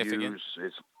use,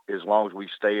 as long as we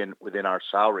stay within our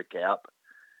salary cap,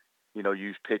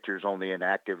 use pitchers on the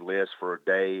inactive list for a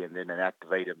day and then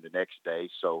inactivate them the next day.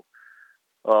 So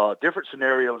different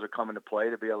scenarios are coming to play.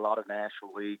 There'll be a lot of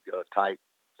National League type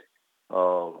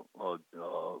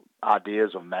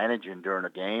ideas of managing during a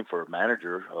game for a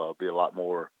manager. Be a lot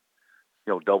more,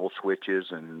 double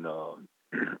switches and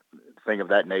thing of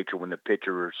that nature when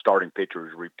the starting pitcher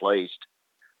is replaced.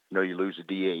 You lose a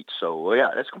DH. So yeah,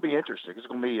 that's going to be interesting. It's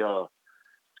going to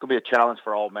be a challenge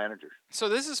for all managers. So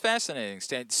this is fascinating,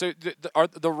 Stan. So are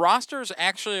the rosters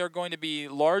actually are going to be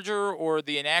larger, or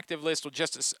the inactive list will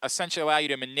just essentially allow you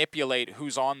to manipulate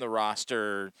who's on the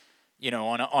roster,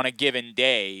 on a given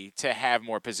day to have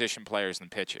more position players than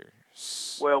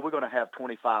pitchers? Well, we're going to have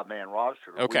 25-man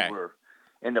roster. Okay. We were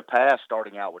in the past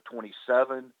starting out with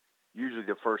 27. Usually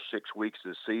the first 6 weeks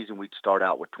of the season, we'd start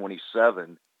out with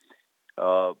 27.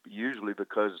 Usually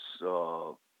because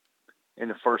in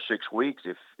the first 6 weeks,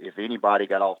 if anybody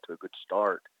got off to a good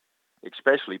start,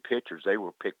 especially pitchers, they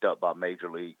were picked up by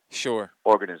Major League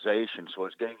organizations. So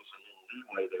it's gave us a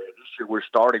little leeway there. This year we're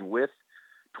starting with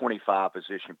 25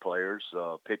 position players,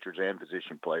 pitchers and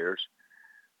position players.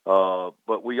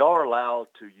 But we are allowed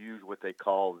to use what they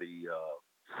call the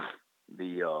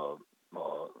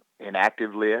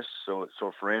inactive list. So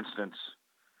for instance,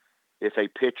 if a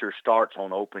pitcher starts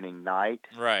on opening night,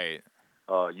 right,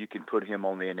 you can put him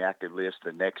on the inactive list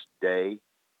the next day,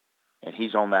 and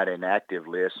he's on that inactive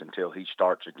list until he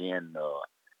starts again,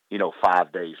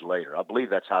 5 days later. I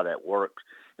believe that's how that works.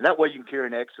 And that way you can carry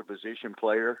an extra position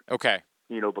player. Okay.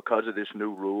 Because of this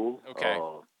new rule. Okay.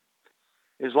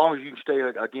 As long as you can stay,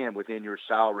 again, within your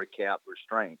salary cap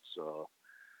restraints.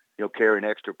 Carrying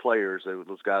extra players,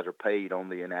 those guys are paid on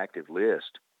the inactive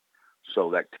list.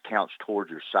 So that counts towards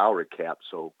your salary cap.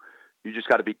 So you just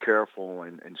got to be careful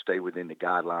and stay within the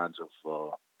guidelines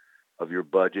of your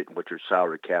budget and what your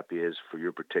salary cap is for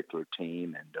your particular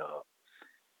team.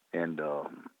 And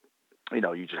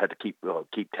you just have to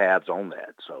keep tabs on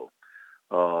that. So,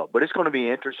 but it's going to be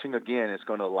interesting. Again, I think it's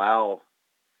going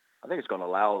to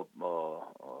allow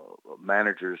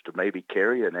managers to maybe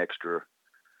carry an extra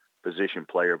position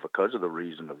player because of the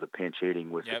reason of the pinch hitting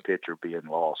with the pitcher being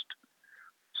lost.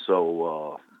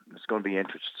 So it's going to be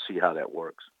interesting to see how that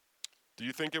works. Do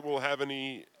you think it will have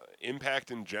any impact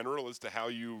in general as to how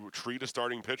you treat a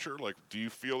starting pitcher? Like, do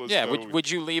you feel as though... would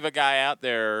you leave a guy out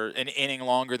there an inning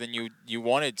longer than you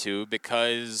wanted to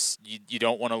because you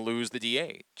don't want to lose the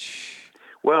DH?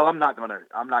 Well, I'm not going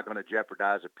to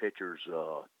jeopardize a pitcher's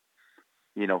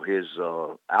his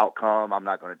outcome. I'm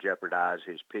not going to jeopardize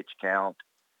his pitch count.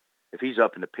 If he's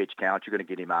up in the pitch count, you're going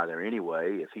to get him out of there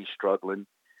anyway. If he's struggling,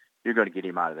 you're going to get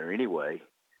him out of there anyway.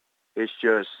 It's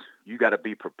just you got to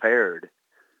be prepared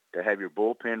to have your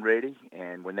bullpen ready.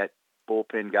 And when that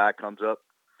bullpen guy comes up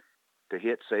to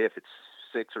hit, say if it's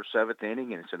 6th or 7th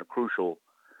inning and it's in a crucial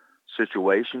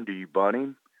situation, do you bunt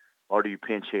him or do you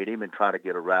pinch hit him and try to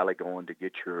get a rally going to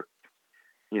get your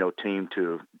team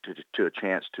to a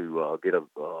chance to get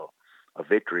a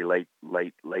victory late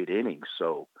innings?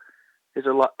 So there's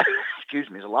a lot.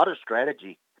 There's a lot of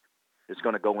strategy that's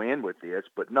going to go in with this.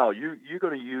 But no, you're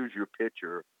going to use your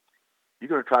pitcher. You're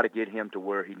going to try to get him to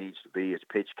where he needs to be. His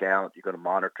pitch count. You're going to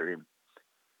monitor him,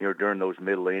 during those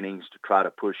middle innings to try to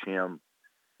push him.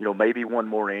 Maybe one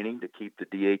more inning to keep the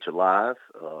DH alive.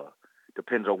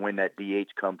 Depends on when that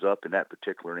DH comes up in that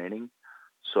particular inning.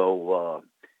 So,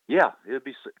 it'll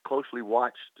be closely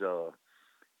watched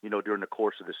during the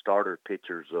course of the starter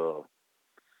pitcher's,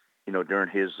 during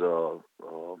his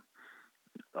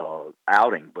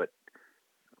outing. But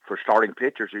for starting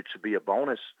pitchers, it should be a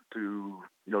bonus to,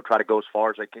 try to go as far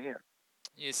as they can.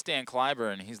 Yeah, Stan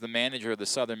Clyburn, he's the manager of the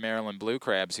Southern Maryland Blue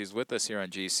Crabs. He's with us here on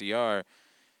GCR.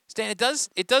 Stan,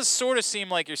 it does sort of seem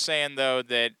like you're saying, though,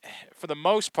 that for the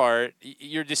most part,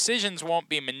 your decisions won't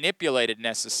be manipulated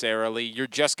necessarily. You're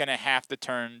just going to have to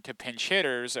turn to pinch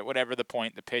hitters at whatever the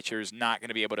point the pitcher's not going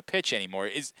to be able to pitch anymore.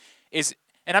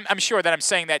 And I'm sure that I'm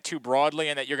saying that too broadly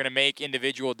and that you're going to make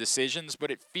individual decisions,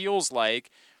 but it feels like,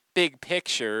 big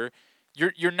picture,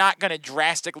 you're not going to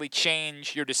drastically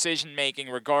change your decision-making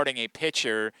regarding a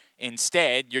pitcher.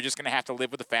 Instead, you're just going to have to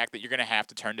live with the fact that you're going to have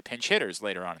to turn to pinch hitters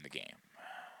later on in the game.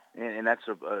 And that's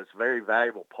it's a very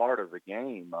valuable part of the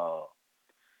game.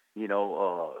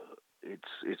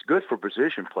 It's good for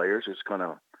position players.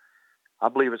 I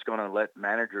believe it's gonna let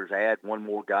managers add one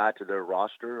more guy to their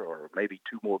roster, or maybe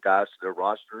two more guys to their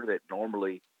roster that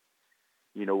normally,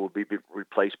 will be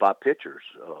replaced by pitchers.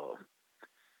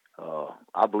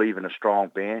 I believe in a strong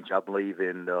bench. I believe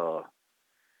in,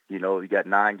 you got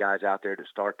 9 guys out there to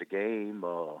start the game.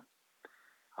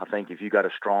 I think if you got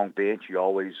a strong bench, you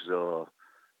always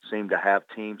seem to have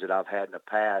teams that I've had in the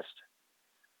past,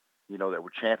 that were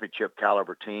championship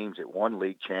caliber teams that won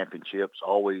league championships,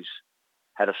 always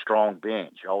had a strong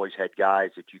bench, always had guys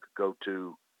that you could go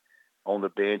to on the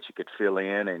bench, you could fill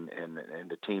in, and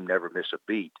the team never miss a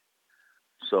beat.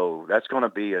 So that's going to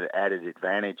be an added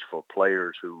advantage for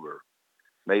players who were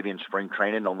maybe in spring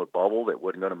training on the bubble that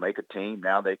wasn't going to make a team.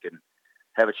 Now they can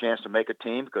have a chance to make a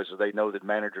team because they know that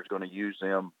manager's going to use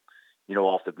them,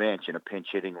 off the bench in a pinch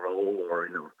hitting role or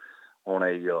on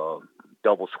a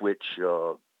double switch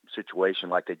situation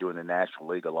like they do in the National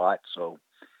League a lot. So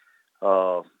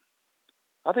I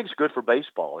think it's good for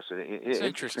baseball. It's an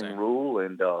interesting rule,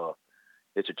 and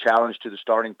it's a challenge to the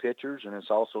starting pitchers, and it's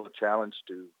also a challenge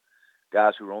to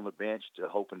guys who are on the bench to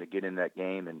hoping to get in that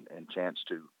game and chance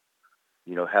to,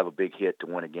 have a big hit to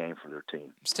win a game for their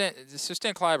team.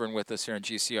 Stan Clyburn with us here on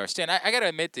GCR. Stan, I got to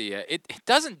admit to you, it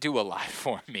doesn't do a lot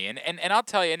for me. And I'll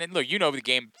tell you, and look, you know the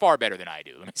game far better than I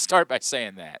do. Let me start by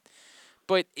saying that.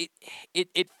 But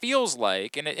it feels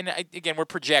like, and again, we're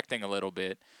projecting a little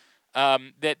bit,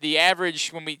 that the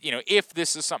average, when we, if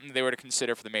this is something they were to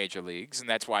consider for the major leagues, and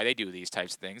that's why they do these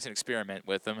types of things and experiment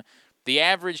with them, the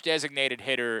average designated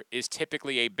hitter is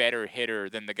typically a better hitter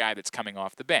than the guy that's coming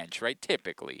off the bench, right?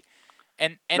 Typically.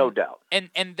 And no doubt.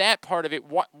 And that part of it,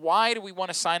 why do we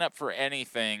want to sign up for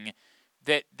anything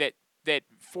that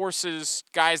forces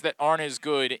guys that aren't as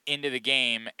good into the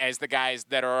game as the guys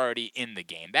that are already in the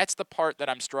game? That's the part that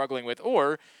I'm struggling with.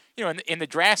 Or, in the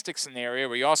drastic scenario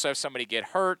where you also have somebody get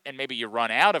hurt and maybe you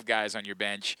run out of guys on your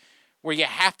bench, where you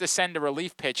have to send a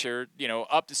relief pitcher,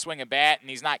 up to swing a bat and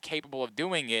he's not capable of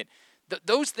doing it.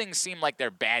 Those things seem like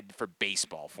they're bad for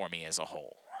baseball for me as a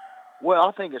whole. Well,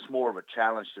 I think it's more of a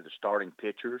challenge to the starting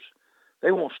pitchers.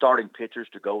 They want starting pitchers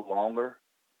to go longer.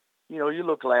 You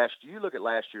look at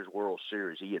last year's World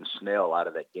Series, Ian Snell out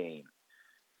of that game,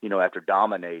 after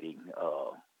dominating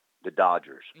the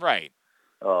Dodgers. Right.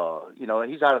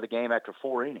 He's out of the game after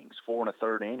 4 innings, 4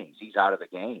 1/3 innings. He's out of the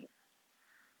game.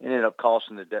 It ended up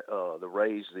costing the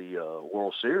Rays the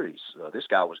World Series. This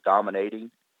guy was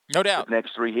dominating. No doubt. The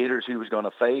next 3 hitters he was going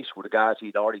to face were the guys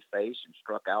he'd already faced and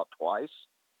struck out twice.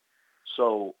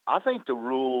 So I think the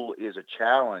rule is a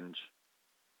challenge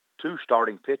to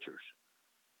starting pitchers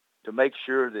to make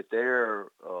sure that they're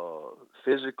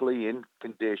physically in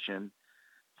condition,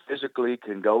 physically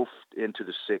can go into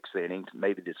the 6th inning,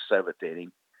 maybe the 7th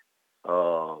inning.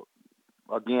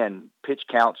 Again, pitch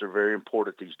counts are very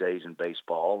important these days in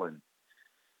baseball, and,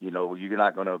 you're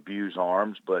not going to abuse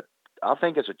arms, but I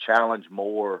think it's a challenge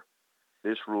more,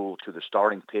 this rule, to the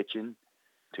starting pitching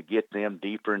to get them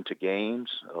deeper into games,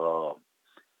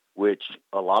 which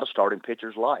a lot of starting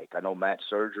pitchers like. I know Matt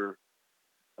Serger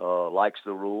likes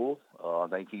the rule. I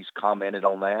think he's commented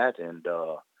on that, and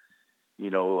other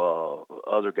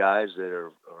guys that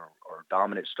are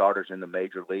dominant starters in the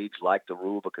major leagues like the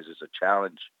rule because it's a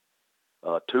challenge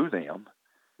to them.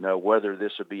 Now, whether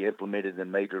this will be implemented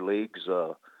in major leagues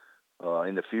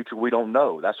in the future, we don't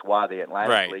know. That's why the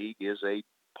Atlantic League is a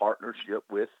partnership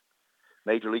with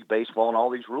Major League Baseball and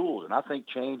all these rules. And I think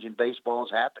change in baseball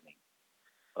is happening.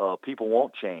 People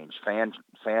won't change. Fan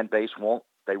base won't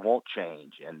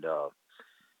change.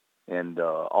 And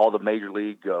all the Major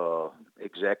League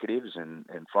executives and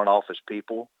front office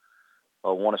people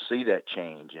want to see that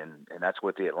change. And that's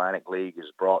what the Atlantic League has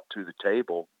brought to the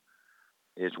table,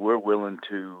 is we're willing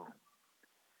to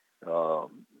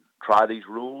try these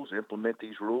rules, implement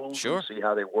these rules, sure, and see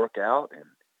how they work out. And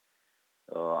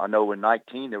I know in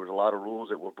 19 there was a lot of rules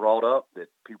that were brought up that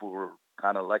people were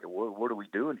kind of like, what are we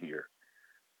doing here?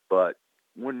 But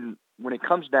when it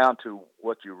comes down to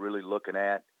what you're really looking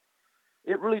at,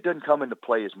 it really doesn't come into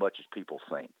play as much as people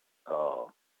think.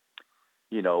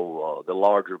 The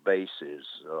larger bases,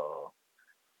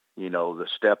 the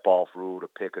step-off rule to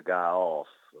pick a guy off,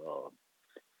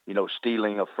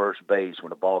 stealing a first base when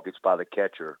the ball gets by the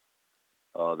catcher.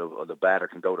 The batter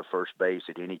can go to first base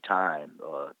at any time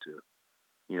to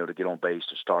get on base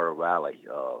to start a rally.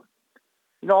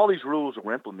 All these rules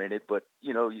were implemented, but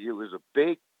it was a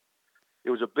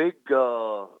big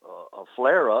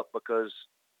flare up because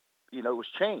it was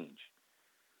change.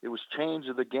 It was change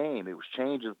of the game. It was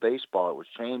change of baseball. It was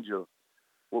change of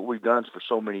what we've done for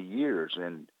so many years.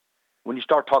 And when you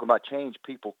start talking about change,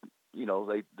 people,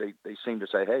 they seem to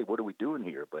say, hey, what are we doing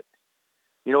here? But,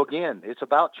 again, it's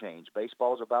about change.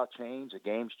 Baseball is about change. The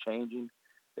game's changing.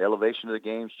 The elevation of the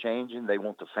game's changing. They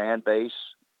want the fan base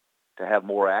to have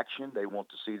more action. They want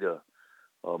to see the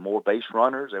more base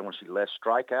runners. They want to see less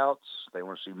strikeouts. They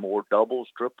want to see more doubles,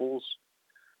 triples,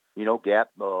 gap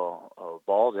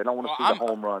balls. They don't want to see the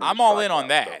home run. I'm all in on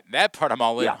that. That part I'm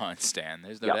all in on, Stan.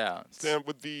 There's no doubt. Stan,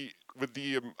 with the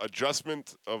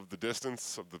adjustment of the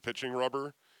distance of the pitching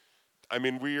rubber, I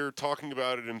mean, we are talking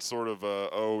about it in sort of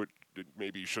it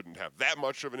maybe shouldn't have that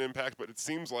much of an impact, but it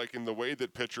seems like in the way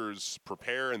that pitchers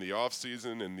prepare in the off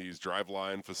season in these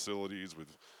driveline facilities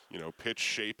with, pitch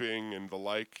shaping and the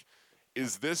like,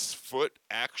 is this foot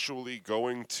actually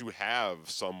going to have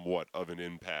somewhat of an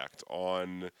impact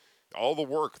on all the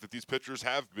work that these pitchers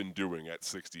have been doing at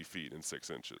 60 feet and 6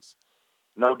 inches?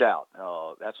 No doubt.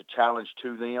 That's a challenge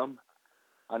to them.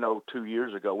 I know 2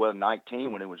 years ago,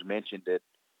 19, when it was mentioned that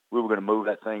we were going to move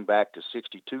that thing back to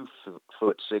 62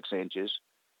 foot 6 inches.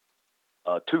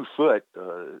 2 foot,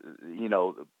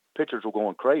 the pitchers were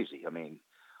going crazy. I mean,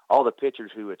 all the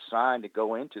pitchers who had signed to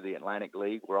go into the Atlantic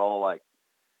League were all like,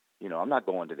 I'm not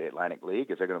going to the Atlantic League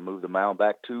if they're going to move the mound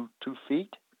back 2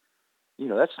 feet.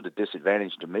 That's the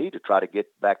disadvantage to me to try to get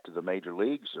back to the major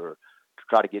leagues or to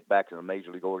try to get back to the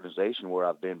major league organization where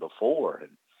I've been before.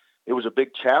 And it was a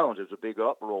big challenge. It was a big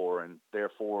uproar, and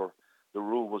therefore the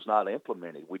rule was not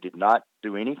implemented. We did not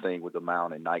do anything with the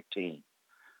mound in 19.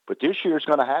 But this year it's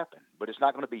going to happen. But it's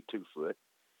not going to be 2 foot.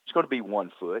 It's going to be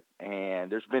 1 foot.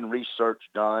 And there's been research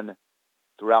done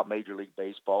throughout Major League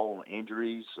Baseball on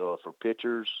injuries for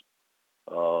pitchers,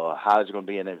 how is it going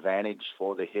to be an advantage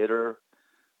for the hitter.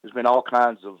 There's been all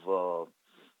kinds of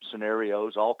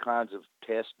scenarios, all kinds of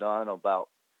tests done about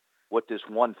what this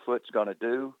 1 foot's going to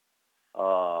do.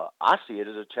 I see it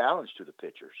as a challenge to the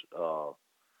pitchers.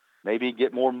 Maybe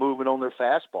get more movement on their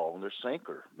fastball, on their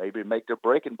sinker. Maybe make their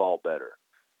breaking ball better.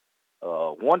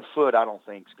 1 foot, I don't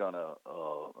think is going to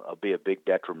be a big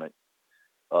detriment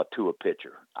to a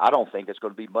pitcher. I don't think it's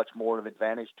going to be much more of an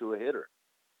advantage to a hitter.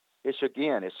 It's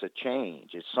a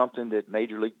change. It's something that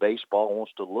Major League Baseball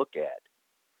wants to look at.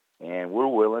 And we're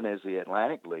willing, as the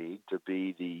Atlantic League, to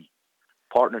be the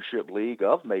partnership league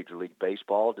of Major League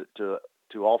Baseball to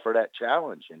offer that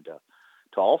challenge and to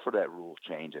offer that rule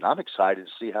change. And I'm excited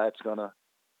to see how it's going to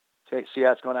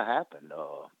happen.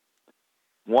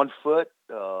 1 foot,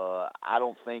 I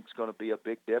don't think is going to be a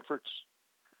big difference.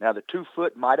 Now, the 2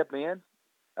 foot might have been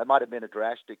a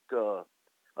drastic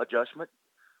adjustment,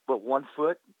 but 1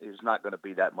 foot is not going to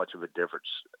be that much of a difference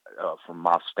from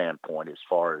my standpoint as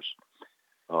far as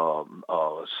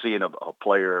seeing a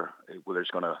player whether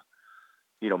it's going to,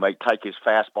 take his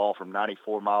fastball from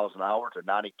 94 miles an hour to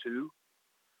 92.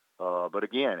 But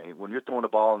again, when you're throwing the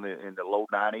ball in the low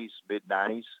 90s, mid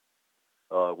 90s,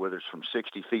 whether it's from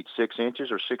 60 feet 6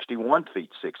 inches or 61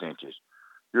 feet 6 inches,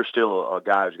 you're still a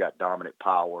guy who's got dominant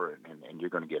power, and you're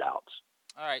going to get outs.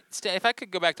 All right, Stan, if I could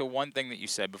go back to one thing that you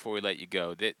said before we let you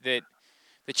go, that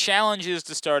the challenge is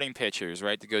to starting pitchers,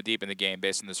 right, to go deep in the game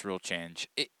based on this rule change.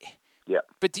 Yeah.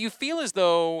 But do you feel as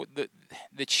though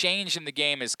the change in the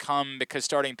game has come because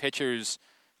starting pitchers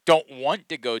don't want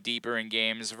to go deeper in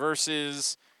games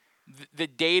versus the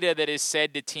data that has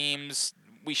said to teams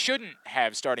we shouldn't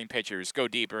have starting pitchers go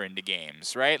deeper into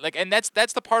games, right? And that's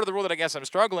the part of the rule that I guess I'm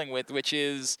struggling with, which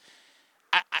is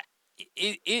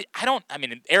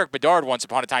Eric Bedard once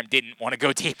upon a time didn't want to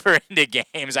go deeper into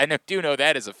games. I do know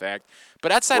that as a fact.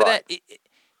 But outside of that,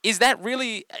 is that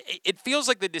really – it feels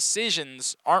like the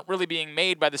decisions aren't really being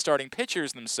made by the starting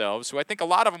pitchers themselves, who I think a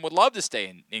lot of them would love to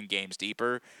stay in games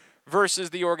deeper,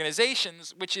 versus the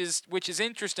organizations, which is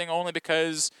interesting only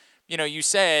because – you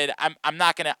said I'm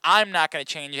not gonna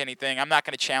change anything. I'm not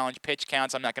gonna challenge pitch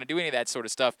counts. I'm not gonna do any of that sort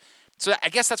of stuff. So I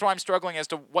guess that's why I'm struggling as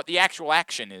to what the actual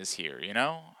action is here.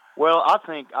 Well, I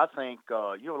think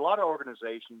a lot of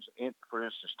organizations, for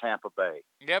instance, Tampa Bay.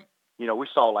 Yep. We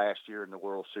saw last year in the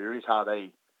World Series how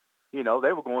they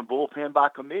were going bullpen by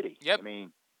committee. Yep. I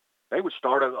mean, they would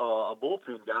start a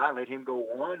bullpen guy and let him go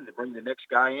one, and bring the next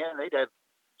guy in. They'd have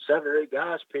 7 or 8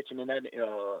 guys pitching in that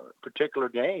particular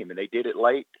game, and they did it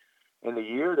late in the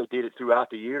year. They did it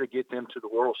throughout the year to get them to the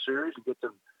World Series and get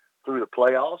them through the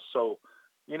playoffs. So,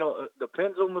 it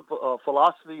depends on the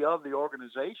philosophy of the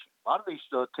organization. A lot of these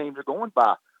teams are going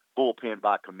by bullpen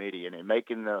by committee and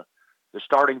making the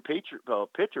starting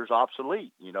pitchers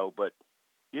obsolete. But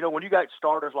when you got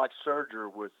starters like Serger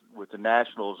with the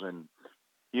Nationals, and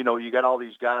you got all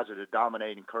these guys that are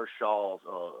dominating, Kershaw,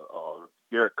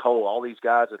 Garrett Cole, all these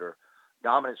guys that are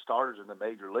dominant starters in the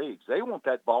major leagues. They want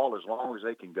that ball as long as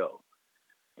they can go.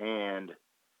 And,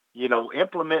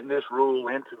 implementing this rule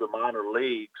into the minor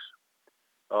leagues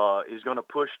is going to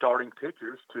push starting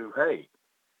pitchers to, hey,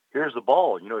 here's the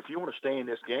ball. If you want to stay in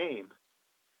this game,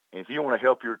 and if you want to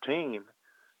help your team,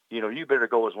 you better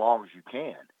go as long as you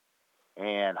can.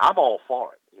 And I'm all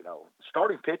for it.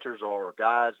 Starting pitchers are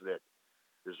guys that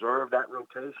deserve that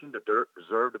rotation, that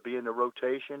deserve to be in the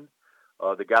rotation.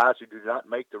 The guys who do not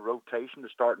make the rotation, the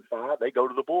starting 5, they go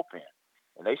to the bullpen,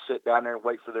 and they sit down there and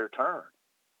wait for their turn.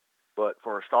 But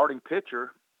for a starting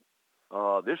pitcher,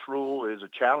 this rule is a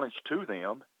challenge to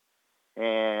them.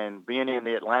 And being in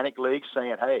the Atlantic League,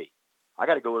 saying, hey, I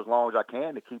got to go as long as I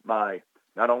can to keep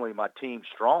not only my team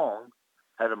strong,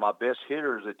 having my best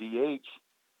hitters at DH,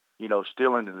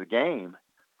 still into the game.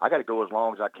 I got to go as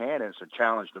long as I can, and it's a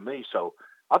challenge to me. So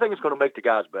I think it's going to make the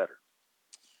guys better.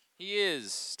 He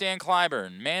is Stan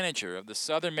Clyburn, manager of the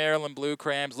Southern Maryland Blue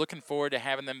Crabs. Looking forward to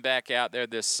having them back out there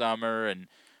this summer and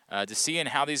to seeing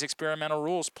how these experimental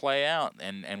rules play out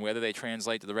and whether they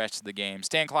translate to the rest of the game.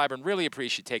 Stan Clyburn, really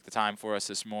appreciate you take the time for us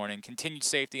this morning. Continued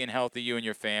safety and health to you and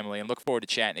your family, and look forward to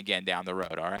chatting again down the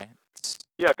road, all right?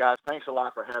 Yeah, guys, thanks a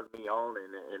lot for having me on,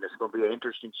 and it's going to be an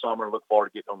interesting summer, and look forward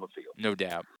to getting on the field. No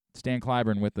doubt. Stan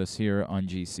Clyburn with us here on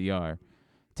GCR.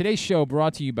 Today's show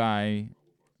brought to you by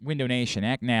Window Nation.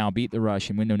 Act now, beat the rush,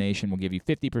 and Window Nation will give you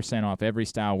 50% off every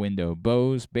style window.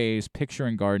 Bows, bays, picture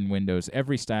and garden windows,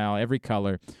 every style, every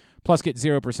color. Plus, get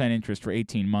 0% interest for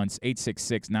 18 months.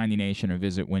 866-90Nation or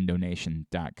visit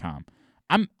windownation.com.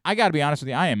 I got to be honest with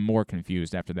you, I am more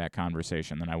confused after that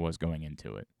conversation than I was going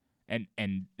into it. And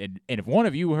if one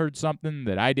of you heard something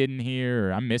that I didn't hear,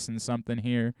 or I'm missing something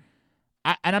here,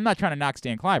 and I'm not trying to knock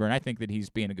Stan Clyburn. I think that he's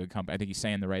being a good company. I think he's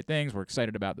saying the right things. We're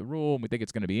excited about the rule. We think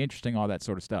it's going to be interesting, all that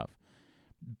sort of stuff.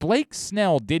 Blake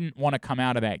Snell didn't want to come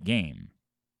out of that game.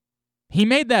 He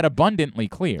made that abundantly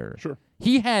clear. Sure.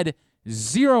 He had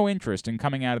zero interest in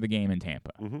coming out of the game in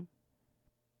Tampa. Mm-hmm.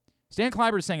 Stan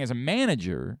Clyburn is saying, as a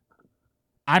manager,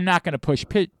 I'm not going to push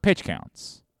pitch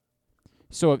counts.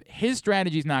 So if his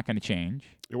strategy is not going to change.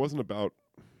 It wasn't about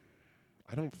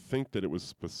 – I don't think that it was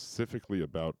specifically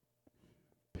about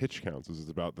pitch counts. This is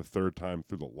about the third time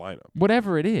through the lineup.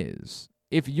 Whatever it is,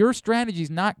 if your strategy is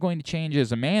not going to change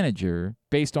as a manager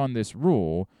based on this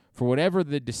rule, for whatever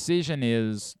the decision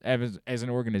is as an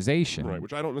organization. Right,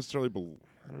 which I don't necessarily believe.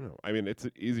 I don't know. I mean, it's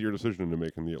an easier decision to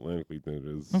make in the Atlantic League than it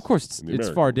is. Of course, it's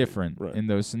far different right. in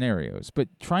those scenarios. But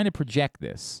trying to project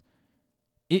this,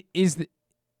 is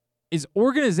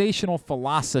organizational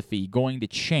philosophy going to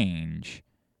change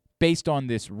based on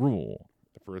this rule?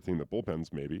 For a team that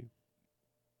bullpens, maybe.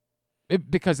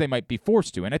 Because they might be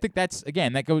forced to. And I think that's,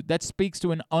 again, that speaks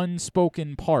to an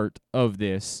unspoken part of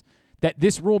this, that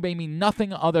this rule may mean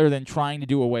nothing other than trying to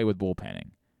do away with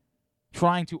bullpenning,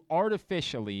 trying to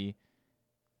artificially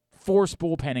force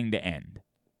bullpenning to end,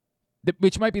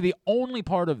 which might be the only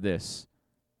part of this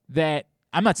that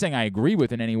I'm not saying I agree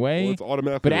with in any way, well, it's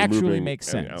automatically but actually makes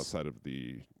sense. Outside of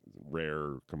the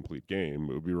rare complete game,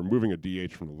 it would be removing a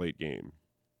DH from the late game.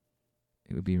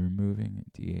 It would be removing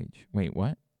a DH. Wait,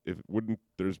 what?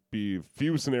 There's be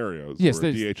few scenarios yes,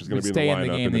 where DH is going to be stay in the lineup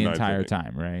in the game the entire inning.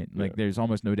 time, right? Yeah. Like there's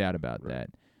almost no doubt about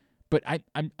that. But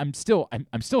I'm still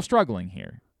struggling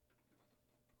here.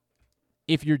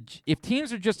 If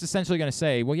teams are just essentially going to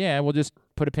say, well, yeah, we'll just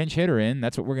put a pinch hitter in.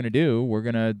 That's what we're going to do.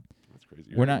 That's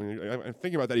crazy. We're not. I'm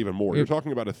thinking about that even more. You're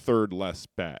talking about a third less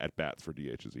at bats for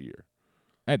DHs a year.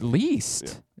 At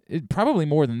least, probably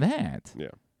more than that. Yeah.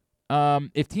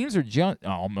 If teams are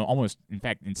almost, in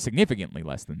fact, significantly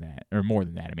less than that, or more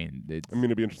than that, I mean, it'd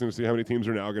be interesting to see how many teams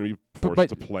are now going to be forced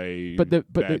to play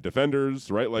bad defenders,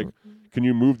 right? Like, can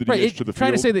you move the DH to the field?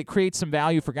 Trying to say that it creates some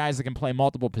value for guys that can play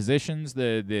multiple positions,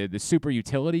 the super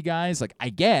utility guys, like, I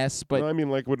guess, but... No, I mean,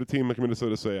 like, would a team like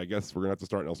Minnesota say, I guess we're going to have to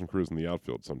start Nelson Cruz in the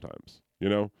outfield sometimes, you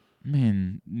know? I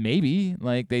mean, maybe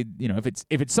if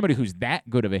it's somebody who's that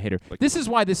good of a hitter. This is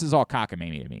why this is all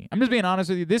cockamamie to me. I'm just being honest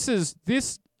with you.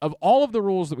 This of all of the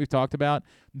rules that we've talked about,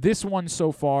 this one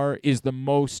so far is the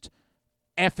most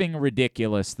effing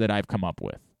ridiculous that I've come up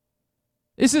with.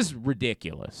 This is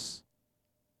ridiculous.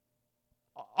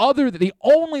 The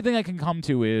only thing I can come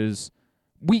to is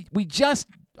we just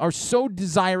are so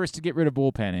desirous to get rid of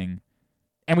bullpenning,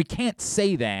 and we can't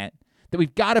say that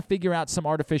we've got to figure out some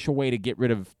artificial way to get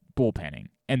rid of bullpenning.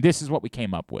 And this is what we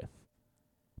came up with.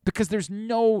 Because there's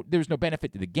no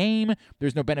benefit to the game,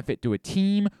 there's no benefit to a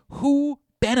team. Who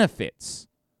benefits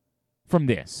from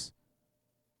this?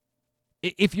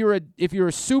 If you're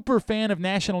a super fan of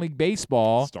National League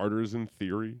Baseball, starters in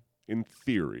theory,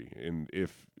 and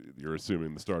if you're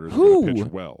assuming the starters are going to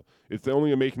pitch well, it's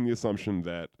only making the assumption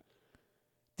that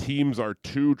teams are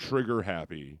too trigger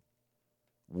happy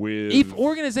with if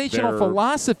organizational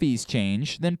philosophies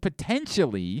change, then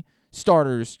potentially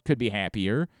starters could be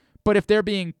happier. But if they're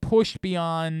being pushed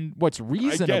beyond what's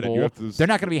reasonable, they're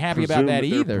not going to be happy about that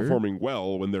either. They're performing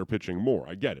well when they're pitching more.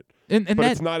 I get it. But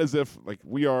it's not as if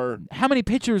we are. How many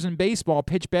pitchers in baseball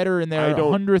pitch better in their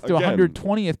 100th to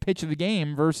 120th pitch of the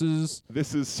game versus?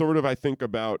 This is sort of, I think,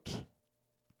 about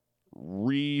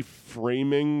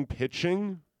reframing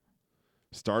pitching,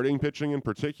 starting pitching in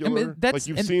particular.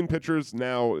 You've seen pitchers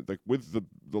now, with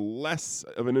the less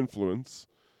of an influence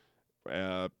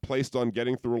placed on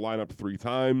getting through a lineup 3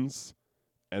 times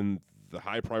and the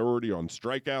high priority on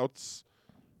strikeouts.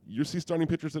 You see starting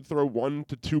pitchers that throw 1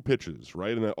 to 2 pitches,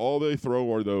 right? And that all they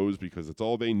throw are those because it's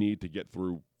all they need to get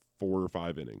through 4 or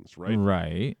 5 innings, right?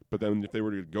 Right. But then if they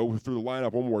were to go through the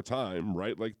lineup one more time,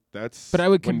 right? That's but I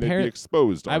would when compare, they'd be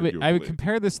exposed, I would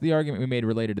compare this to the argument we made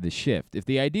related to the shift. If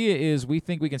the idea is we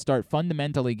think we can start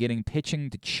fundamentally getting pitching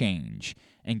to change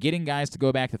and getting guys to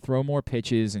go back to throw more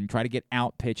pitches and try to get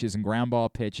out pitches and ground ball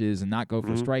pitches and not go for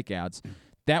strikeouts,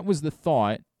 that was the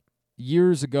thought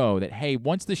years ago that, hey,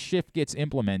 once the shift gets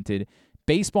implemented,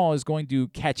 baseball is going to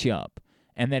catch up,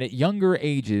 and that at younger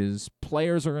ages,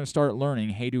 players are going to start learning,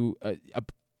 hey, to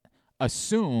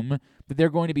assume that they're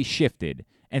going to be shifted,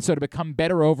 and so to become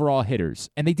better overall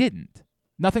hitters. And they didn't.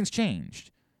 Nothing's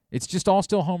changed. It's just all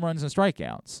still home runs and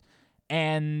strikeouts.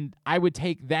 And I would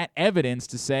take that evidence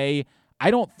to say,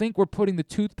 I don't think we're putting the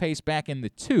toothpaste back in the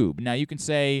tube. Now, you can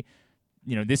say,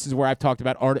 this is where I've talked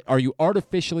about, are you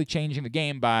artificially changing the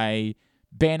game by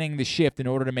banning the shift in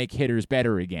order to make hitters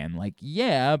better again?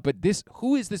 Yeah, but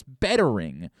who is this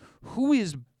bettering? Who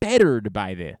is bettered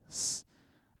by this?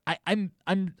 I'm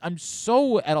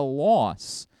so at a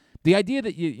loss. The idea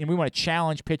that we want to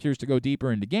challenge pitchers to go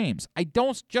deeper into games, I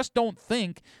don't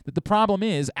think that the problem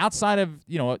is outside of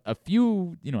a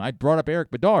few. I brought up Eric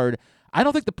Bedard. I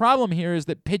don't think the problem here is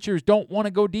that pitchers don't want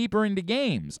to go deeper into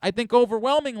games. I think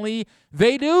overwhelmingly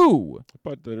they do.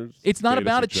 But it's not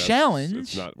about a challenge.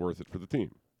 It's not worth it for the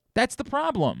team. That's the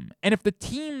problem. And if the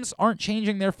teams aren't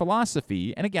changing their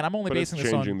philosophy, and again, I'm only basing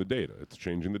this on... It's changing the data. It's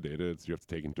changing the data. You have to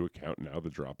take into account now the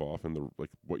drop-off and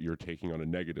what you're taking on a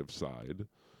negative side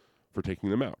for taking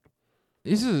them out.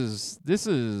 This is...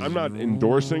 I'm not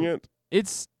endorsing it.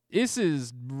 This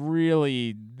is...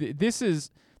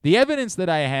 The evidence that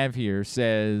I have here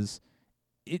says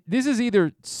this is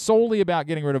either solely about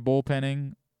getting rid of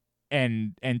bullpenning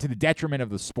and to the detriment of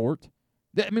the sport.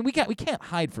 I mean, we can't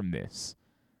hide from this.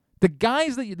 The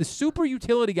guys the super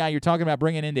utility guy you're talking about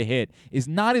bringing in to hit is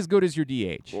not as good as your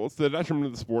DH. Well, it's the detriment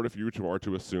of the sport if you are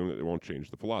to assume that it won't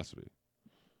change the philosophy.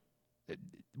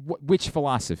 Which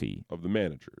philosophy? Of the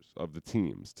managers, of the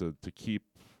teams, to keep...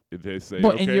 They say,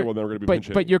 well, okay, well, then we're going to be pinch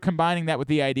hitting. But you're combining that with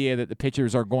the idea that the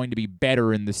pitchers are going to be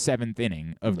better in the 7th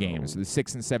inning of games, the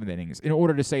 6th and 7th innings, in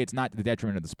order to say it's not to the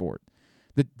detriment of the sport.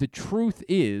 The truth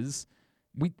is,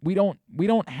 we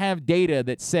don't have data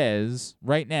that says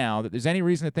right now that there's any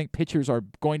reason to think pitchers are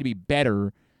going to be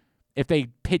better if they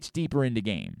pitch deeper into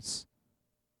games.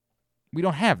 We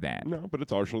don't have that. No, but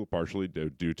it's partially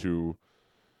due to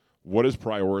what is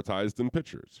prioritized in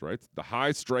pitchers, right? The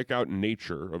high strikeout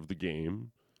nature of the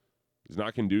game is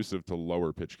not conducive to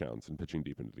lower pitch counts and pitching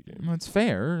deep into the game. That's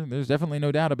fair. There's definitely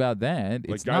no doubt about that.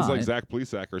 Guys like Zach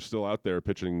Plesac are still out there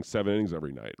pitching 7 innings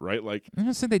every night, right? I'm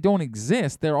not saying they don't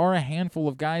exist. There are a handful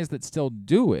of guys that still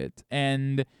do it.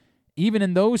 And even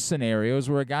in those scenarios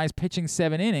where a guy's pitching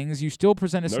 7 innings, you still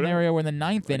present a scenario where in the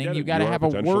 9th inning you got to have a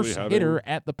worse hitter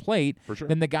at the plate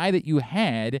than the guy that you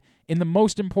had in the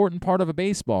most important part of a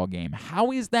baseball game.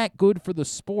 How is that good for the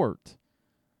sport?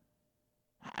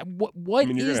 What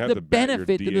is the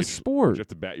benefit to the sport? You have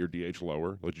to bat your DH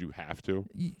lower. Would you have to?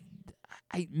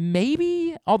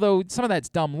 maybe, although some of that's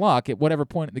dumb luck. At whatever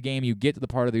point in the game you get to the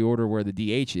part of the order where the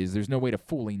DH is, there's no way to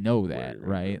fully know that,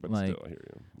 right? But Like, still, I hear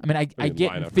you. I mean, I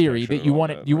get in lineup theory protection that you and all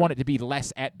want it that, you right. want it to be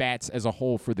less at bats as a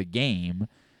whole for the game,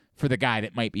 for the guy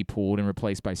that might be pulled and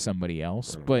replaced by somebody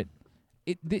else. But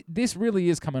this really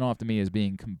is coming off to me as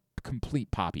being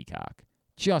complete poppycock,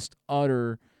 just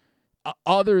utter.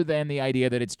 Other than the idea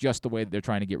that it's just the way that they're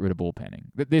trying to get rid of bullpenning,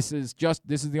 that this is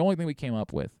the only thing we came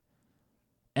up with.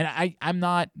 And I'm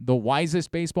not the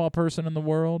wisest baseball person in the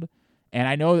world, and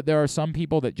I know that there are some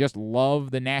people that just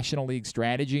love the National League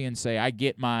strategy and say I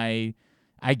get my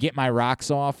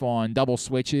rocks off on double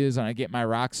switches and I get my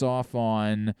rocks off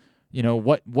on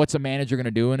what's a manager going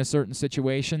to do in a certain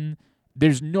situation.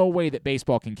 There's no way that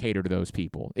baseball can cater to those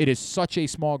people. It is such a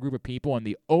small group of people, and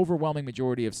the overwhelming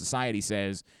majority of society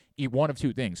says one of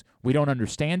two things: we don't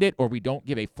understand it, or we don't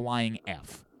give a flying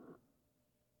F.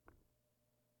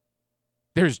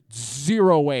 There's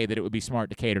zero way that it would be smart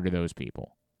to cater to those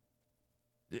people.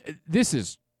 This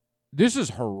is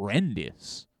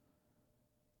horrendous.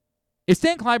 If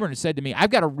Stan Clyburn had said to me, I've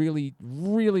got to really,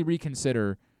 really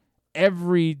reconsider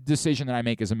every decision that I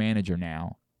make as a manager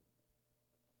now,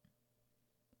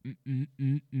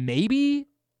 maybe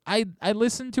I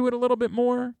listen to it a little bit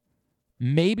more.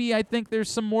 Maybe I think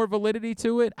there's some more validity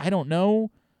to it. I don't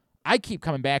know. I keep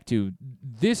coming back to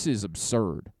this is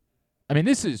absurd. I mean,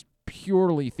 this is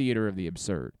purely theater of the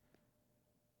absurd.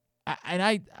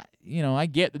 I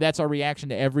get that that's our reaction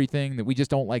to everything, that we just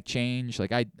don't like change.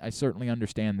 Like, I certainly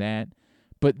understand that.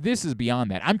 But this is beyond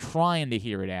that. I'm trying to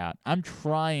hear it out. I'm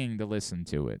trying to listen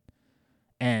to it.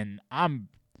 And I'm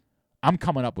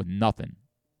coming up with nothing.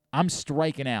 I'm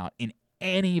striking out in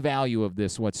any value of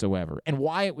this whatsoever, and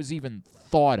why it was even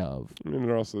thought of. I mean,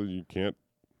 and also you can't.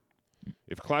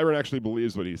 If Clyburn actually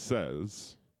believes what he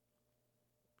says,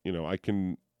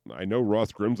 I know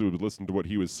Ross Grimsley would listen to what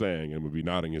he was saying and would be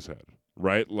nodding his head,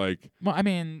 right? Like, well, I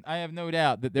mean, I have no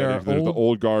doubt that there's the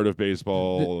old guard of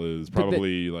baseball is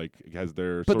probably has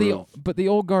their but the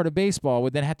old guard of baseball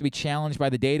would then have to be challenged by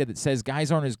the data that says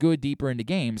guys aren't as good deeper into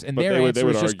games, and their answer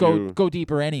is just go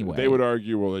deeper anyway. They would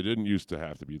argue, well, they didn't used to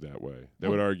have to be that way. They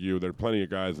would argue there are plenty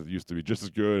of guys that used to be just as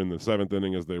good in the seventh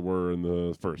inning as they were in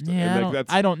the first. Yeah,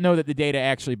 I don't know that the data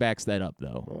actually backs that up,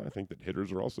 though. Well, I think that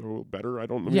hitters are also better. I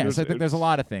don't know. Yes, I think there's a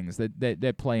lot of things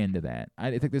that play into that.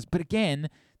 I think this, but again,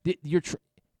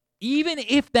 even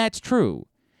if that's true,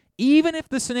 even if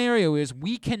the scenario is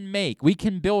we can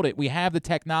build it, we have the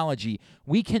technology,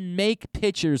 we can make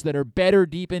pitchers that are better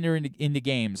deep into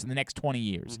games in the next 20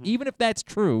 years. Mm-hmm. Even if that's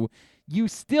true, you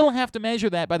still have to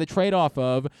measure that by the trade-off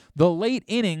of the late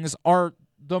innings are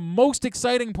the most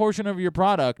exciting portion of your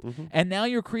product, and now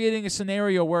you're creating a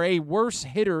scenario where a worse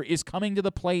hitter is coming to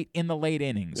the plate in the late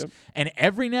innings. Yep. And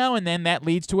every now and then that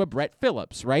leads to a Brett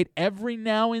Phillips, right? Every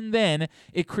now and then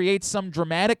it creates some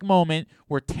dramatic moment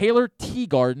where Taylor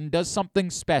Teagarden does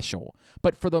something special.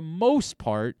 But for the most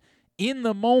part, in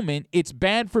the moment, it's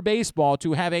bad for baseball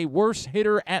to have a worse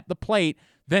hitter at the plate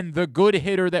than the good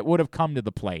hitter that would have come to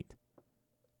the plate.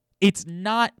 It's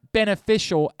not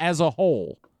beneficial as a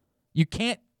whole. You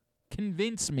can't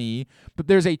convince me that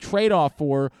there's a trade-off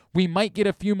for we might get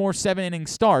a few more 7-inning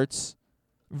starts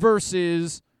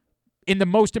versus in the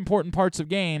most important parts of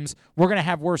games, we're going to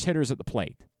have worse hitters at the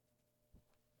plate.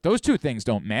 Those two things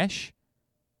don't mesh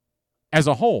as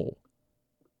a whole.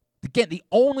 Again, the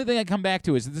only thing I come back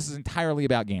to is that this is entirely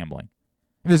about gambling.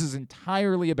 This is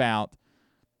entirely about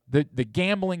the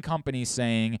gambling companies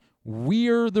saying,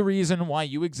 we're the reason why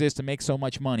you exist and make so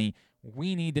much money.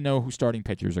 We need to know who starting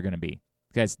pitchers are going to be,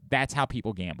 because that's how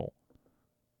people gamble.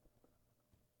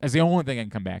 That's the only thing I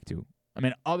can come back to. I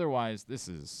mean, otherwise, this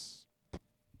is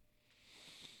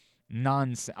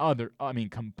nonsense.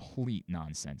 Complete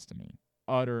nonsense to me.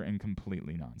 Utter and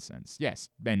completely nonsense. Yes,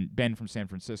 Ben from San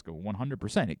Francisco,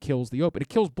 100%. It kills the open. It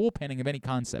kills bullpenning of any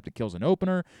concept. It kills an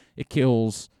opener. It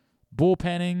kills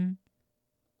bullpenning.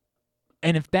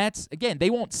 And if that's, again,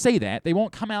 they won't say that. They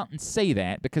won't come out and say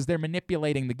that because they're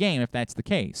manipulating the game if that's the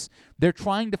case. They're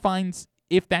trying to find,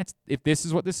 if this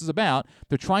is what this is about,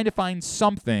 they're trying to find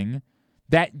something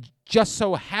that just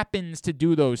so happens to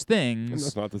do those things. And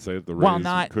that's not to say that the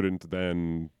Rays couldn't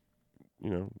then,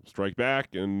 strike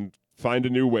back and find a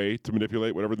new way to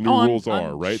manipulate whatever the new rules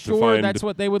are, right? Sure, to find, that's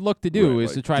what they would look to do,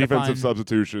 is to try to find defensive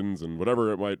substitutions and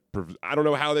whatever it might. I don't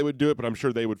know how they would do it, but I'm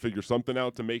sure they would figure something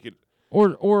out to make it.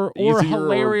 Or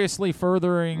hilariously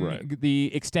furthering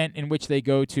the extent in which they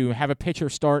go to have a pitcher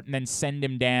start and then send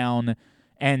him down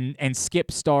and skip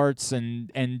starts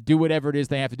and do whatever it is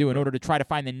they have to do in order to try to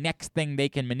find the next thing they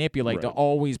can manipulate to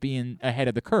always be ahead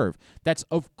of the curve. That's,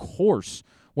 of course,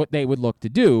 what they would look to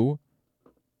do.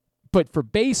 But for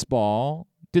baseball,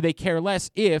 do they care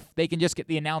less if they can just get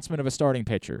the announcement of a starting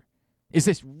pitcher? Is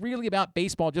this really about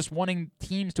baseball just wanting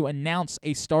teams to announce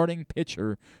a starting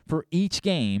pitcher for each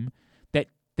game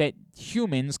that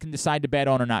humans can decide to bet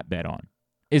on or not bet on?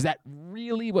 Is that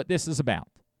really what this is about?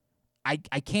 I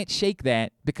can't shake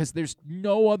that because there's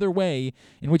no other way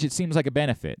in which it seems like a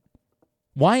benefit.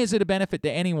 Why is it a benefit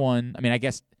to anyone? I mean, I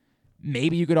guess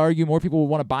maybe you could argue more people will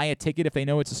want to buy a ticket if they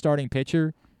know it's a starting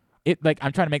pitcher.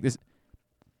 I'm trying to make this.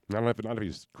 Not if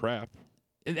he's crap.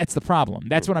 That's the problem.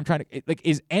 That's what I'm trying to.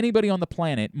 Is anybody on the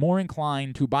planet more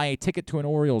inclined to buy a ticket to an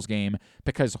Orioles game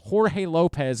because Jorge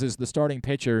Lopez is the starting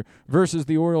pitcher versus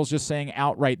the Orioles just saying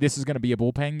outright this is going to be a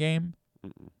bullpen game?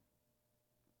 Mm-mm.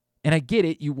 And I get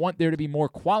it. You want there to be more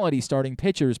quality starting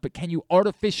pitchers, but can you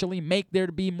artificially make there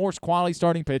to be more quality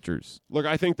starting pitchers? Look,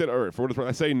 I think that, or for what it's worth,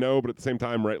 I say no, but at the same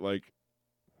time, right, like,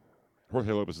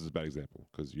 Jorge Lopez is a bad example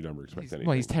because you never expect anything.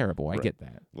 Well, he's terrible. I Right. get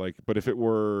that. Like, but if it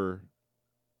were,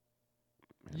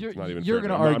 You're it's not even going fair.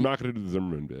 to I'm argue. not going to do the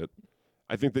Zimmerman bit.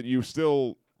 I think that you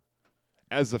still,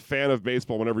 as a fan of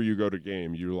baseball, whenever you go to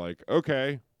game, you're like,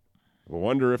 okay, I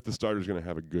wonder if the starter's going to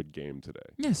have a good game today.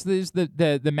 Yes, there's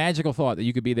the magical thought that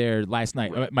you could be there last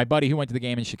night. Right. My buddy who went to the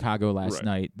game in Chicago last Right.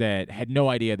 night that had no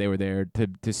idea they were there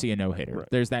to see a no-hitter. Right.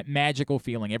 There's that magical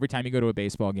feeling every time you go to a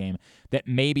baseball game that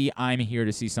maybe I'm here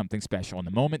to see something special. And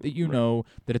the moment that you know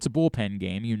that it's a bullpen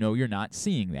game, you know you're not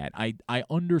seeing that. I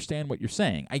understand what you're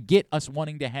saying. I get us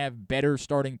wanting to have better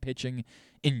starting pitching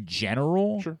in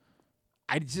general. Sure.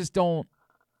 I just don't.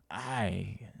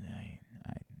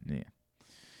 Yeah.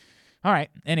 All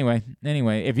right. Anyway,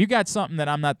 if you got something that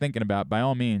I'm not thinking about, by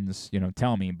all means,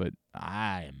 tell me. But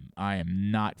I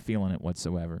am not feeling it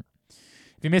whatsoever.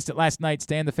 If you missed it last night,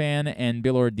 Stan the Fan and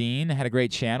Bill Ordine had a great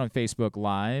chat on Facebook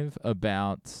Live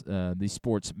about the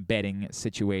sports betting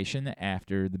situation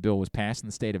after the bill was passed in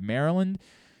the state of Maryland.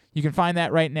 You can find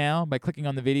that right now by clicking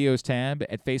on the videos tab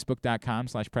at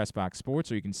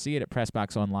facebook.com/PressBoxSports, or you can see it at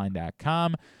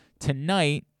PressBoxOnline.com.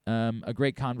 Tonight, a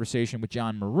great conversation with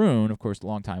John Maroon, of course, the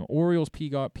longtime Orioles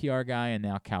PR guy and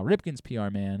now Cal Ripken's PR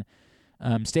man.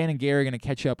 Stan and Gary are going to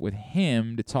catch up with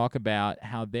him to talk about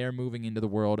how they're moving into the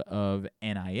world of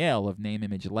NIL, of name,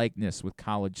 image, likeness with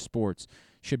college sports.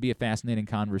 Should be a fascinating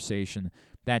conversation.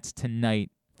 That's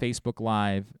tonight, Facebook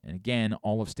Live. And again,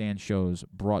 all of Stan's shows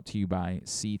brought to you by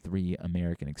C3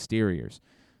 American Exteriors.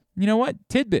 You know what?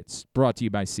 Tidbits brought to you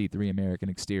by C3 American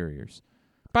Exteriors.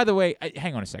 By the way,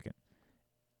 hang on a second.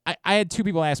 I had two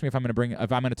people ask me if I'm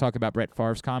going to talk about Brett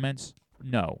Favre's comments.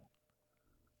 No.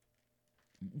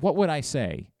 What would I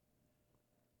say?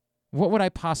 What would I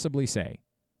possibly say?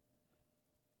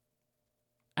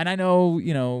 And I know,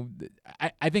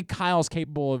 I think Kyle's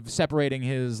capable of separating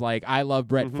his, I love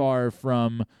Brett Favre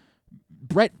from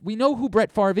Brett. We know who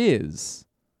Brett Favre is.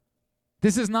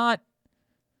 This is not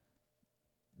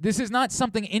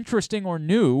something interesting or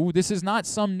new. This is not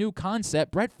some new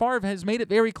concept. Brett Favre has made it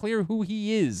very clear who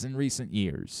he is in recent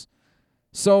years.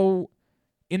 So,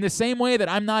 in the same way that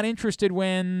I'm not interested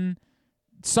when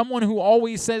someone who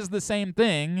always says the same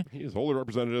thing. He is wholly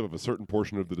representative of a certain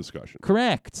portion of the discussion.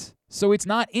 Correct. So it's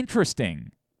not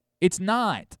interesting. It's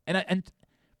not. And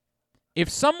if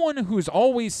someone who's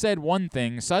always said one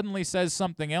thing suddenly says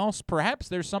something else, perhaps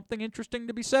there's something interesting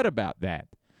to be said about that.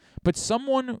 But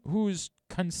someone who's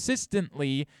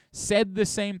consistently said the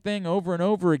same thing over and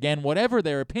over again, whatever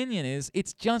their opinion is,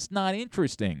 it's just not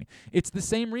interesting. It's the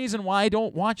same reason why I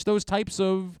don't watch those types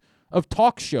of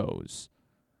talk shows.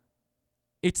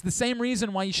 It's the same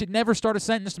reason why you should never start a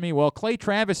sentence to me, well, Clay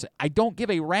Travis, I don't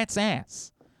give a rat's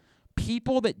ass.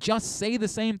 People that just say the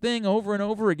same thing over and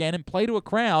over again and play to a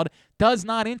crowd does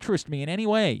not interest me in any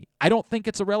way. I don't think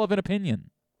it's a relevant opinion.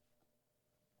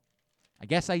 I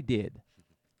guess I did.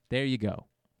 There you go.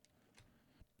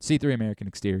 C3 American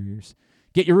Exteriors.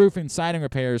 Get your roof and siding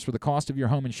repairs for the cost of your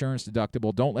home insurance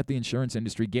deductible. Don't let the insurance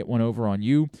industry get one over on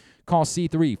you. Call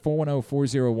C3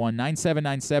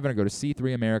 410-401-9797 or go to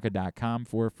c3america.com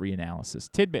for a free analysis.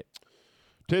 Tidbit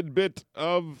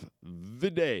of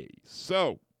the day.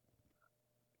 So.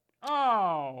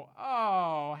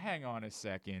 Oh, hang on a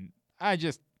second.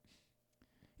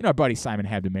 Our buddy Simon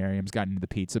Habdamariam's gotten into the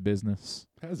pizza business.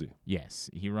 Has he? Yes.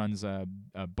 He runs a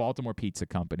Baltimore pizza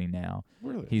company now.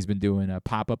 Really? He's been doing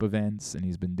pop-up events, and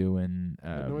he's been doing... I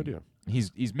had no idea.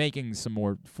 He's making some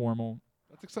more formal...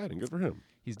 That's exciting. Good for him.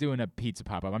 He's doing a pizza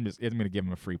pop-up. I'm going to give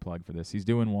him a free plug for this. He's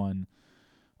doing one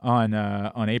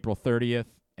on April 30th,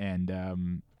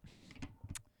 and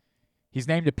he's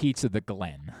named a pizza the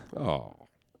Glen. Oh.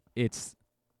 This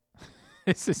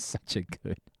is such a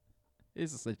good...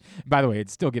 By the way,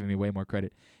 it's still giving me way more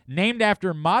credit. Named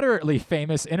after moderately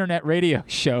famous internet radio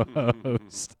show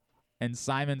host. and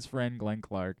Simon's friend Glenn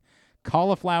Clark.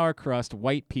 Cauliflower crust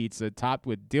white pizza topped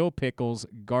with dill pickles,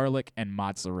 garlic, and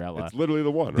mozzarella. It's literally the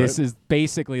one, This right? is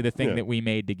basically the thing Yeah. that we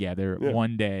made together Yeah.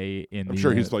 one day in I'm the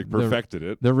sure he's, like, perfected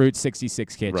it. The Route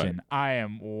 66 kitchen. Right. I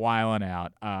am wiling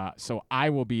out. So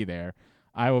I will be there.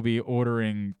 I will be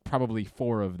ordering probably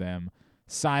 4 of them.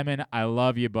 Simon, I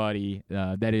love you, buddy.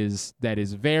 That is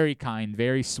very kind,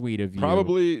 very sweet of you.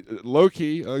 Probably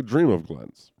low-key a dream of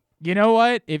Glenn's. You know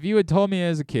what? If you had told me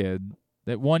as a kid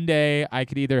that one day I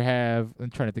could either have, I'm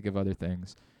trying to think of other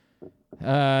things,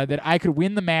 that I could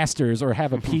win the Masters or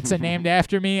have a pizza named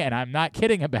after me, and I'm not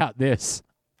kidding about this,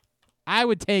 I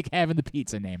would take having the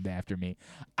pizza named after me.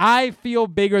 I feel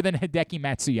bigger than Hideki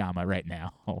Matsuyama right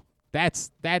now.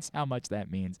 That's how much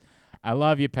that means. I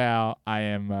love you, pal. I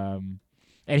am,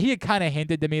 and he had kind of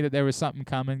hinted to me that there was something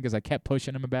coming because I kept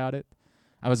pushing him about it.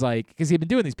 I was like, because he'd been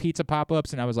doing these pizza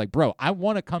pop-ups, and I was like, bro, I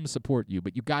want to come support you,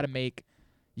 but you got to make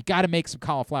some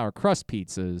cauliflower crust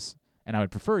pizzas, and I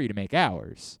would prefer you to make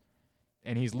ours.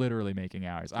 And he's literally making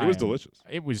ours. It was delicious.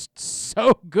 It was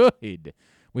so good.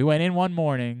 We went in one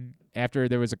morning after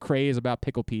there was a craze about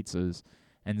pickle pizzas,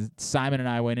 and Simon and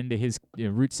I went into his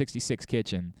Route 66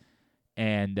 kitchen,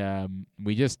 and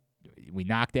we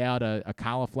knocked out a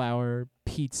cauliflower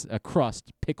pizza, a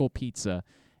crust pickle pizza,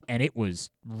 and it was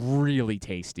really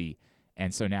tasty.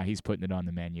 And so now he's putting it on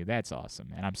the menu. That's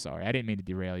awesome, man. I'm sorry. I didn't mean to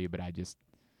derail you, but I just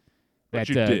But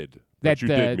you did. That But you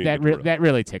did mean to derail. that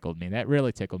really tickled me. That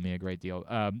really tickled me a great deal.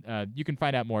 You can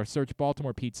find out more. Search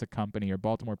Baltimore Pizza Company or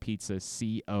Baltimore Pizza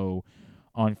CO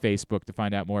on Facebook to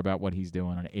find out more about what he's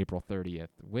doing on April 30th,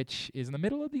 which is in the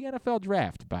middle of the NFL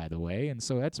draft, by the way. And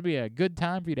so that's going to be a good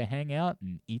time for you to hang out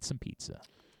and eat some pizza.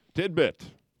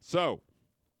 Tidbit. So,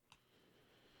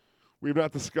 we've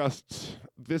not discussed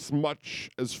this much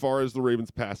as far as the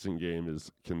Ravens' passing game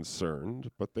is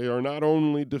concerned, but they are not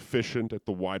only deficient at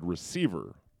the wide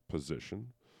receiver position,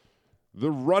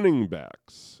 the running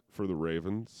backs for the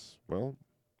Ravens, well,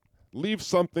 leave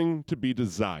something to be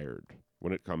desired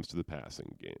when it comes to the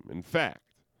passing game. In fact,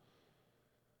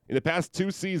 in the past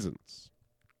 2 seasons,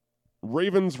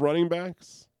 Ravens running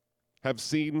backs have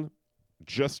seen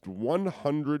just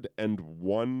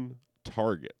 101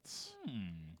 targets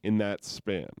in that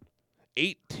span,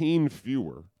 18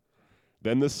 fewer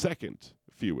than the second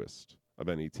fewest of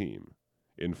any team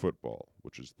in football,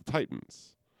 which is the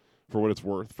Titans. For what it's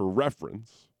worth, for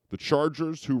reference, the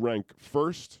Chargers, who rank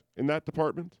first in that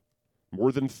department,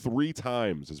 more than 3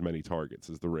 times as many targets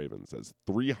as the Ravens, as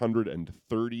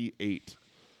 338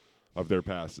 of their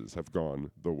passes have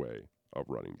gone the way of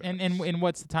running backs. And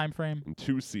what's the time frame? In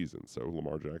 2 seasons. So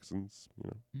Lamar Jackson's,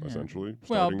 Yeah. essentially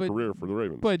Well, starting career for the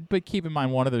Ravens. But keep in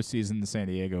mind, one of those seasons in San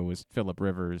Diego was Phillip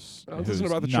Rivers. This isn't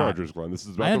about the who's not- Chargers, Glenn. This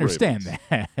is about I the understand Ravens.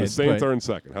 that. The Saints but- are in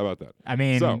second. How about that? I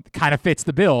mean, So- kind of fits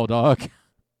the bill, dog.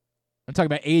 I'm talking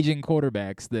about aging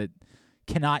quarterbacks that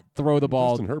cannot throw the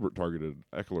ball. Justin Herbert targeted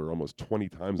Eckler almost 20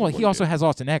 times. Well, in he one also game. has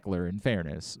Austin Eckler, in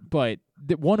fairness. But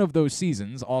one of those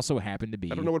seasons also happened to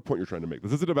be. I don't know what point you're trying to make.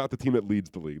 This isn't about the team that leads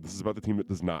the league. This is about the team that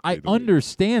does not. I lead the league.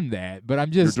 understand that, but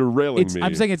I'm just You're derailing it's, me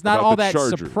I'm saying it's not about all the that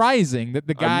Chargers. surprising that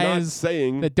the I'm not guys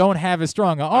saying- that don't have as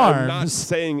strong of I'm not arms.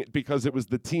 saying it because it was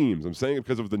the teams. I'm saying it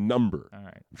because of the number. All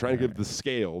right. I'm trying to give the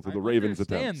scale to the Ravens'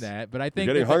 understand attempts. that, but I think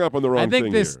You're getting that hung up on the wrong I think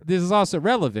thing this here. this is also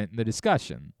relevant in the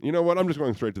discussion. You know what? I'm just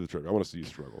going straight to the trivia. I want to see you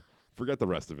struggle. Forget the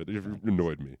rest of it. You've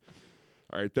annoyed me.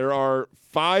 All right. There are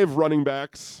 5 running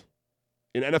backs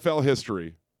in NFL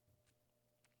history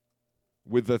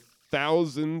with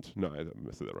 1,000. No, I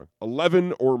missed that wrong.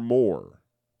 11 or more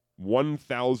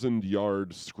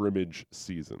 1,000-yard scrimmage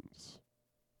seasons.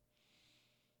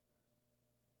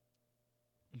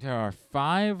 There are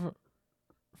five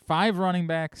running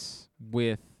backs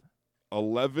with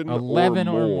 11 or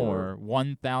more more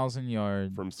 1,000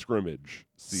 yard from scrimmage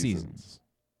seasons.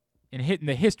 in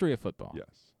the history of football.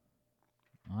 Yes.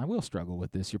 I will struggle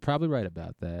with this. You're probably right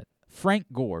about that. Frank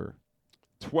Gore.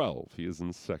 12. He is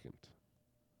in second.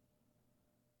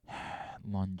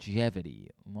 Longevity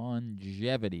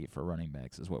for running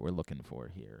backs is what we're looking for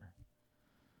here.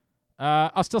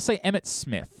 I'll still say Emmitt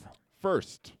Smith.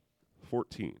 First,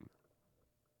 14.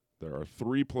 There are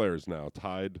 3 players now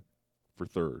tied for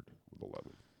third with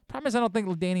 11. Problem is, I don't think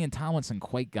LaDainian Tomlinson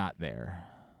quite got there.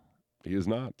 He is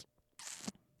not.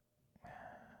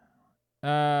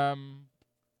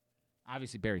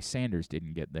 Obviously Barry Sanders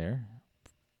didn't get there.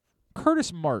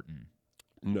 Curtis Martin.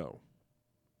 No.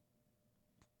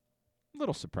 A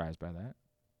little surprised by that.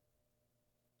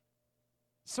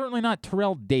 Certainly not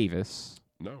Terrell Davis.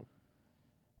 No.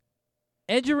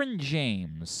 Edgerrin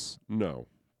James. No.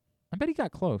 I bet he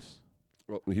got close.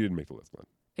 Well, he didn't make the list, Glenn.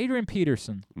 Adrian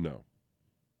Peterson. No.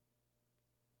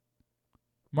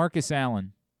 Marcus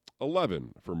Allen.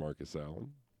 11 for Marcus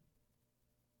Allen.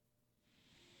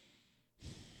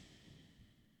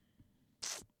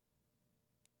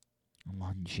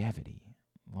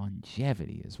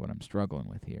 Longevity is what I'm struggling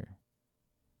with here.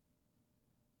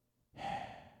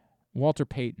 Walter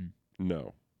Payton.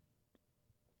 No.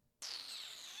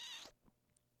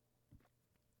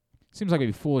 Seems like I'd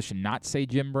be foolish to not say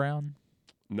Jim Brown.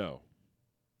 No.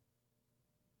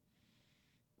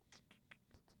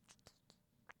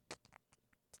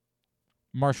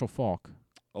 Marshall Faulk.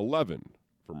 11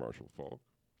 for Marshall Faulk.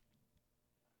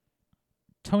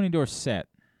 Tony Dorsett.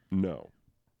 No.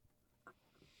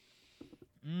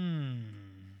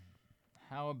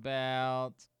 How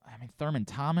about, Thurman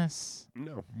Thomas?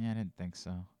 No. Yeah, I didn't think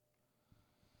so.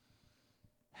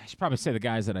 I should probably say the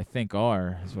guys that I think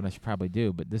are is what I should probably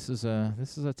do, but this is a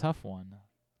tough one.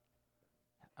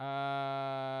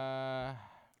 What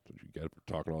did you get for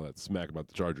talking all that smack about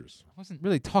the Chargers? I wasn't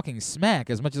really talking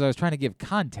smack as much as I was trying to give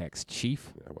context,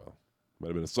 Chief. Yeah, well, might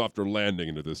have been a softer landing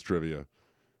into this trivia.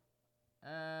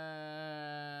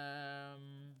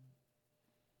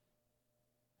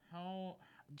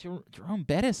 Jerome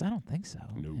Bettis? I don't think so.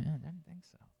 No. Yeah, I didn't think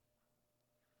so.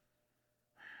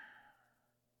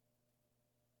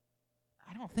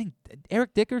 I don't think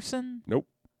Eric Dickerson? Nope.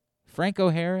 Franco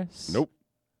Harris? Nope.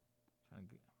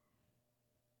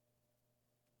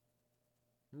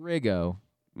 Rigo?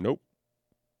 Nope.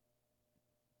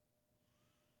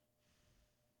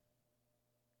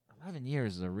 11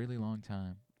 years is a really long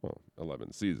time. Well,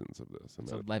 11 seasons of this.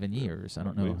 It's 11 years. I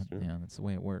don't know. Yeah, that's the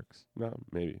way it works. No,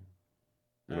 maybe.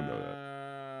 We don't know that.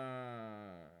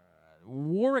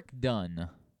 Warwick Dunn.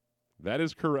 That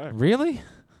is correct. Really?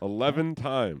 11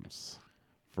 times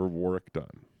for Warwick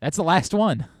Dunn. That's the last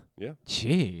one. Yeah.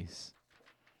 Jeez.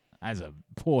 That's a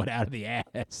pull it out of the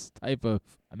ass type of.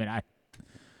 I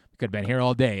could have been here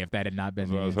all day if that had not been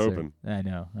the That's answer. what I was hoping. I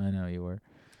know you were.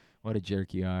 What a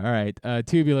jerk you are. All right.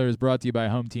 Tubular is brought to you by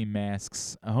Home Team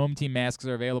Masks. Home Team Masks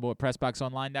are available at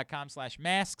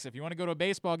PressBoxOnline.com/masks. If you want to go to a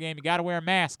baseball game, you got to wear a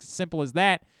mask. Simple as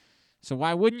that. So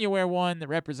why wouldn't you wear one that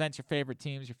represents your favorite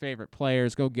teams, your favorite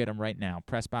players? Go get them right now.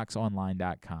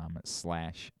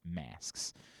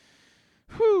 PressBoxOnline.com/masks.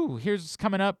 Whew, here's what's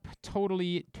coming up.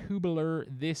 Totally Tubular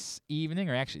this evening,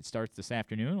 or actually it starts this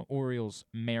afternoon.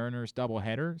 Orioles-Mariners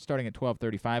doubleheader starting at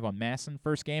 12:35 on Masson.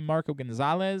 First game, Marco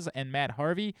Gonzalez and Matt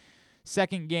Harvey.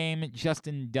 Second game,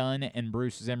 Justin Dunn and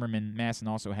Bruce Zimmerman. Masson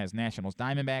also has Nationals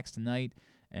Diamondbacks tonight,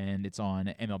 and it's on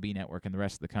MLB Network and the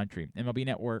rest of the country. MLB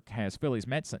Network has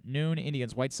Phillies-Mets at noon,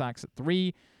 Indians-White Sox at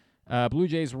 3. Blue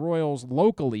Jays-Royals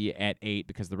locally at 8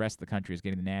 because the rest of the country is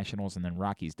getting the Nationals, and then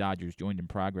Rockies-Dodgers joined in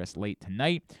progress late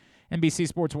tonight. NBC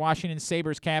Sports Washington,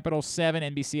 Sabres-Capitals 7,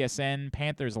 NBCSN,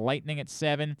 Panthers-Lightning at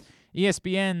 7.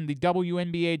 ESPN, the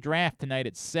WNBA draft tonight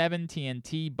at 7,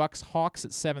 TNT, Bucks-Hawks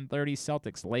at 7:30,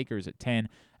 Celtics-Lakers at 10.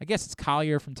 I guess it's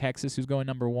Collier from Texas who's going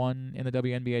number 1 in the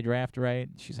WNBA draft, right?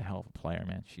 She's a hell of a player,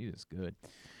 man. She is good.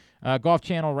 Golf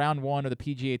Channel Round 1 of the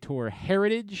PGA Tour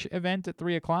Heritage event at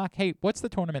 3 o'clock. Hey, what's the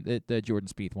tournament that Jordan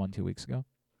Spieth won 2 weeks ago?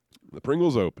 The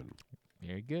Pringles Open.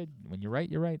 Very good. When you're right,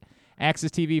 you're right. Access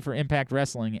TV for Impact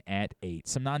Wrestling at 8.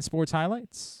 Some non-sports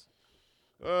highlights?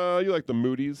 You like the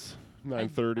Moody's,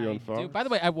 9:30 on Fox. By the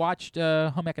way, I watched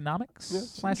Home Economics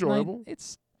last enjoyable.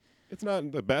 night. It's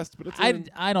not the best, but it's.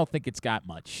 I don't think it's got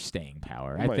much staying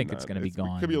power. I think it's going to be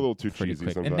gone. It could be a little too pretty cheesy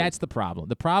quick. sometimes. And that's the problem.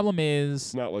 The problem is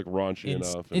it's not like raunchy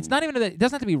enough. It's not even that. It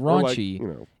doesn't have to be raunchy.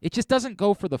 Like, it just doesn't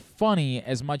go for the funny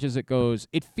as much as it goes.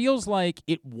 It feels like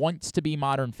it wants to be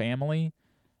Modern Family,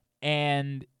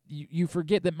 and you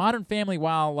forget that Modern Family,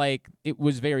 while like it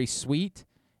was very sweet,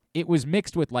 it was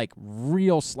mixed with like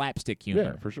real slapstick humor.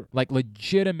 Yeah, for sure. Like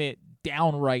legitimate,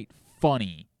 downright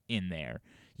funny in there.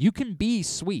 You can be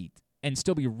sweet and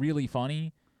still be really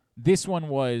funny. This one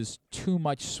was too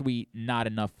much sweet, not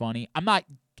enough funny.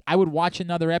 I would watch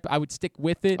another I would stick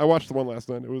with it. I watched the one last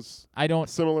night. It was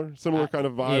similar kind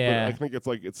of vibe, yeah. but I think it's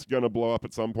like it's gonna blow up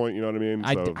at some point. You know what I mean?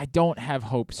 I don't have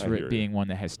hopes for it being you. one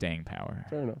that has staying power.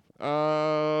 Fair enough.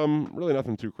 Really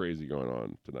nothing too crazy going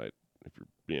on tonight, if you're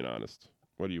being honest.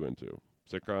 What are you into?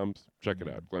 Sitcoms? Check it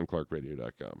out.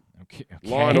 GlennClarkRadio.com. Okay.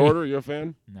 Law and Order, you a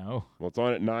fan? No. Well, it's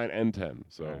on at 9 and 10,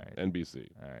 so right. NBC.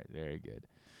 All right, very good.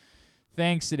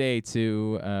 Thanks today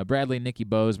to Bradley and Nikki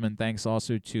Bozeman. Thanks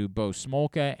also to Bo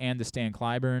Smolka and to Stan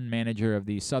Clyburn, manager of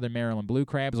the Southern Maryland Blue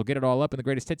Crabs. We'll get it all up in the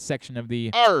greatest hits section of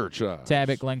the tab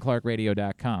at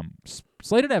GlennClarkRadio.com.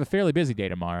 Slated to have a fairly busy day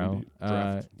tomorrow.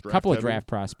 A couple of draft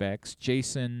prospects.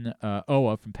 Jason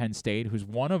Owa from Penn State, who's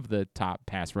one of the top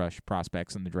pass rush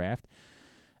prospects in the draft,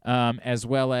 as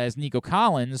well as Nico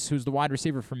Collins, who's the wide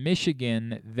receiver from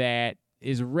Michigan that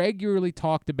is regularly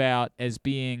talked about as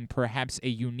being perhaps a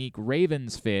unique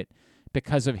Ravens fit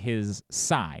because of his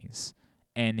size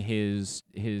and his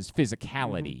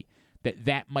physicality.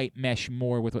 That might mesh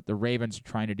more with what the Ravens are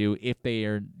trying to do if they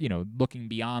are, looking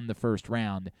beyond the first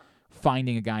round.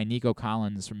 Finding a guy, Nico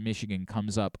Collins from Michigan,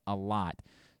 comes up a lot.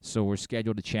 So we're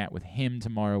scheduled to chat with him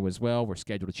tomorrow as well. We're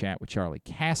scheduled to chat with Charlie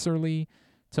Casserly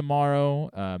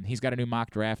tomorrow. He's got a new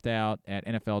mock draft out at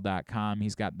NFL.com.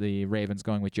 He's got the Ravens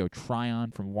going with Joe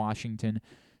Tryon from Washington.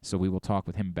 So we will talk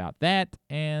with him about that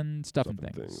and stuff and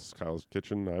things. Kyle's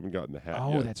Kitchen. I haven't gotten the hat yet.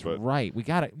 Oh, that's right. We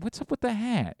got it. What's up with the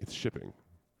hat? It's shipping.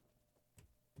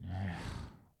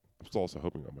 I'm still also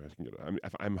hoping I can get it.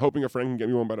 I'm hoping a friend can get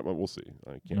me one, but we'll see.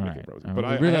 I can't make it promises. But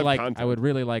I would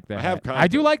really like that. I have hat. I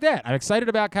do like that. I'm excited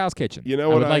about Kyle's Kitchen. You know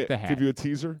what? I would like the hat. Give you a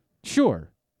teaser. Sure.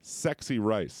 Sexy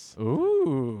rice.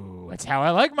 Ooh, that's how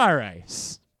I like my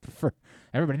rice.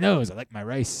 Everybody knows I like my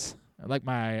rice. I like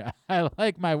my.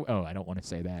 Oh, I don't want to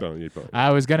say that. No, I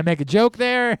was gonna make a joke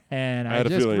there, and I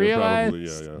just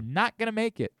realized not gonna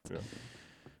make it. Yeah.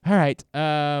 All right.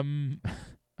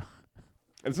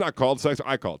 It's not called sexy.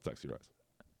 I call it sexy rice.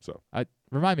 So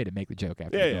remind me to make the joke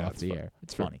after we go off the air.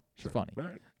 It's funny. Sure. It's funny. All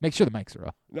right. Make sure the mics are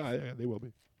off. No, they will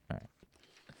be.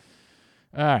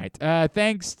 All right.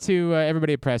 Thanks to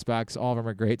everybody at PressBox. All of them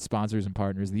are great sponsors and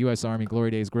partners. The U.S. Army, Glory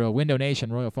Days Grill, Window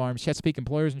Nation, Royal Farms, Chesapeake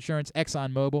Employers Insurance,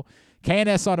 ExxonMobil,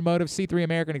 K&S Automotive, C3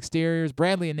 American Exteriors,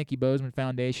 Bradley and Nikki Bozeman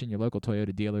Foundation, your local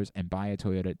Toyota dealers, and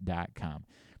buyatoyota.com.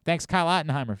 Thanks, Kyle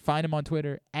Ottenheimer. Find him on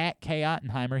Twitter,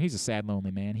 @KOttenheimer. He's a sad, lonely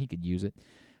man. He could use it.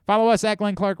 Follow us at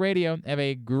Glenn Clark Radio. Have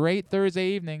a great Thursday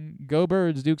evening. Go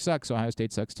Birds. Duke sucks. Ohio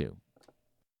State sucks too.